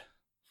lifeguard.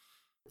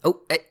 Oh,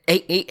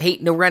 hey,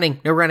 no running.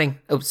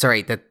 Oh,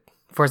 sorry, that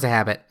force a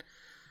habit.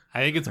 I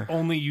think it's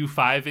only you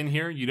five in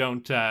here. You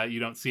don't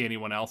see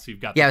anyone else. You've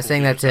got I was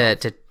saying that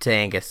to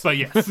Angus. But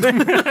yes.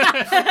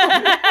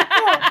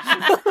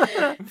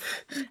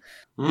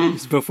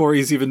 Before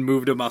he's even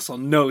moved a muscle,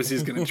 knows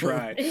he's going to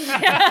try.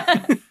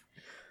 Yeah.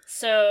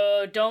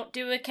 So don't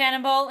do a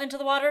cannonball into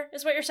the water,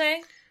 is what you're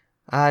saying?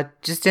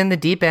 Just in the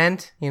deep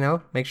end,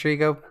 make sure you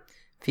go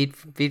feet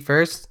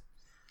first.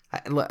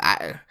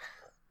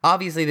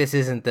 Obviously, this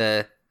isn't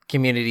the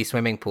community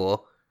swimming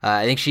pool.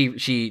 I think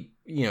she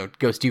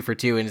goes 2 for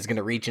 2 and is going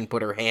to reach and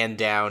put her hand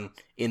down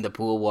in the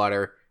pool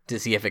water to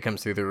see if it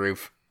comes through the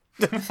roof.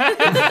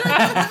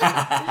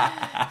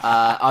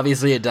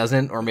 Obviously, it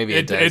doesn't, or maybe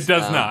it does. It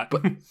does not.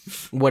 But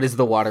what is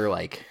the water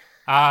like?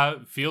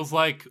 Feels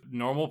like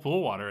normal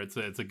pool water. It's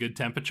a good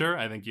temperature.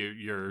 I think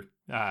you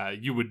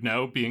would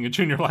know, being a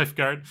junior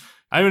lifeguard.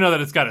 I don't know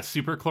that it's got a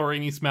super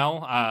chlorine-y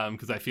smell,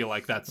 because I feel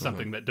like that's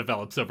something that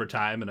develops over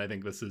time, and I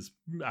think this is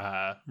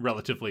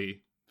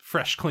relatively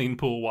fresh, clean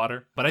pool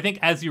water. But I think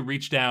as you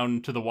reach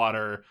down to the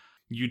water,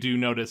 you do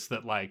notice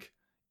that,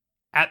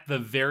 at the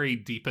very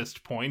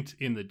deepest point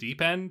in the deep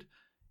end,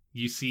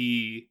 you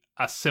see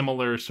a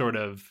similar sort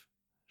of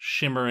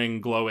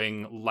shimmering,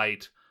 glowing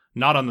light,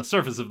 not on the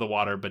surface of the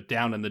water, but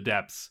down in the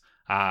depths,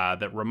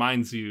 that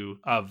reminds you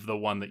of the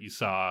one that you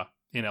saw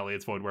in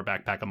Elliot's Voidware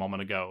backpack a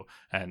moment ago.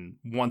 And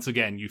once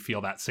again, you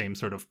feel that same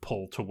sort of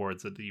pull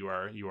towards it, that you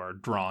are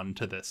drawn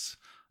to this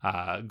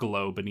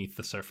glow beneath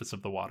the surface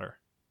of the water.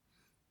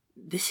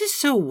 This is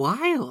so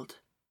wild.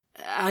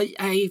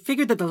 I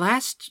figured that the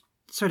last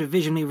sort of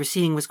vision we were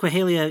seeing was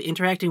Quahalia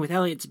interacting with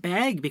Elliot's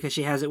bag because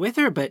she has it with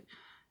her, but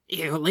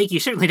Lake, you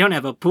certainly don't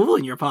have a pool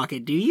in your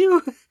pocket, do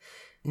you?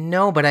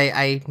 No, but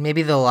I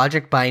maybe the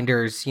logic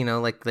binders,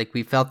 like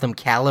we felt them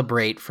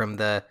calibrate from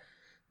the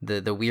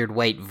the weird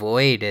white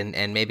void,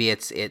 and maybe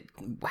it's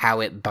how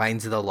it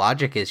binds the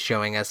logic is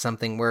showing us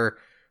something we're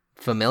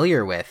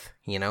familiar with,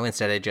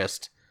 instead of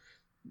just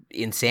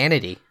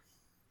insanity.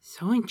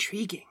 So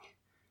intriguing.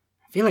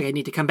 I feel like I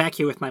need to come back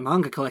here with my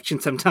manga collection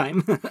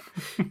sometime.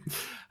 I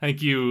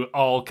think you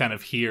all kind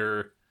of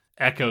hear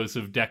echoes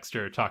of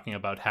Dexter talking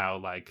about how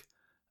like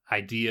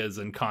ideas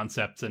and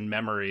concepts and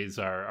memories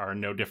are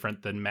no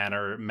different than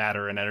matter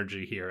and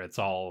energy here. It's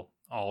all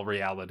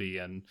reality,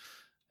 and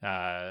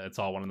it's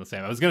all one and the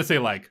same. I was going to say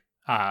like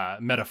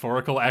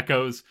metaphorical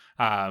echoes,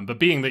 but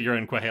being that you're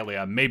in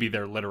Quahalia, maybe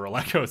they're literal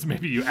echoes.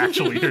 Maybe you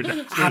actually hear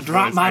Dexter's I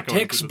dropped my voice echoing through the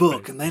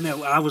textbook, space. and then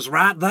I was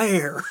right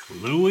there.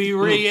 Louis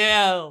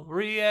Riel.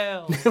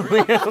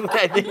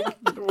 I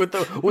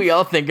think we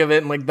all think of it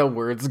and like the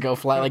words go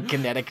fly like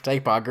kinetic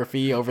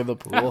typography over the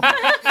pool.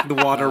 The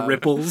water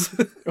ripples.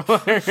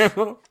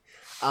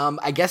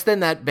 I guess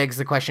then that begs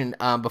the question,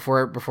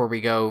 before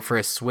we go for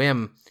a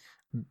swim,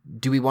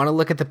 do we want to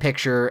look at the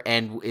picture,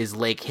 and is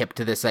Lake hip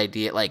to this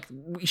idea? Like,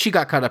 she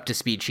got caught up to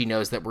speed. She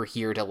knows that we're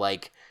here to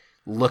like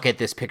look at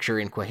this picture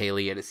in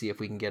Quahalia to see if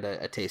we can get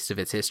a taste of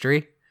its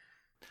history.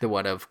 The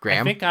one of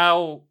Graham. I think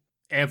I'll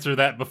answer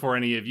that before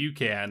any of you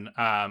can.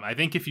 I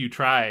think if you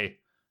try,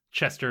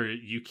 Chester,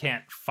 you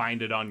can't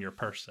find it on your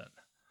person.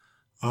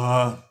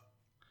 And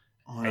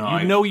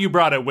you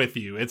brought it with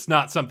you. It's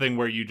not something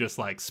where you just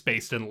like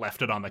spaced and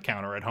left it on the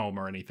counter at home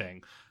or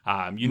anything.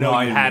 You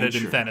had it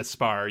in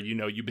Thenispar.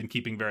 You've been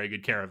keeping very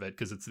good care of it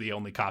because it's the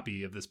only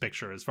copy of this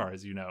picture as far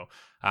as you know.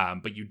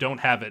 But you don't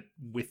have it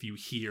with you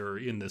here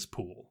in this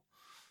pool.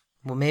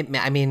 Well, maybe,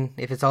 I mean,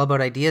 if it's all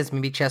about ideas,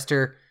 maybe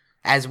Chester,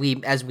 as we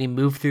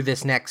move through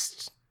this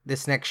next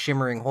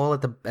shimmering hole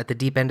at the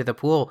deep end of the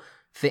pool,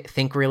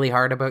 think really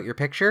hard about your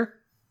picture.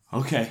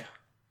 Okay.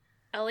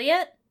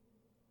 Elliot,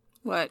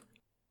 What?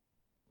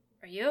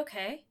 are you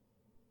okay?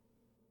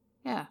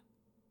 Yeah.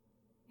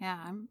 Yeah,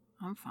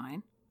 I'm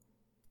fine.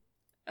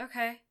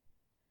 Okay.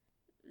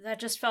 That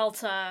just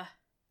felt, I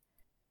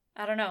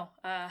don't know,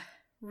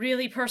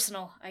 really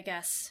personal, I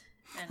guess.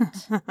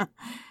 And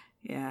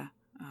Yeah.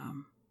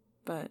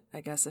 But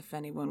I guess if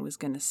anyone was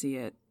gonna see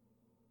it,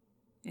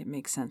 it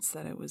makes sense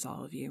that it was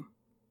all of you.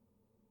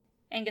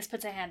 Angus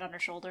puts a hand on her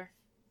shoulder,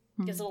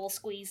 gives a little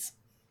squeeze.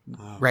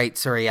 Right,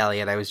 sorry,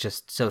 Elliot. I was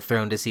just so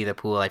thrown to see the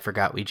pool, I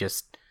forgot we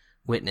just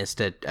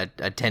witnessed a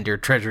tender,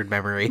 treasured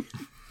memory.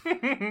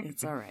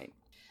 It's all right.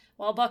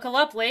 Well, buckle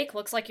up, Lake.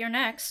 Looks like you're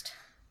next.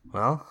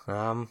 Well,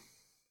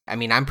 I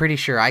mean, I'm pretty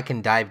sure I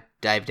can dive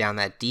down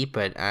that deep,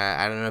 but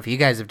I don't know if you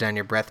guys have done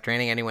your breath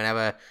training. Anyone have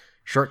a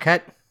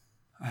shortcut?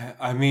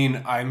 I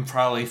mean, I'm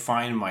probably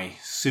fine in my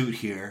suit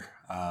here.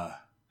 I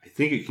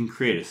think it can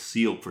create a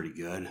seal pretty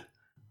good.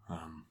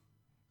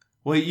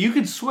 Well, you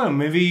can swim.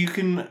 Maybe you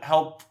can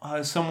help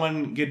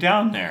someone get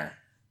down there.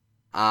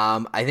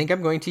 I think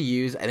I'm going to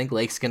use. I think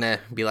Lake's gonna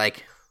be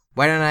like,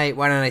 why don't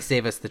I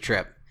save us the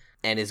trip?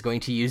 And is going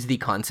to use the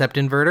concept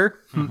inverter,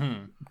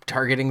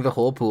 targeting the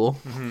whole pool.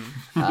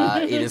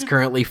 It is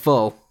currently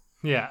full.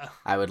 Yeah.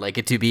 I would like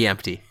it to be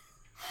empty,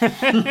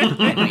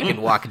 and we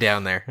can walk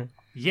down there.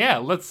 Yeah,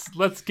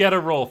 let's get a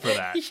roll for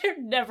that.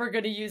 You're never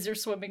going to use your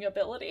swimming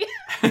ability.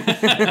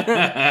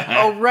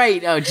 Oh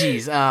right. Oh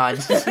geez. I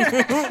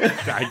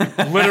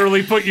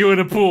literally put you in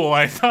a pool.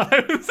 I thought I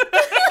was.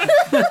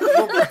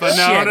 But Shit,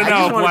 I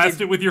just wanted blast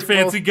to it with your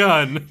fancy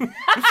gun.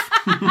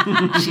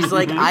 She's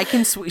like, I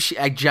can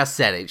I just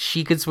said it.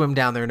 She could swim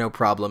down there, no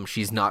problem.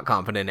 She's not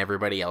confident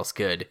everybody else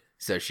could,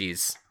 so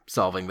she's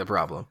solving the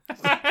problem.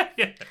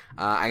 Yeah.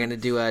 I'm gonna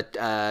do a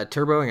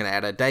turbo. I'm gonna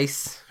add a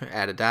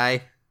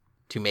die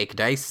to make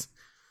dice,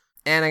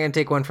 and I'm gonna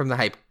take one from the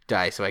hype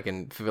die so I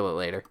can fill it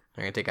later.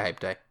 I'm gonna take a hype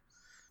die,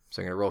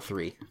 so I'm gonna roll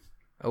 3.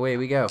 Away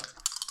we go.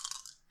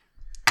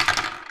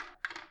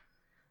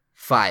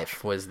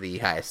 5 was the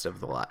highest of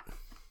the lot.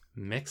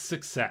 Mixed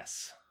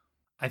success.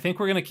 I think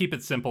we're gonna keep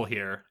it simple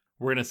here.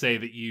 We're gonna say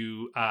that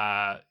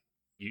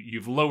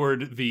you've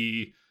lowered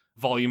the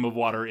volume of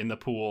water in the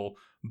pool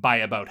by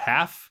about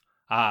half.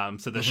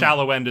 So the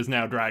shallow end is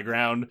now dry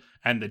ground,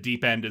 and the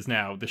deep end is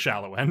now the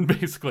shallow end.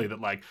 Basically,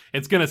 that like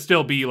it's gonna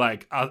still be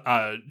like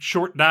a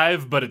short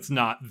dive, but it's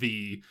not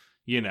the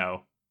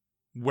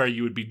where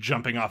you would be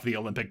jumping off the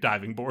Olympic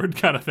diving board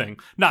kind of thing.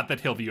 Not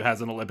that Hillview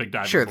has an Olympic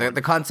diving Sure, board.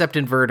 the concept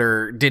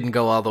inverter didn't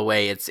go all the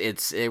way.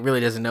 It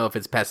really doesn't know if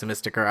it's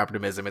pessimistic or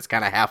optimism. It's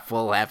kind of half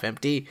full, half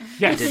empty.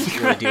 Yes. It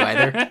didn't really do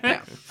either.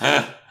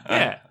 Yeah.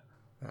 Yeah.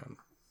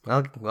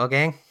 Well,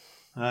 gang.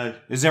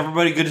 Is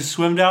everybody good to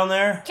swim down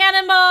there?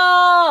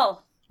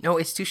 Cannonball! No,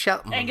 it's too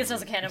shallow. Angus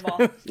does a cannonball.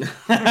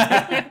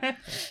 Yeah,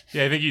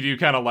 I think you do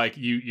kind of like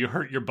you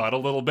hurt your butt a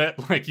little bit.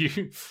 Like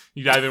you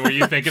dive in where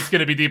you think it's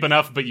going to be deep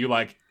enough, but you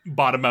like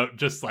bottom out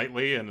just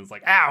slightly, and it's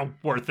like, ow,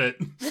 worth it.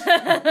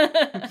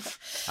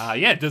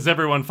 Yeah, does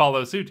everyone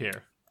follow suit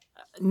here?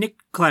 Nick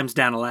climbs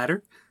down a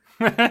ladder.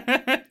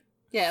 Yeah,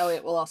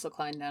 Elliot will also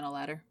climb down a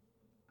ladder.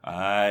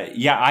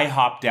 Yeah, I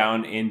hop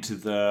down into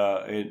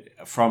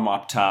from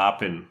up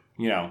top and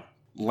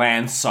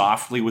land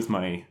softly with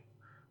my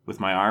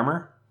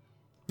armor.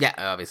 Yeah,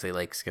 obviously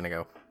Lake's gonna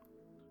go.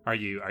 Are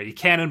you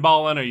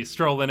cannonballing? Are you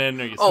strolling in?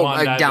 Are you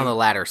swan diving? Down the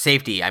ladder.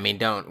 Safety. I mean,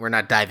 we're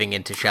not diving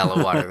into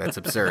shallow water. That's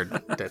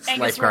absurd. That's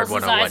Angus lifeguard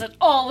rolls his eyes 101. at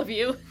all of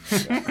you.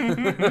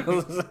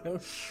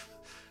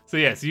 So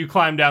you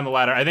climb down the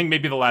ladder. I think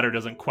maybe the ladder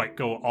doesn't quite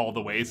go all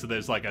the way, so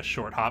there's like a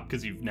short hop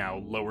because you've now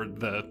lowered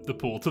the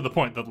pool to the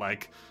point that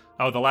like,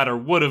 the ladder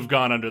would have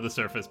gone under the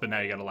surface, but now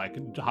you gotta like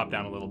hop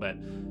down a little bit.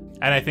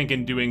 And I think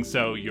in doing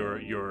so,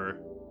 you're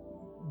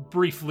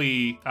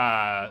briefly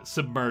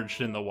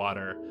submerged in the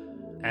water.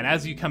 And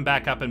as you come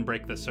back up and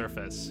break the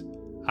surface,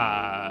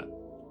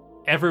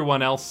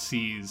 everyone else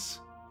sees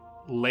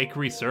Lake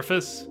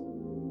resurface,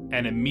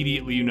 and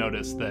immediately you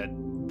notice that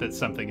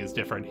something is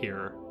different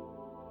here.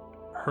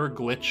 Her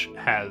glitch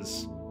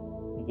has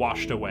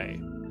washed away.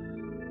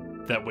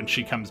 That when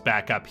she comes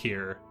back up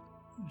here,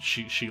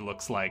 she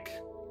looks like,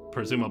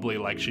 presumably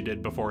like she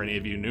did before any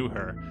of you knew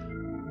her.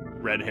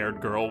 Red-haired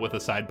girl with a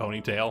side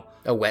ponytail.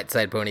 A wet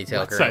side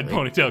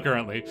ponytail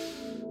currently.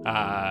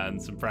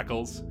 And some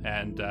freckles,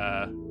 and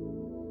a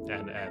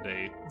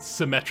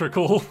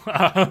symmetrical,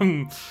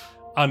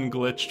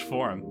 unglitched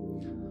form.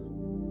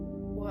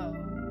 Whoa.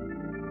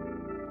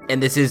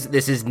 And this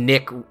is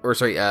Nick,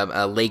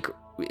 Lake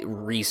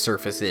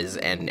resurfaces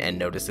and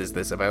notices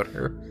this about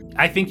her.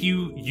 I think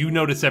you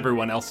notice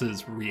everyone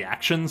else's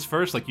reactions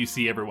first, like you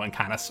see everyone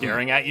kind of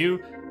staring at you,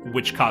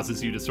 which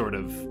causes you to sort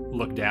of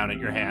look down at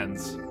your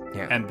hands,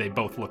 and they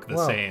both look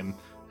the same.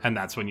 And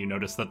that's when you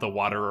notice that the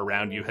water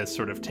around you has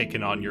sort of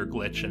taken on your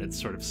glitch, and it's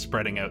sort of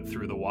spreading out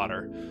through the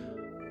water.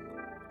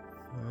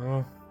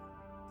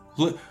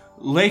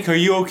 Lake, are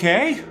you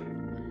okay?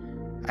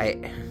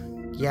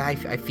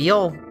 I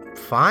feel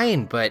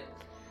fine, but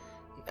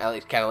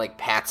Alex kind of like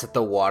pats at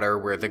the water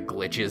where the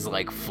glitch is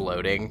like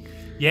floating.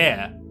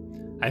 Yeah.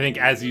 I think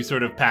as you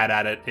sort of pat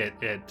at it,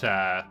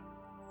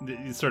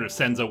 it sort of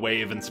sends a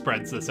wave and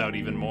spreads this out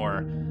even more.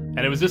 And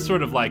it was just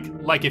sort of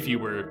like if you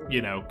were,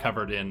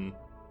 covered in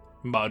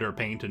mud or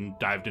paint and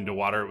dived into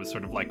water. It was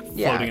sort of like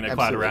floating in a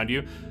cloud around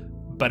you.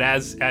 But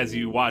as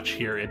you watch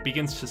here, it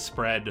begins to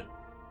spread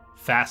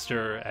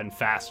faster and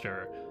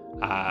faster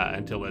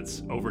until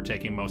it's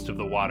overtaking most of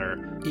the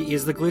water.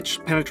 Is the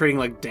glitch penetrating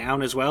like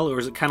down as well, or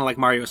is it kind of like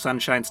Mario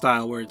Sunshine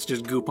style where it's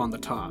just goop on the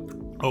top?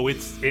 Oh,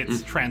 it's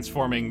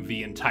transforming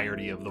the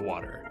entirety of the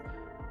water.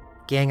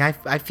 Gang, I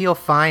feel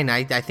fine.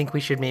 I think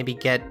we should maybe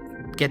get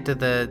to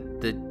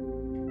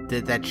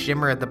that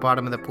shimmer at the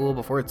bottom of the pool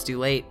before it's too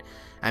late.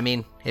 I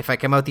mean, if I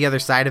come out the other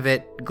side of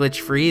it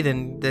glitch-free,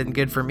 then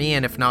good for me,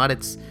 and if not,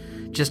 it's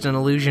just an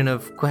illusion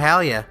of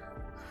Quahalia.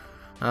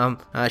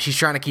 She's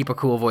trying to keep a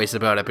cool voice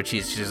about it, but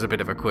she's just a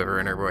bit of a quiver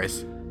in her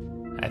voice.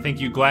 I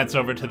think you glance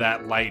over to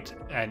that light,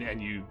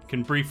 and you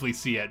can briefly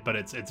see it, but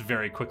it's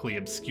very quickly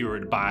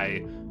obscured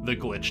by the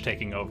glitch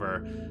taking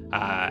over.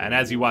 And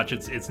as you watch,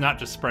 it's not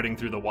just spreading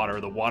through the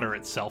water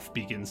itself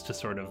begins to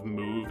sort of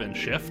move and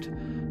shift.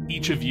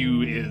 Each of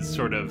you is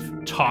sort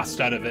of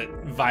tossed out of it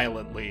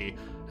violently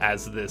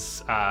as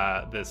this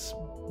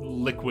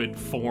liquid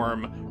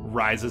form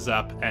rises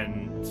up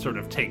and sort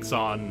of takes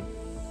on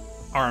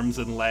arms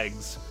and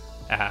legs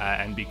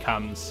and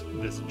becomes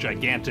this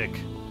gigantic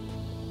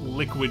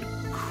liquid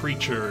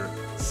creature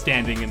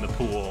standing in the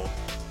pool.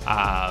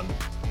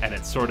 And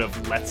it sort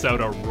of lets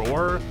out a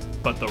roar,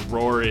 but the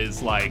roar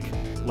is like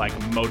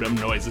modem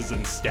noises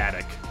and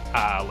static,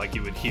 like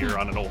you would hear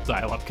on an old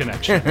dial-up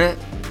connection.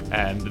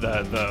 And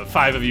the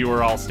five of you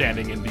are all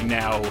standing in the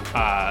now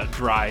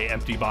dry,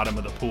 empty bottom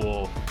of the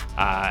pool,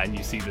 and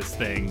you see this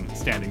thing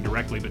standing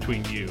directly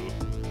between you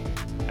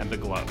and the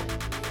glow.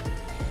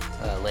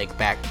 Lake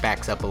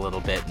backs up a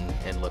little bit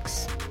and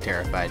looks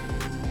terrified.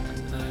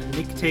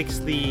 Nick takes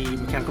the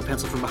mechanical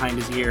pencil from behind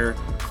his ear,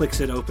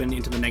 clicks it open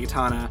into the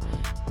Negatana,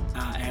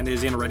 and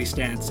is in a ready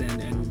stance,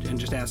 and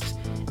just asks,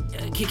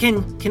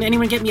 "Can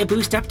anyone get me a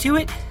boost up to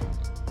it?"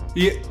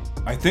 Yeah,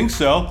 I think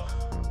so.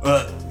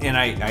 And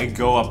I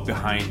go up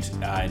behind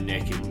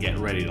Nick and get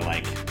ready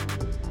to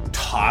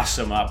toss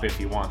him up if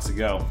he wants to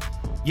go.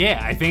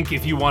 Yeah, I think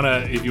if you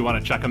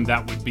wanna chuck him,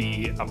 that would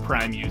be a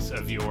prime use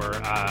of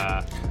your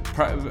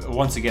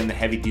once again the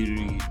heavy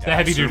duty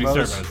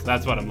servos.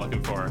 That's what I'm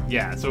looking for.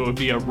 Yeah, so it would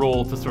be a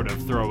roll to sort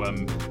of throw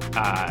him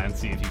and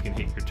see if you can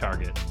hit your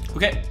target.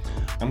 Okay,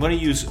 I'm going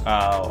to use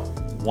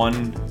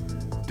one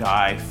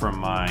die from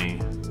my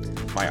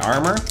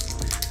armor.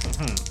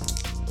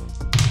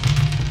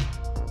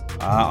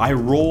 I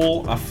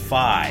roll a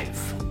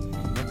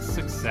 5. That's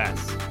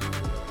success.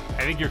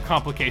 I think your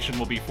complication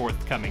will be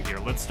forthcoming here.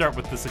 Let's start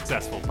with the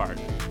successful part.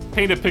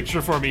 Paint a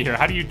picture for me here.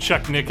 How do you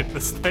chuck Nick at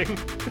this thing?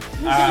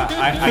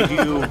 I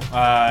do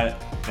that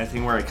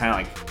thing where I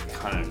kind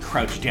of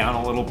crouch down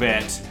a little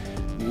bit,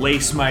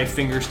 lace my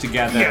fingers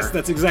together. Yes,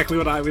 that's exactly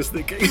what I was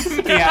thinking.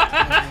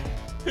 Yeah.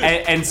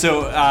 And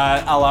so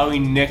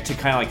allowing Nick to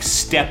kind of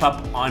step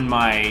up on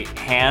my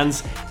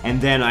hands, and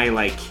then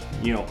I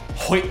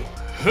hoit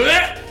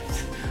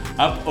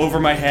up over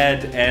my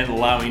head and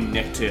allowing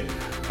Nick to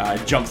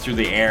jump through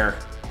the air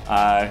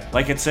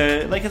like it's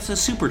a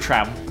super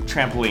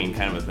trampoline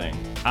kind of a thing.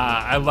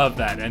 I love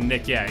that. And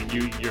Nick, yeah,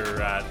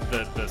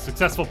 the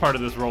successful part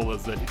of this roll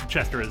is that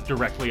Chester is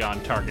directly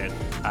on target.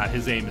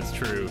 His aim is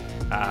true.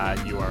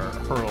 You are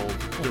hurled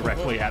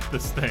directly at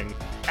this thing.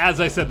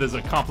 As I said, there's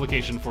a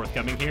complication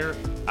forthcoming here,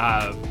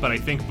 but I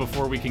think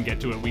before we can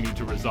get to it, we need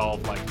to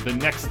resolve, like, the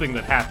next thing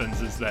that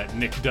happens is that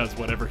Nick does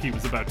whatever he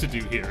was about to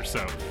do here.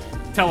 So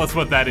tell us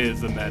what that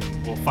is, and then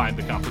we'll find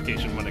the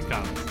complication when it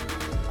comes.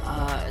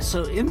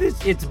 So in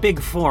its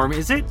big form,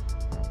 is it,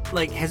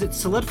 like, has it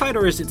solidified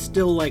or is it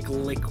still, like,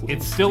 liquid?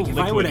 It's still like, if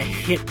liquid. I were to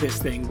hit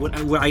this thing, would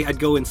I'd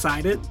go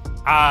inside it?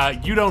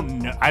 You don't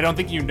know. I don't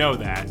think you know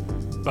that,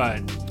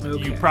 but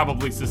you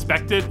probably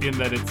suspect it in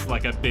that it's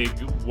like a big,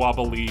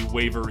 wobbly,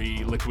 wavery,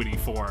 liquidy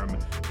form.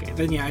 Okay,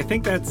 then yeah, I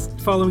think that's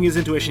following his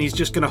intuition. He's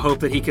just gonna hope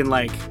that he can,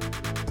 like,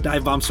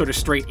 dive bomb sort of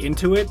straight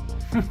into it.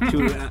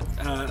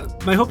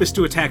 My hope is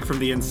to attack from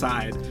the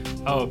inside.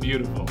 Oh,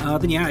 beautiful.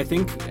 Then yeah, I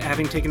think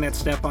having taken that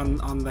step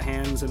on the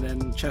hands and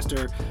then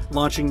Chester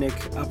launching Nick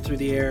up through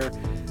the air,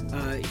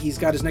 he's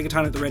got his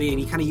Negaton at the ready and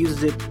he kind of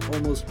uses it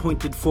almost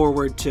pointed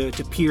forward to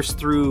pierce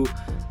through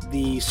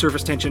the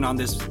surface tension on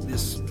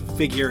this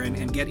figure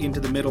and get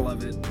into the middle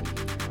of it.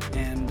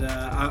 And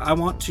I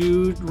want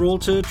to roll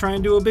to try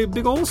and do a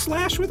big old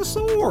slash with a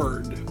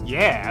sword.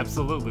 Yeah,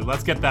 absolutely.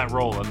 Let's get that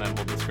roll and then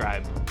we'll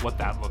describe what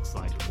that looks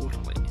like.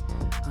 Totally.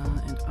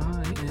 And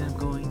I am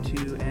going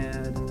to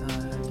add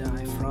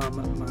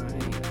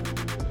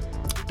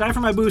die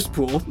from my boost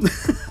pool,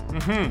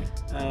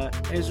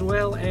 as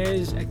well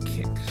as a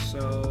kick.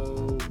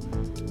 So,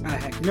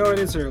 heck, you know what?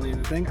 It's early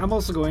in the thing. I'm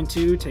also going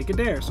to take a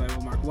dare, so I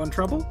will mark 1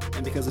 trouble,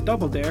 and because a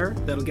double dare,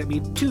 that'll get me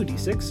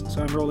 2d6.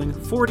 So I'm rolling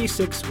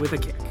 4d6 with a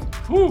kick.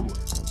 Whew.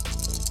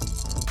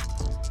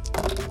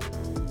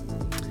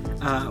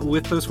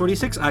 With those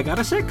 46, I got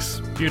a 6.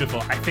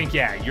 Beautiful. I think,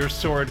 yeah, your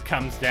sword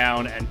comes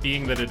down, and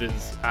being that it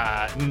is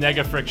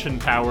nega friction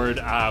powered,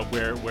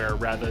 where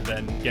rather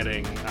than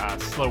getting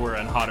slower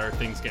and hotter,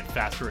 things get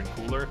faster and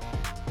cooler.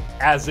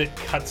 As it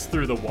cuts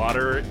through the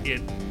water,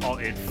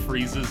 it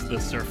freezes the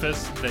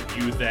surface that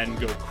you then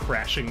go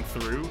crashing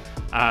through,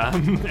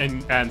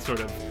 and sort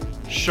of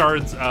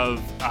shards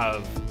of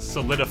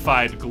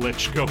solidified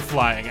glitch go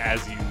flying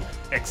as you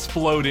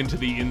explode into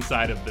the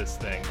inside of this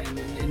thing.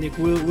 And Nick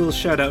will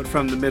shout out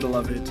from the middle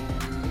of it.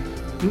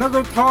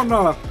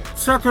 Negatana,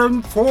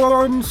 second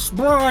form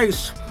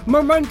splice,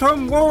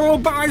 momentum whirl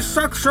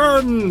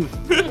bisection!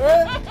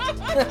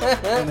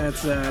 And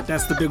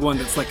that's the big one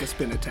that's like a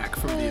spin attack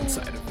from the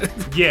inside of it.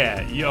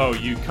 Yeah,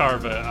 you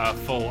carve a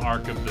full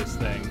arc of this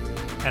thing,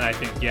 and I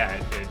think, yeah,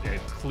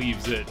 it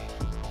cleaves it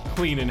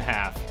clean in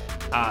half.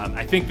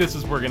 I think this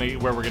is where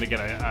we're gonna get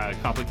a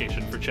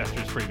complication for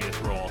Chester's previous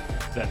roll,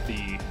 that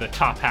the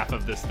top half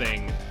of this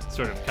thing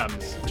sort of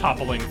comes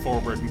toppling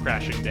forward and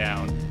crashing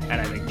down,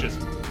 and I think just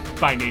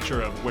by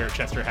nature of where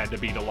Chester had to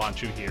be to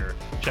launch you here,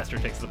 Chester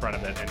takes the brunt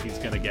of it, and he's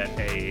gonna get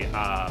a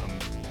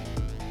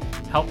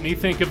help me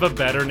think of a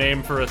better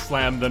name for a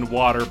slam than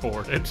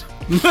waterboarded.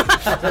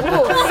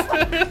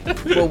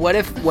 Well, what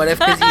if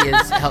because he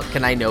is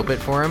can I nope it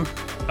for him?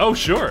 Oh,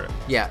 sure.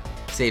 Yeah.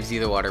 Saves you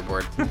the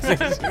waterboard.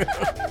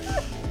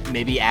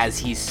 Maybe as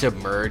he's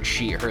submerged,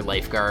 her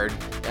lifeguard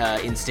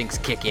instincts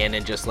kick in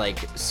and just like,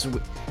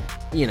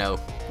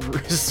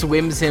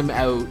 swims him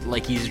out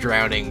like he's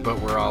drowning,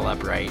 but we're all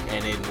upright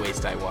and in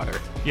waist-high water.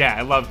 Yeah,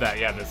 I love that.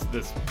 Yeah,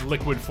 this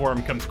liquid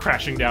form comes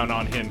crashing down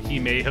on him. He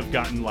may have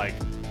gotten like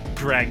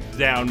dragged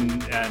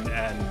down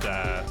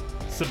and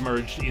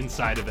submerged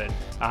inside of it,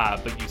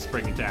 but you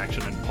spring into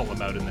action and pull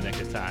him out in the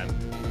nick of time.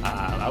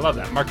 I love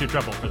that. Mark your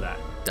trouble for that.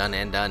 Done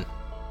and done.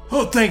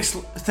 Oh,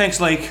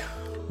 thanks, Lake.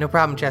 No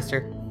problem,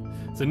 Chester.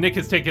 So Nick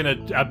has taken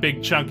a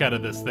big chunk out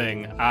of this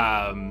thing,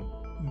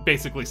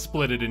 basically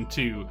split it in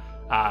two.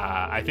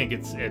 I think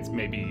it's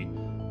maybe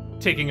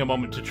taking a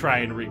moment to try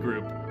and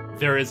regroup.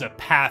 There is a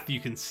path. You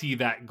can see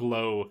that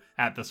glow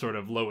at the sort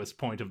of lowest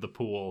point of the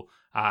pool.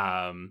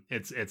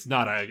 It's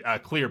not a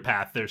clear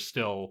path. There's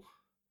still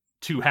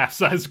 2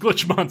 half-sized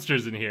glitch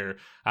monsters in here,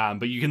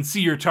 but you can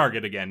see your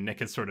target again. Nick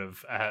has sort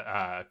of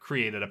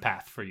created a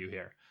path for you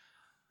here.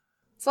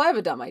 So I have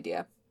a dumb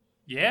idea.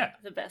 Yeah.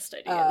 The best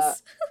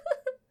ideas.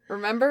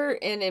 Remember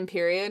in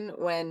Empyrean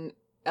when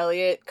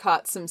Elliot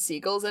caught some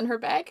seagulls in her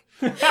bag?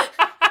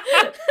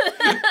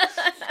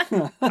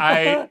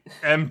 I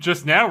am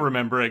just now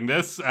remembering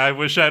this. I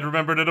wish I'd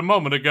remembered it a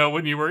moment ago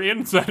when you were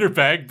inside her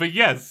bag, but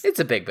yes. It's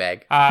a big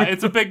bag.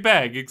 It's a big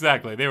bag,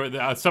 exactly. They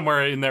were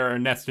somewhere in there are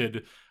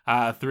nested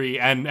 3,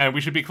 and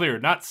we should be clear,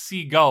 not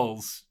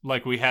seagulls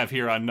like we have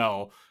here on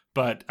Null,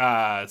 but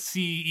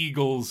sea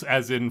eagles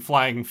as in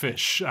flying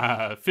fish,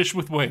 fish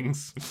with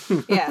wings.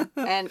 Yeah,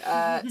 and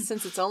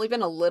since it's only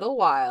been a little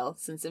while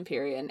since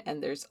Empyrean,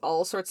 and there's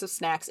all sorts of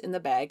snacks in the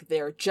bag,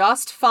 they're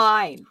just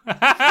fine. And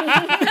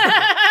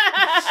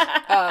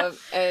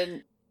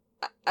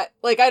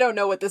I don't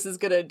know what this is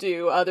gonna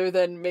do other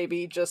than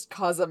maybe just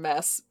cause a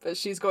mess, but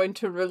she's going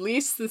to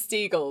release the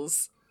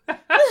seagulls.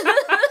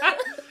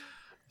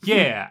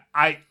 Yeah,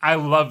 I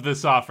love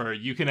this offer.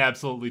 You can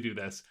absolutely do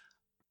this.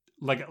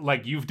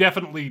 like you've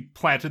definitely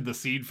planted the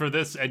seed for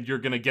this, and you're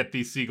gonna get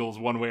these seagulls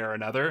one way or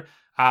another.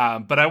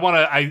 But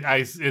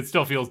it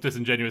still feels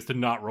disingenuous to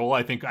not roll.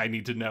 I think I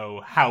need to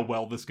know how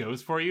well this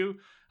goes for you.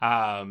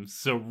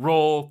 So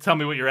roll, tell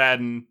me what you're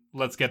adding.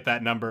 Let's get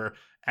that number,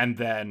 and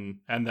then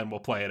we'll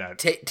play it out.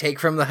 Take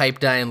from the hype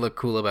die and look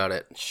cool about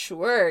it.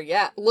 Sure,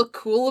 yeah. Look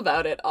cool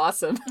about it.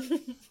 Awesome.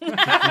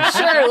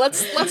 Sure,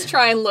 let's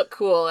try and look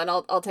cool, and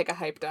I'll take a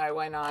hype die.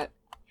 Why not?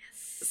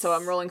 Yes. So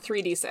I'm rolling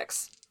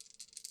 3d6.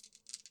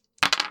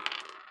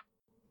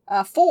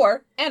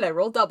 4, and I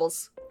roll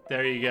doubles.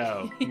 There you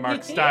go.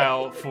 Mark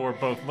style for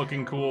both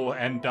looking cool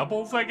and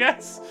doubles, I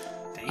guess.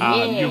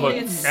 You look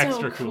It's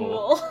extra so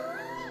cool.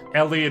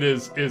 Elliot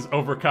is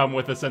overcome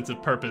with a sense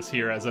of purpose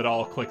here as it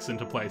all clicks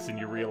into place, and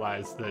you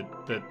realize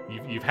that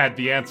you've had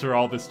the answer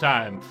all this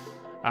time.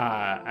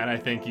 And I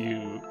think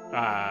you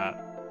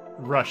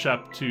rush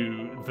up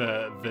to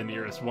the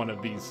nearest one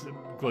of these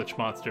glitch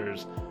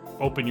monsters,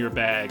 open your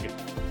bag,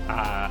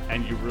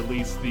 and you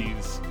release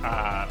these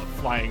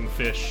flying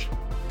fish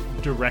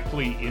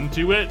directly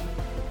into it,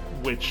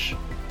 which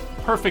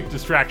perfect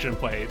distraction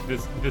play.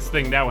 This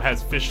thing now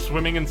has fish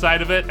swimming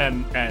inside of it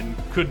and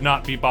could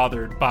not be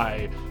bothered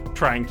by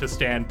trying to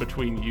stand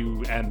between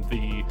you and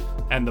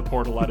the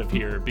portal out of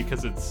here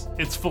because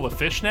it's full of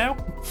fish now.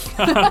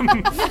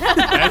 And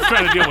it's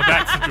trying to deal with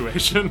that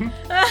situation.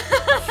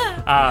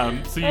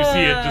 So you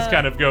see it just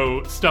kind of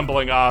go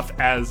stumbling off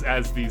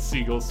as these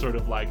seagulls sort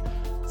of like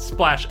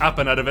splash up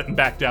and out of it and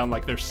back down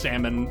like they're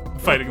salmon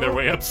fighting their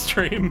way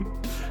upstream.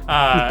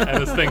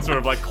 And this thing sort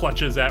of like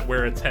clutches at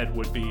where its head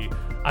would be.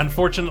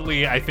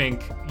 Unfortunately, I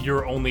think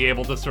you're only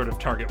able to sort of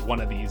target one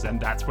of these, and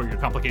that's where your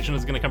complication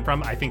is going to come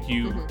from. I think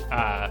you,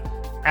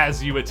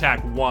 as you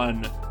attack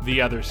one,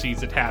 the other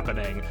sees it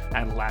happening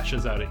and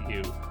lashes out at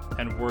you.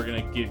 And we're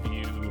going to give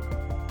you...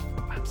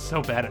 I'm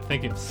so bad at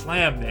thinking of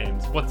slam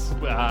names. What's...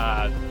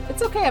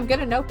 It's okay, I'm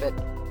gonna nope it.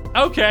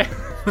 Okay.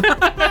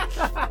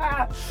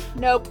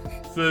 Nope.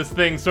 So this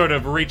thing sort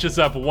of reaches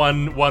up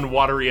one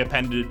watery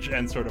appendage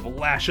and sort of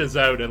lashes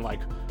out and like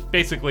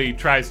basically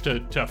tries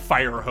to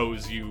fire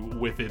hose you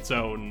with its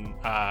own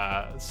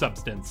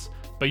substance.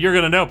 But you're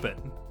gonna nope it.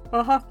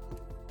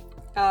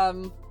 I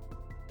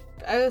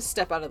just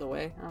step out of the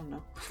way. I don't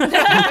know.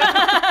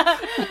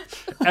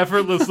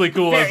 Effortlessly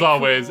cool Very as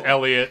always, cool.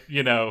 Elliot.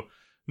 You know,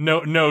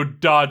 no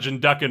dodge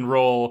and duck and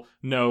roll,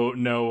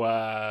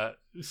 no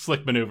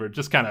slick maneuver,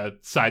 just kind of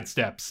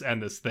sidesteps,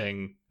 and this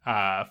thing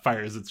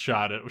fires its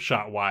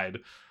shot wide.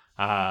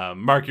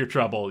 Mark your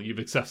trouble.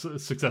 You've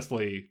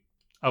successfully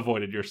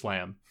avoided your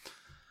slam.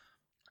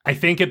 I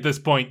think at this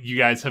point you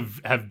guys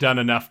have done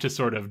enough to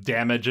sort of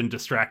damage and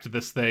distract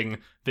this thing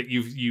that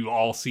you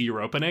all see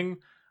your opening.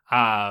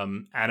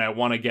 And I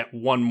want to get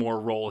one more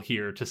roll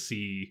here to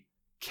see,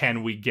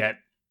 can we get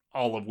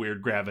all of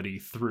Weird Gravity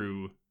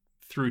through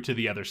to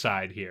the other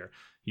side here.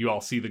 You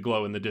all see the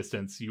glow in the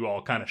distance. You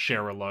all kind of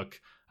share a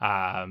look,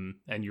 and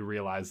you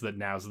realize that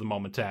now's the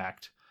moment to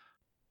act.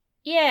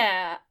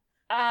 Yeah.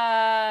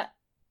 I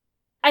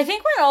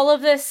think when all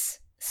of this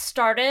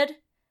started,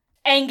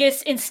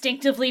 Angus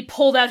instinctively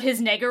pulled out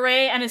his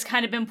Negare and has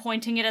kind of been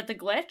pointing it at the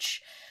glitch.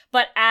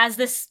 But as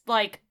this,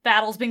 like,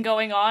 battle's been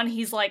going on,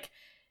 he's, like,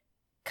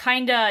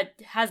 kinda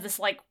has this,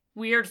 like,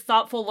 weird,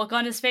 thoughtful look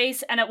on his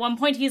face. And at one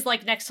point he's,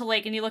 like, next to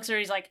Lake and he looks at her,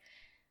 he's like,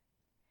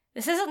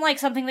 this isn't, like,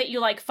 something that you,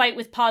 like, fight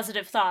with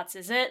positive thoughts,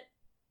 is it?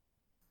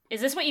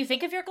 Is this what you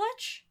think of your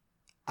glitch?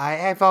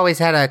 I've always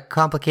had a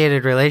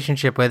complicated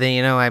relationship with it.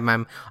 You know,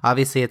 I'm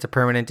obviously it's a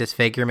permanent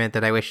disfigurement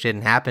that I wish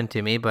didn't happen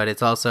to me, but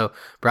it's also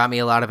brought me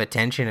a lot of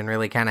attention and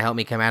really kind of helped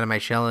me come out of my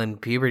shell in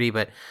puberty.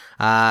 But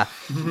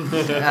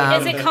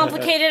Is it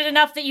complicated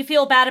enough that you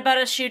feel bad about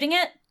us shooting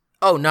it?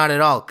 Oh, not at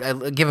all.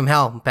 Give him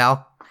hell,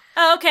 pal.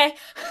 Oh, okay.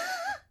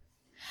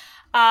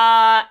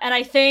 And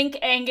I think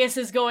Angus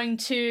is going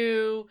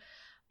to...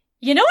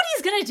 You know what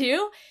he's gonna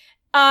do?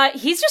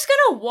 He's just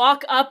gonna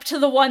walk up to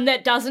the one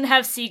that doesn't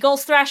have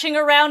seagulls thrashing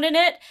around in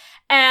it,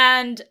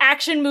 and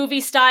action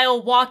movie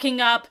style walking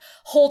up,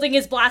 holding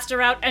his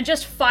blaster out, and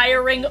just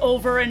firing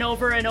over and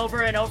over and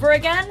over and over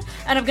again,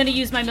 and I'm gonna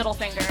use my middle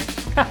finger.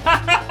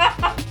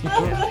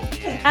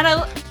 And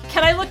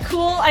can I look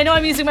cool? I know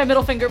I'm using my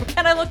middle finger, but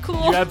can I look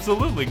cool? You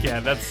absolutely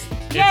can. It's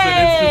Yay!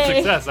 an instant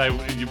success.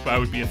 I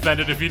would be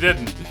offended if you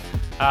didn't.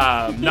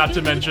 Not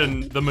to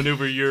mention the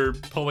maneuver you're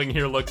pulling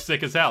here looks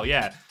sick as hell.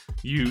 Yeah,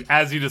 you,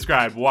 as you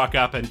described, walk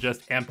up and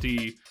just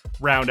empty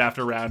round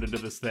after round into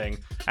this thing.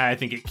 And I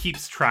think it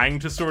keeps trying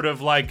to sort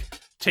of like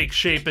take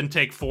shape and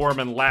take form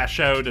and lash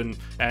out and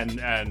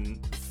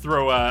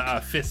throw a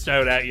fist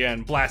out at you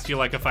and blast you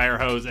like a fire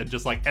hose. And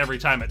just like every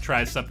time it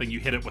tries something, you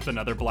hit it with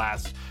another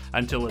blast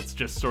until it's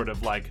just sort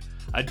of like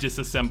a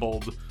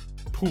disassembled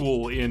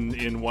pool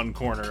in one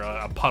corner,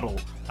 a puddle,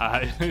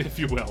 if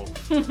you will.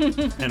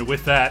 And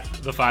with that,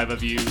 the five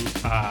of you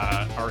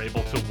are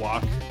able to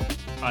walk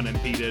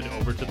unimpeded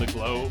over to the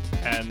glow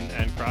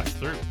and cross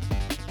through.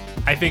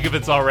 I think if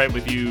it's all right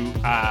with you,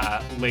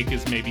 Lake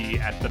is maybe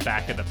at the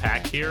back of the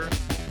pack here,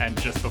 and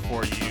just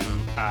before you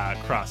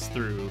cross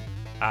through,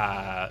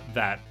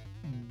 that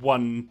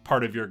one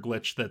part of your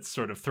glitch that's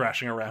sort of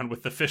thrashing around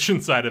with the fish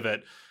inside of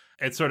it.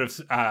 It sort of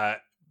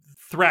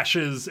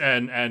thrashes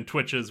and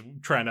twitches,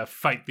 trying to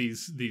fight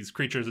these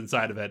creatures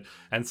inside of it,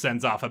 and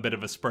sends off a bit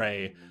of a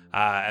spray,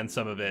 and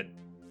some of it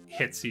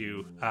hits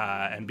you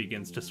and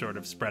begins to sort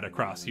of spread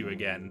across you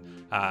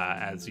again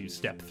as you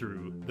step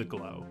through the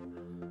glow.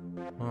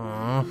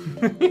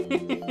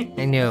 Aww.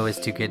 I knew it was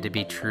too good to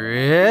be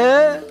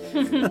true.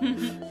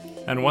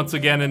 And once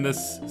again, in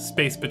this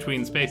space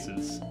between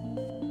spaces,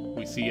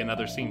 we see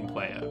another scene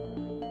play out.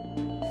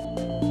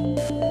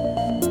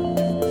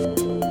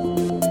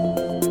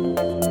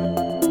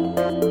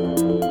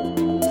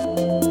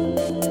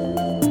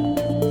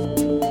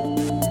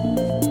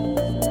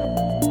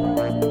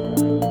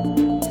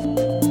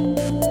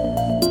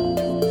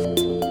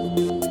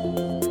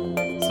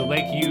 So,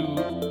 Lake,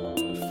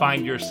 you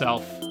find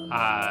yourself,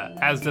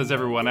 as does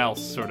everyone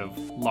else, sort of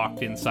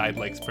locked inside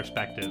Lake's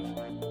perspective,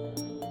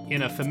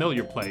 in a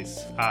familiar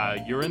place.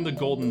 You're in the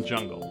Golden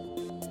Jungle.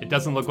 It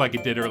doesn't look like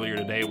it did earlier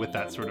today with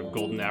that sort of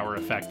golden hour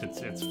effect.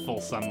 It's full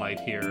sunlight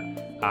here.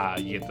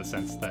 You get the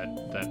sense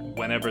that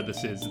whenever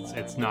this is,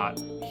 it's not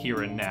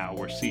here and now.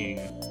 We're seeing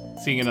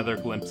another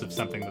glimpse of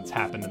something that's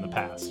happened in the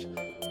past.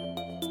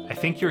 I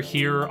think you're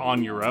here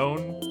on your own,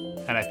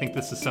 and I think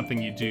this is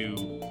something you do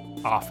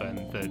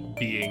often, that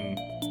being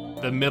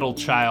the middle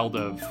child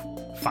of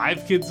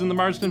 5 kids in the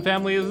Marsden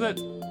family, is it?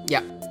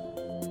 Yeah.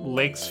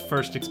 Lake's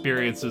first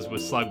experiences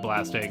with slug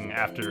blasting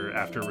after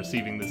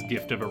receiving this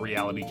gift of a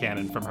reality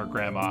cannon from her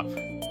grandma,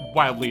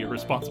 wildly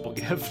irresponsible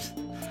gift,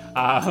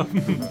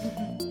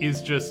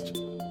 is just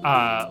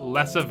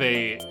less of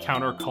a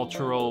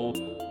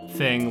countercultural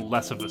thing,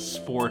 less of a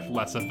sport,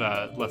 less of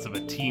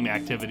a team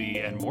activity,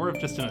 and more of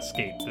just an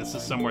escape. This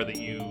is somewhere that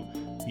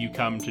you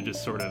come to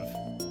just sort of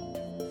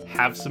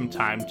have some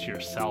time to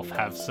yourself,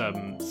 have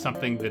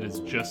something that is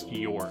just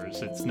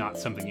yours. It's not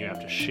something you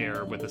have to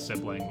share with a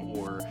sibling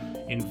or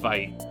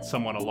invite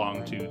someone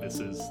along to.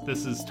 This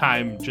is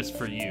time just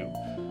for you.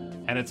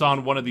 And it's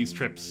on one of these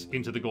trips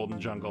into the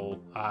Golden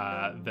Jungle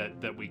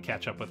that we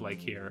catch up with Lake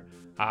here.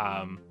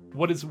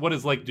 What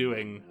is Lake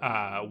doing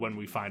when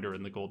we find her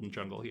in the Golden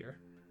Jungle here?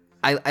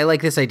 I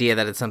like this idea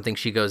that it's something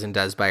she goes and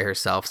does by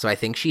herself. So I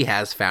think she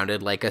has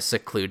founded like a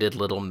secluded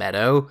little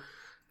meadow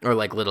or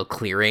like little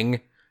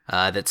clearing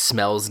that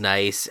smells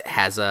nice,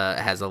 has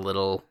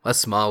a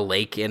small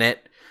lake in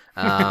it.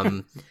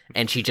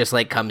 And she just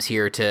like comes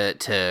here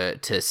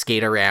to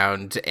skate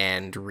around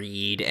and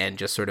read and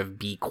just sort of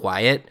be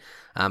quiet.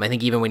 I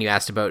think even when you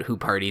asked about who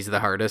parties the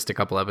hardest a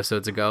couple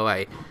episodes ago,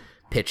 I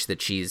pitched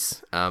that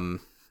she's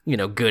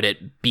good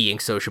at being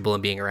sociable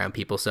and being around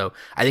people. So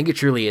I think it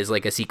truly is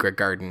like a secret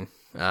garden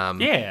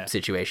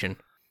situation.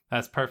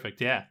 That's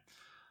perfect. Yeah.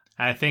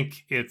 I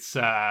think it's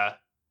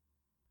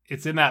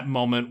in that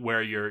moment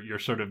where you're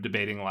sort of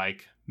debating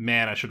like,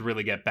 man, I should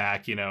really get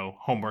back,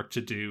 homework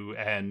to do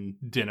and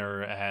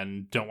dinner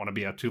and don't want to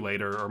be out too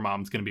late or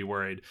mom's going to be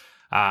worried.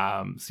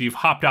 So you've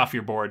hopped off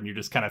your board and you're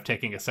just kind of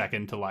taking a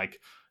second to like,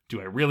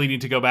 do I really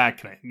need to go back?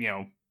 Can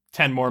I,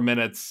 10 more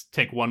minutes,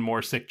 take one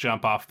more sick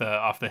jump off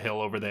the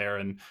hill over there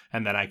and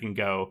then I can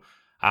go.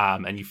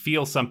 And you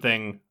feel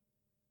something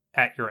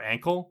at your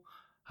ankle.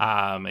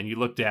 And you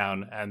look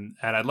down and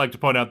I'd like to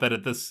point out that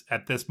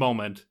at this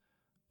moment,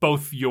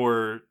 both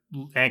your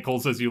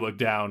ankles as you look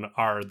down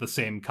are the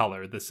same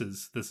color. This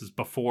is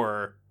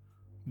before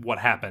what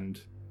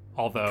happened,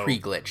 although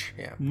pre-glitch,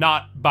 yeah,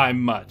 not by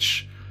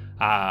much.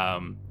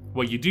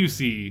 What you do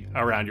see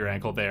around your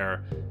ankle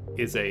there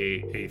is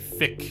a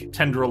thick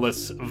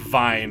tendrillous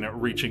vine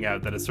reaching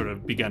out that has sort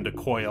of begun to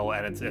coil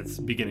and it's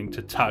beginning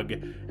to tug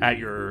at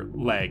your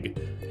leg.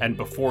 And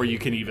before you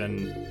can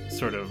even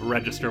sort of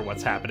register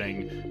what's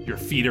happening, your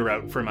feet are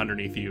out from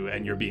underneath you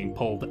and you're being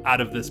pulled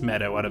out of this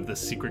meadow, out of this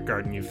secret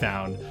garden you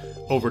found,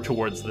 over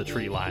towards the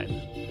tree line.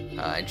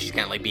 And she's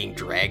kind of like being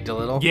dragged a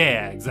little.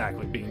 Yeah,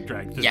 exactly, being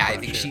dragged. Yeah, I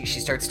think she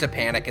starts to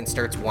panic and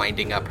starts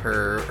winding up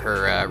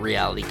her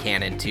reality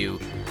cannon to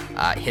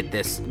hit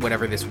this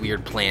whatever this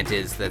weird plant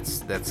is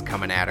that's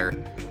coming at her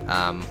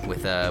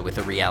with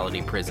a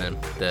reality prism,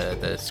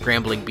 the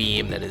scrambling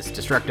beam that is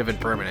destructive and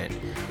permanent.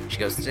 She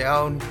goes,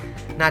 "Oh,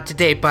 not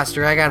today,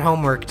 Buster. I got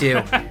homework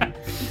due."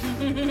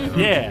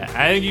 Yeah,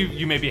 I think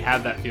you maybe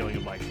had that feeling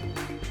of like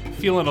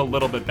feeling a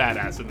little bit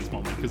badass in this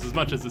moment, because as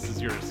much as this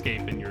is your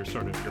escape and your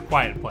sort of your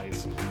quiet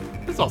place,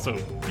 it's also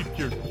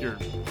you're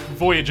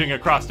voyaging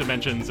across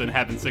dimensions and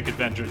having sick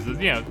adventures.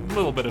 A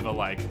little bit of a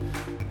like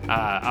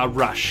a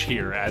rush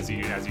here as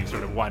you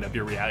sort of wind up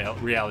your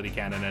reality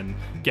cannon and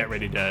get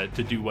ready to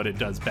do what it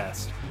does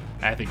best.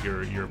 I think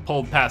you're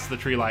pulled past the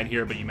tree line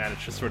here, but you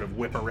manage to sort of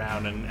whip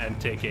around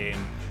and take aim.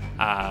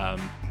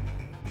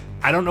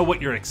 I don't know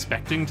what you're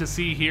expecting to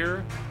see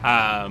here,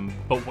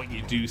 but what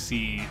you do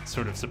see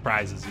sort of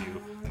surprises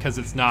you, because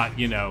it's not,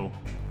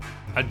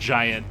 a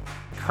giant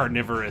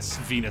carnivorous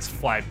Venus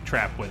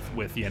flytrap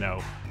with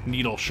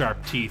needle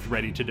sharp teeth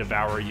ready to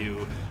devour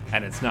you,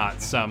 and it's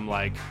not some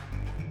like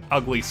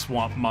ugly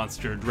swamp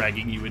monster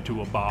dragging you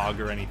into a bog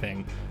or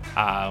anything.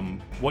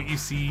 What you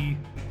see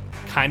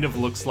kind of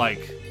looks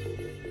like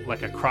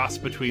like a cross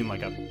between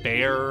like a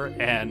bear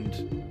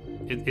and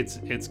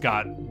it's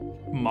got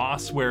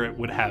moss where it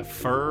would have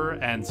fur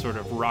and sort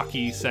of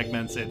rocky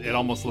segments. It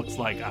almost looks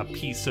like a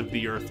piece of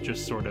the earth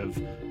just sort of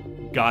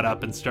got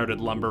up and started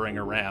lumbering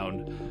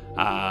around.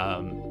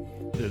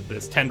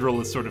 This tendril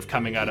is sort of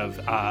coming out of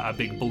a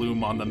big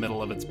bloom on the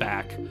middle of its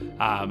back,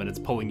 and it's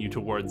pulling you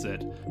towards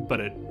it, but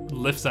it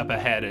lifts up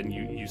ahead and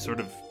you sort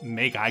of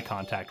make eye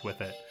contact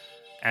with it.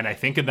 And I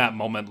think in that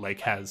moment,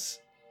 Lake has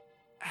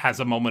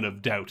a moment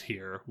of doubt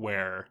here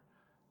where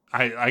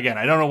I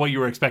don't know what you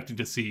were expecting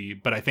to see,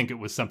 but I think it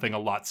was something a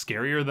lot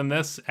scarier than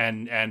this.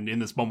 And in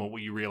this moment,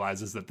 what you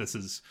realize is that this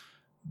is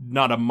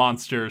not a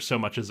monster so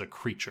much as a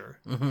creature.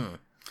 Mm-hmm.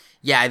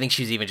 Yeah, I think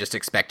she's even just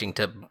expecting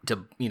to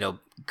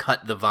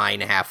cut the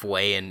vine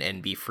halfway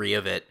and be free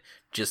of it.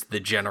 Just the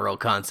general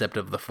concept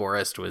of the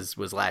forest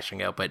was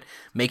lashing out. But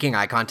making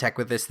eye contact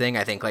with this thing,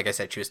 I think, like I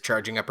said, she was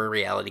charging up her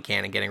reality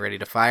cannon, getting ready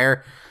to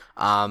fire,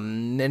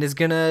 and is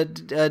going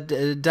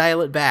to dial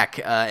it back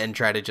and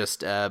try to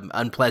just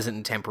unpleasant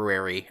and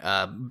temporary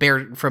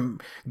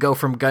go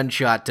from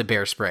gunshot to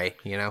bear spray,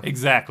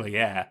 Exactly,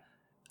 yeah.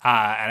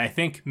 And I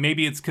think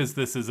maybe it's because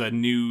this is a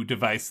new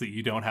device that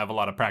you don't have a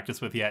lot of practice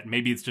with yet.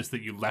 Maybe it's just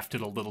that you left it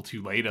a little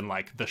too late and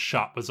like the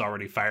shot was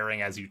already firing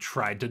as you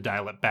tried to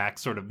dial it back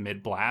sort of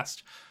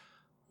mid-blast.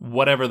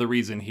 Whatever the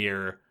reason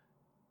here,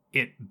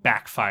 it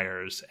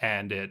backfires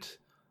and it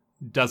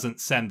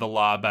doesn't send the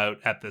lob out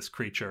at this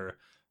creature.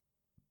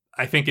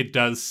 I think it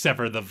does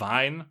sever the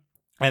vine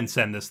and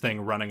send this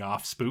thing running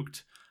off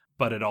spooked,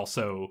 but it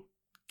also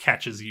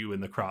catches you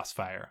in the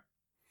crossfire.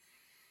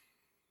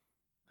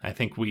 I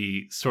think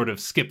we sort of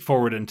skip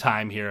forward in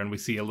time here and we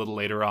see a little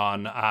later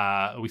on,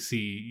 we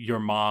see your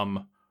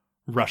mom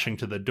rushing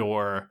to the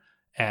door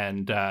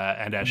and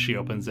as she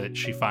opens it,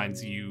 she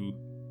finds you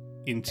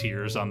in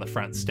tears on the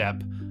front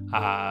step,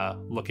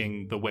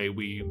 looking the way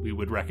we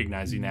would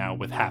recognize you now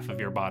with half of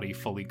your body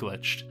fully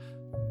glitched.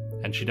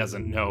 And she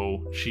doesn't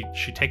know, she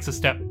takes a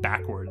step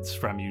backwards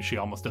from you. She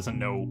almost doesn't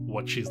know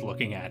what she's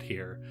looking at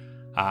here.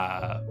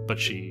 But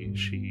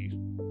she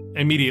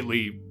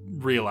immediately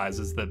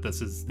realizes that this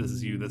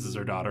is you, this is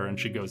her daughter, and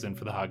she goes in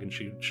for the hug and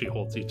she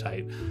holds you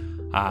tight.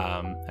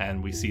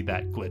 And we see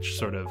that glitch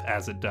sort of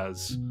as it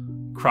does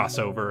cross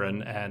over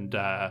and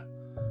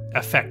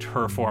affect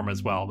her form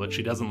as well, but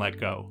she doesn't let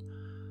go.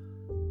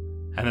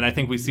 And then I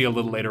think we see a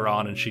little later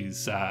on and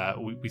she's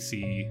we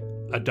see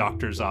a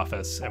doctor's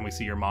office and we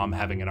see your mom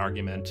having an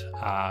argument.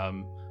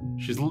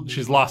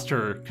 She's lost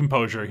her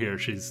composure here.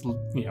 She's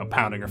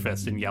pounding her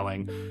fist and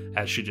yelling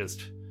as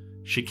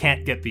she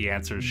can't get the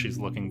answers she's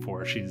looking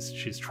for.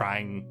 She's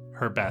trying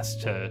her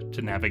best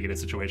to navigate a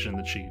situation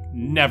that she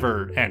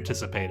never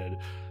anticipated,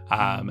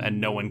 and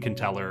no one can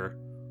tell her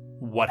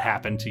what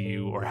happened to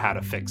you or how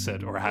to fix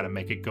it or how to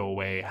make it go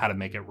away, how to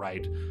make it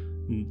right.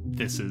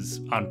 This is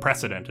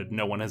unprecedented.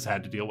 No one has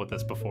had to deal with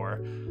this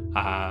before,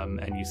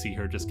 and you see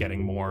her just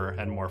getting more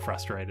and more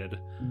frustrated.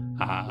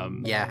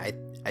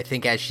 I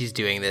think as she's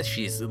doing this,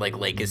 she's like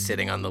Lake is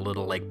sitting on the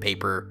little like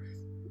paper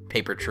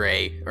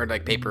tray or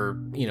like paper,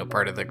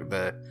 part of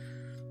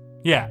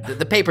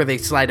the paper they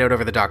slide out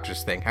over the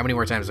doctor's thing. How many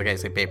more times I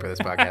say paper this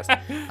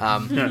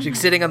podcast? She's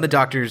sitting on the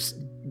doctor's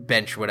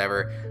bench,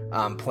 whatever,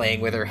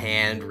 playing with her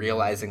hand,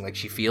 realizing like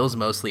she feels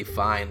mostly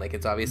fine. Like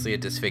it's obviously a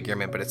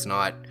disfigurement, but it's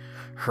not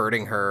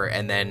hurting her.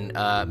 And then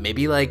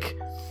maybe like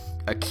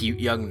a cute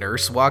young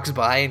nurse walks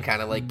by and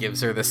kind of like gives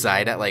her the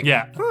side at like,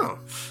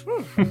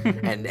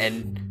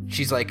 and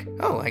she's like,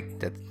 oh, like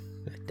that's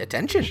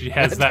attention. She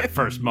has that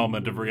first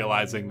moment of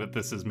realizing that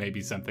this is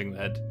maybe something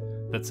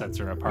that sets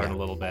her apart a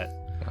little bit.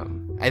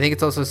 I think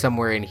it's also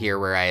somewhere in here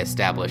where I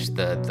established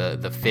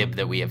the fib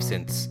that we have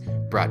since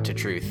brought to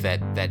truth,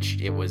 that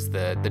it was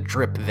the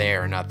drip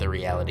there, not the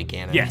reality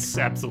cannon. Yes,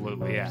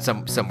 absolutely, yeah.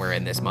 Somewhere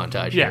in this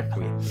montage here.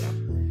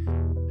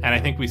 And I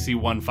think we see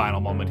one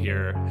final moment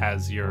here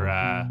as you're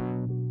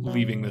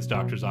leaving this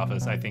doctor's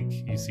office. I think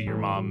you see your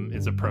mom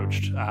is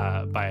approached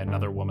by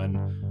another woman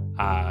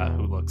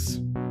who looks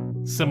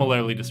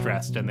similarly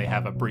distressed, and they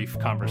have a brief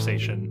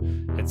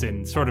conversation. It's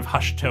in sort of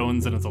hushed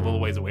tones and it's a little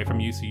ways away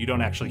from you, so you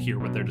don't actually hear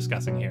what they're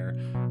discussing here.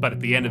 But at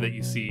the end of it,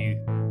 you see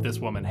this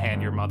woman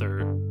hand your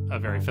mother a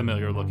very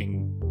familiar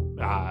looking,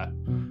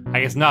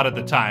 I guess not at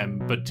the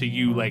time, but to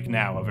you, like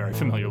now, a very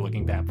familiar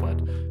looking pamphlet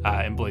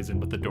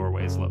emblazoned with the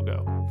Doorways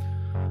logo.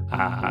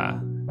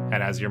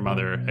 And as your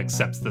mother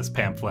accepts this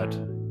pamphlet,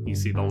 you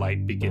see the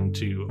light begin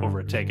to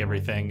overtake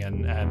everything,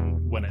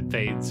 and when it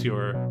fades,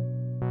 you're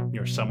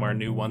somewhere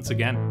new once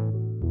again.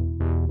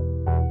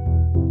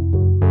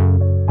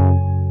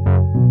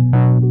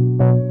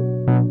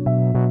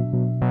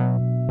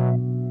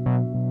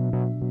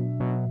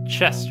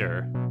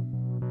 Chester,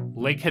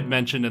 Lake had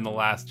mentioned in the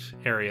last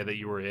area that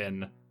you were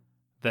in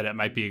that it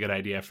might be a good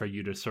idea for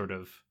you to sort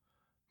of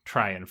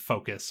try and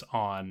focus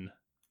on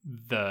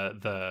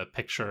the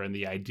picture and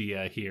the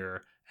idea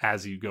here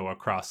as you go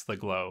across the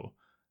glow.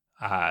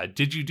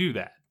 Did you do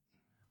that?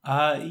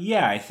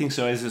 Yeah, I think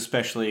so.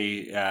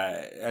 Especially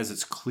as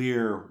it's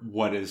clear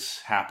what is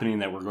happening,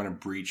 that we're going to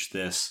breach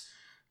this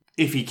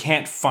if he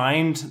can't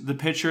find the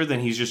picture, then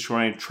he's just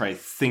trying to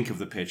think of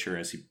the picture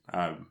as he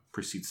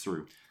proceeds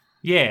through.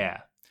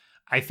 Yeah.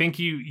 I think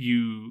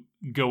you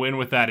go in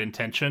with that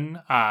intention.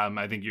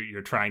 I think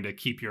you're trying to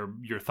keep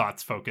your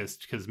thoughts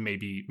focused because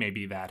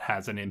maybe that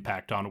has an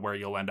impact on where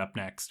you'll end up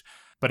next.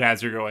 But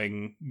as you're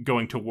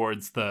going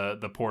towards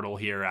the portal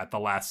here at the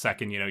last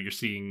second, you're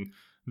seeing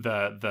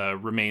the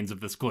remains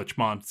of this glitch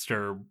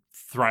monster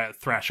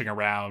thrashing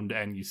around,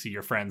 and you see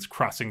your friends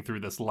crossing through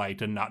this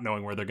light and not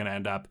knowing where they're going to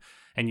end up.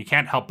 And you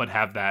can't help but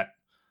have that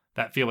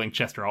feeling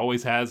Chester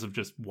always has of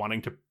just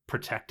wanting to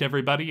protect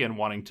everybody and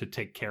wanting to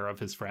take care of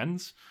his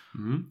friends.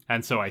 Mm-hmm.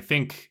 And so I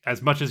think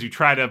as much as you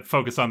try to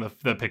focus on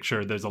the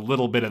picture, there's a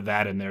little bit of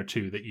that in there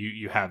too, that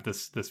you have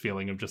this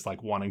feeling of just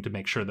like wanting to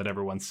make sure that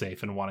everyone's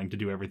safe and wanting to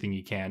do everything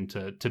you can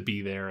to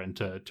be there and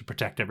to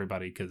protect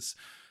everybody because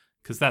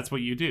that's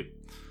what you do.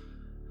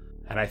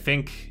 And I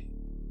think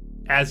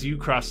as you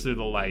cross through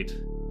the light,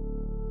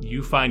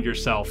 you find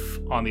yourself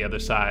on the other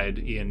side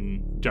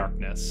in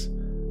darkness.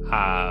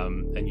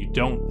 And you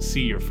don't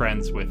see your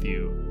friends with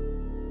you.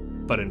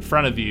 But in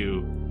front of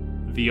you,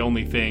 the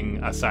only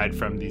thing aside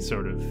from the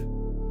sort of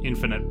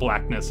infinite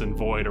blackness and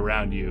void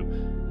around you,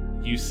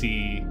 you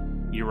see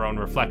your own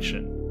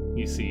reflection.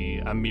 You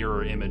see a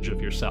mirror image of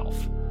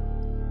yourself.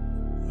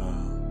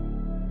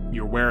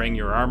 You're wearing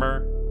your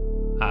armor,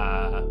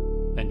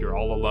 and you're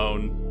all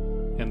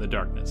alone in the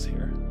darkness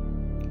here.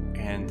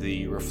 And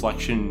the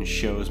reflection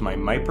shows my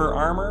Myper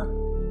armor?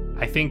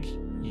 I think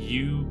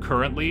you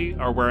currently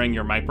are wearing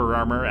your Myper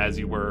armor as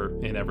you were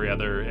in every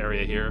other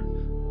area here,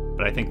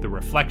 but I think the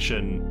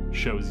reflection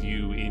shows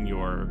you in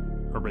your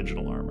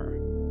original armor.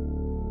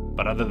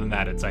 But other than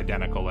that, it's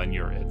identical, and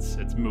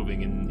it's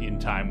moving in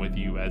time with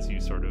you as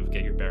you sort of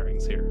get your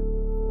bearings here.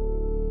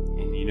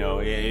 And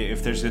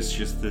if there's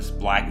just this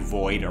black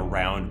void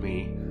around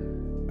me,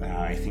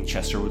 I think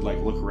Chester would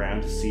look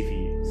around to see if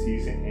he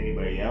sees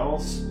anybody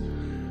else.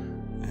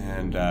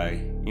 And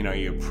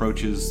he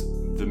approaches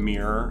the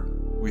mirror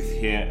with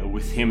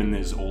him in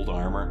his old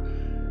armor,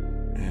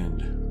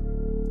 and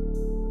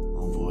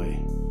oh boy,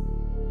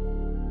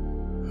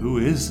 who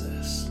is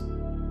this?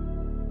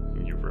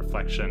 Your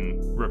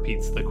reflection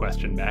repeats the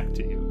question back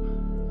to you,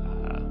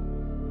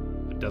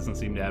 but doesn't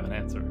seem to have an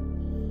answer.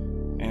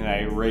 And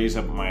I raise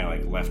up my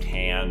left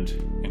hand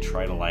and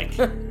try to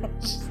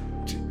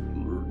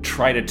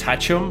try to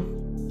touch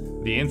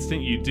him. The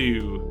instant you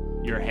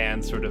do, your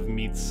hand sort of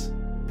meets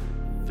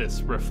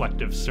this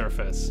reflective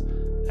surface,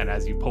 and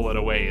as you pull it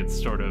away, it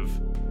sort of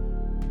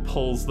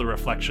pulls the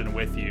reflection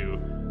with you,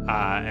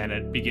 and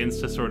it begins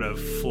to sort of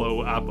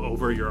flow up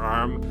over your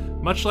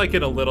arm, much like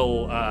in a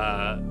little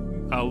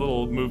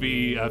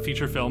movie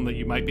feature film that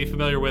you might be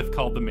familiar with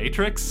called The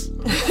Matrix.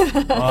 Oh,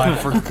 I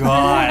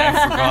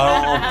forgot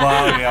all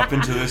about it up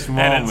into this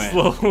moment. And it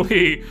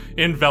slowly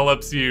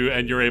envelops you,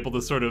 and you're able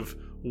to sort of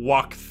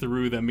walk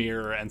through the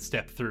mirror and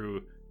step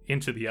through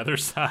into the other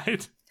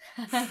side.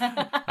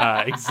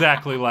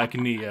 Exactly like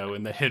Neo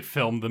in the hit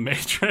film The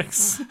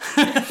Matrix.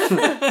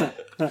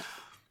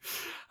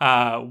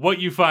 What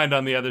you find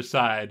on the other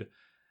side,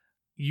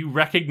 you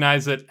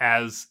recognize it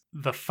as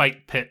the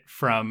fight pit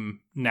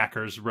from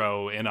Knacker's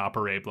Row in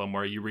Operablum,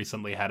 where you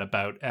recently had a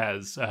bout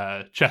as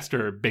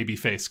Chester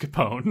Babyface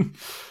Capone.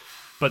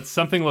 But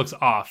something looks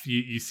off.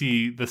 You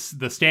see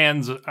the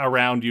stands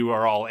around you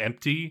are all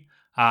empty,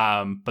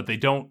 but they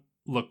don't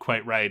look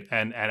quite right,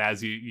 and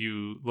as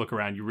you look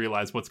around, you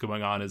realize what's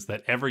going on is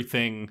that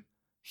everything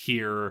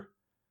here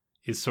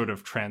is sort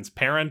of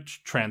transparent,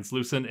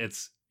 translucent.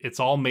 It's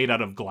all made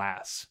out of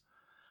glass,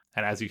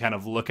 and as you kind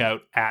of look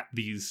out at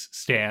these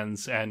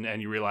stands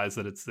and you realize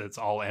that it's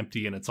all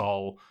empty and it's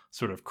all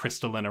sort of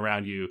crystalline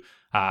around you,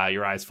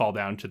 your eyes fall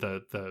down to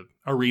the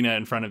arena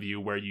in front of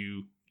you where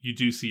you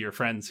do see your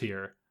friends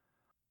here.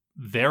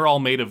 They're all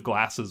made of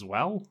glass as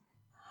well.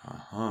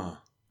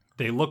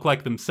 They look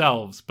like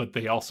themselves, but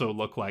they also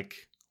look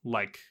like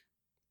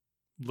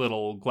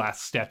little glass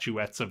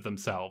statuettes of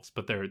themselves.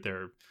 But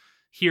they're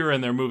here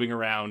and they're moving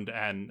around,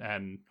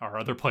 and our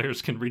other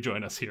players can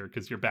rejoin us here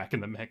because you're back in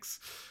the mix.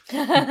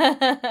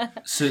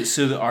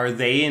 So are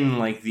they in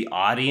the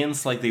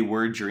audience like they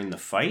were during the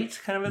fight,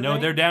 kind of a No,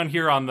 thing? they're down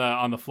here on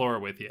the floor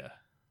with you.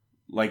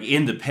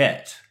 In the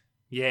pit.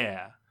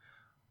 Yeah.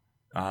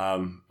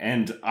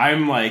 And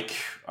I'm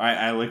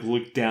I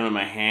look down at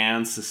my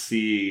hands to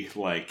see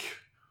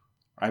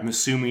I'm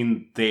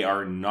assuming they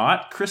are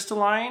not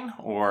crystalline,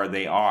 or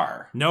they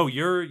are. No,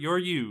 you're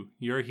you.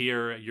 You're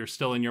here. You're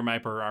still in your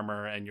Myper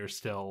armor, and you're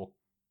still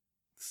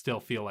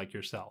feel like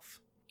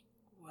yourself.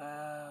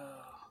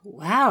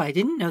 Wow, I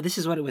didn't know this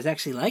is what it was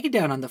actually like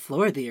down on the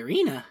floor of the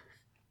arena.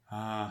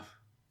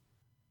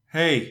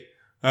 Hey,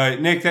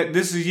 Nick,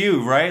 this is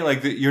you,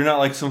 right? You're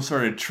not some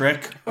sort of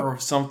trick or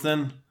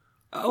something?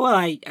 Oh, well,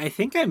 I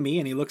think I'm me.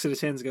 And he looks at his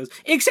hands and goes,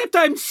 except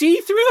I'm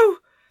see-through?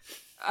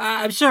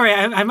 I'm sorry,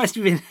 I must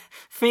have been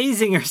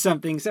phasing or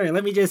something. Sorry,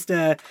 let me just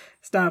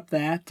stop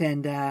that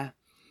and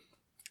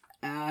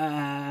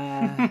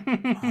Oh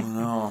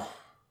no.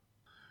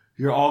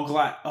 You're all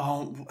glad.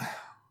 Oh,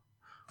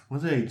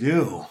 what did I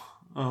do?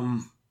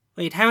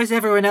 Wait, how is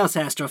everyone else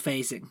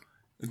astrophasing?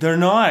 They're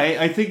not.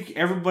 I think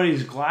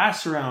everybody's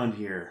glass around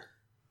here,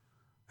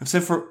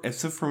 except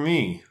for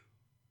me.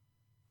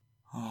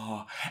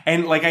 Oh,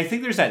 and like I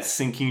think there's that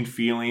sinking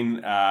feeling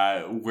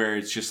where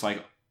it's just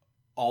like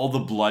all the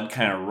blood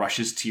kind of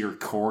rushes to your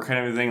core,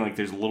 kind of thing. Like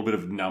there's a little bit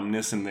of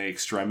numbness in the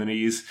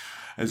extremities.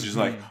 It's just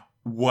like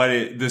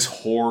this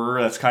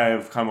horror that's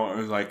kind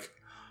of like,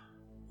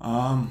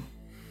 And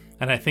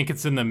I think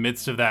it's in the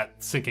midst of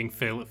that sinking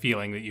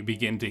feeling that you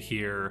begin to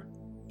hear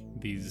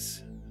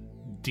these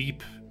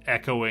deep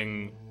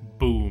echoing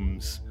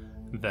booms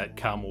that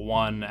come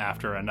one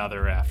after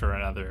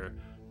another,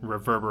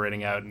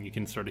 reverberating out, and you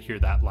can sort of hear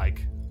that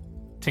like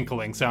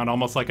tinkling sound,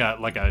 almost like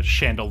a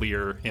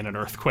chandelier in an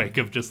earthquake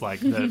of just like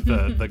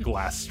the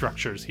glass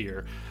structures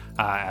here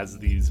as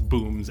these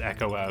booms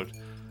echo out,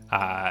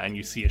 and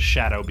you see a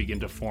shadow begin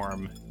to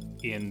form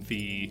in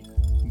the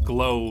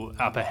glow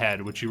up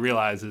ahead, which you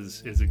realize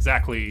is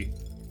exactly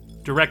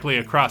directly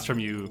across from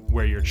you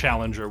where your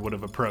challenger would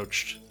have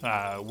approached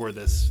were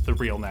this the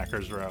real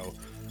Knacker's Row.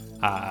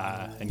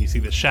 And you see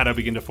the shadow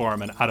begin to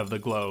form, and out of the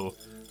glow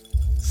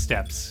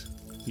steps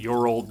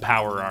your old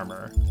power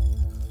armor.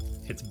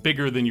 It's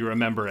bigger than you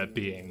remember it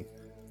being,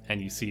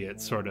 and you see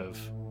it sort of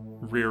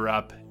rear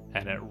up,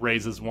 and it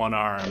raises one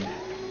arm,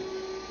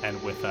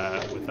 and with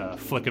a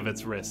flick of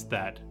its wrist,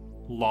 that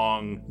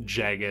long,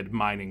 jagged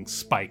mining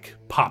spike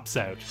pops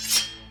out,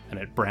 and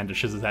it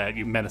brandishes it at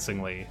you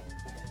menacingly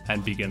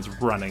and begins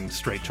running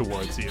straight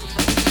towards you.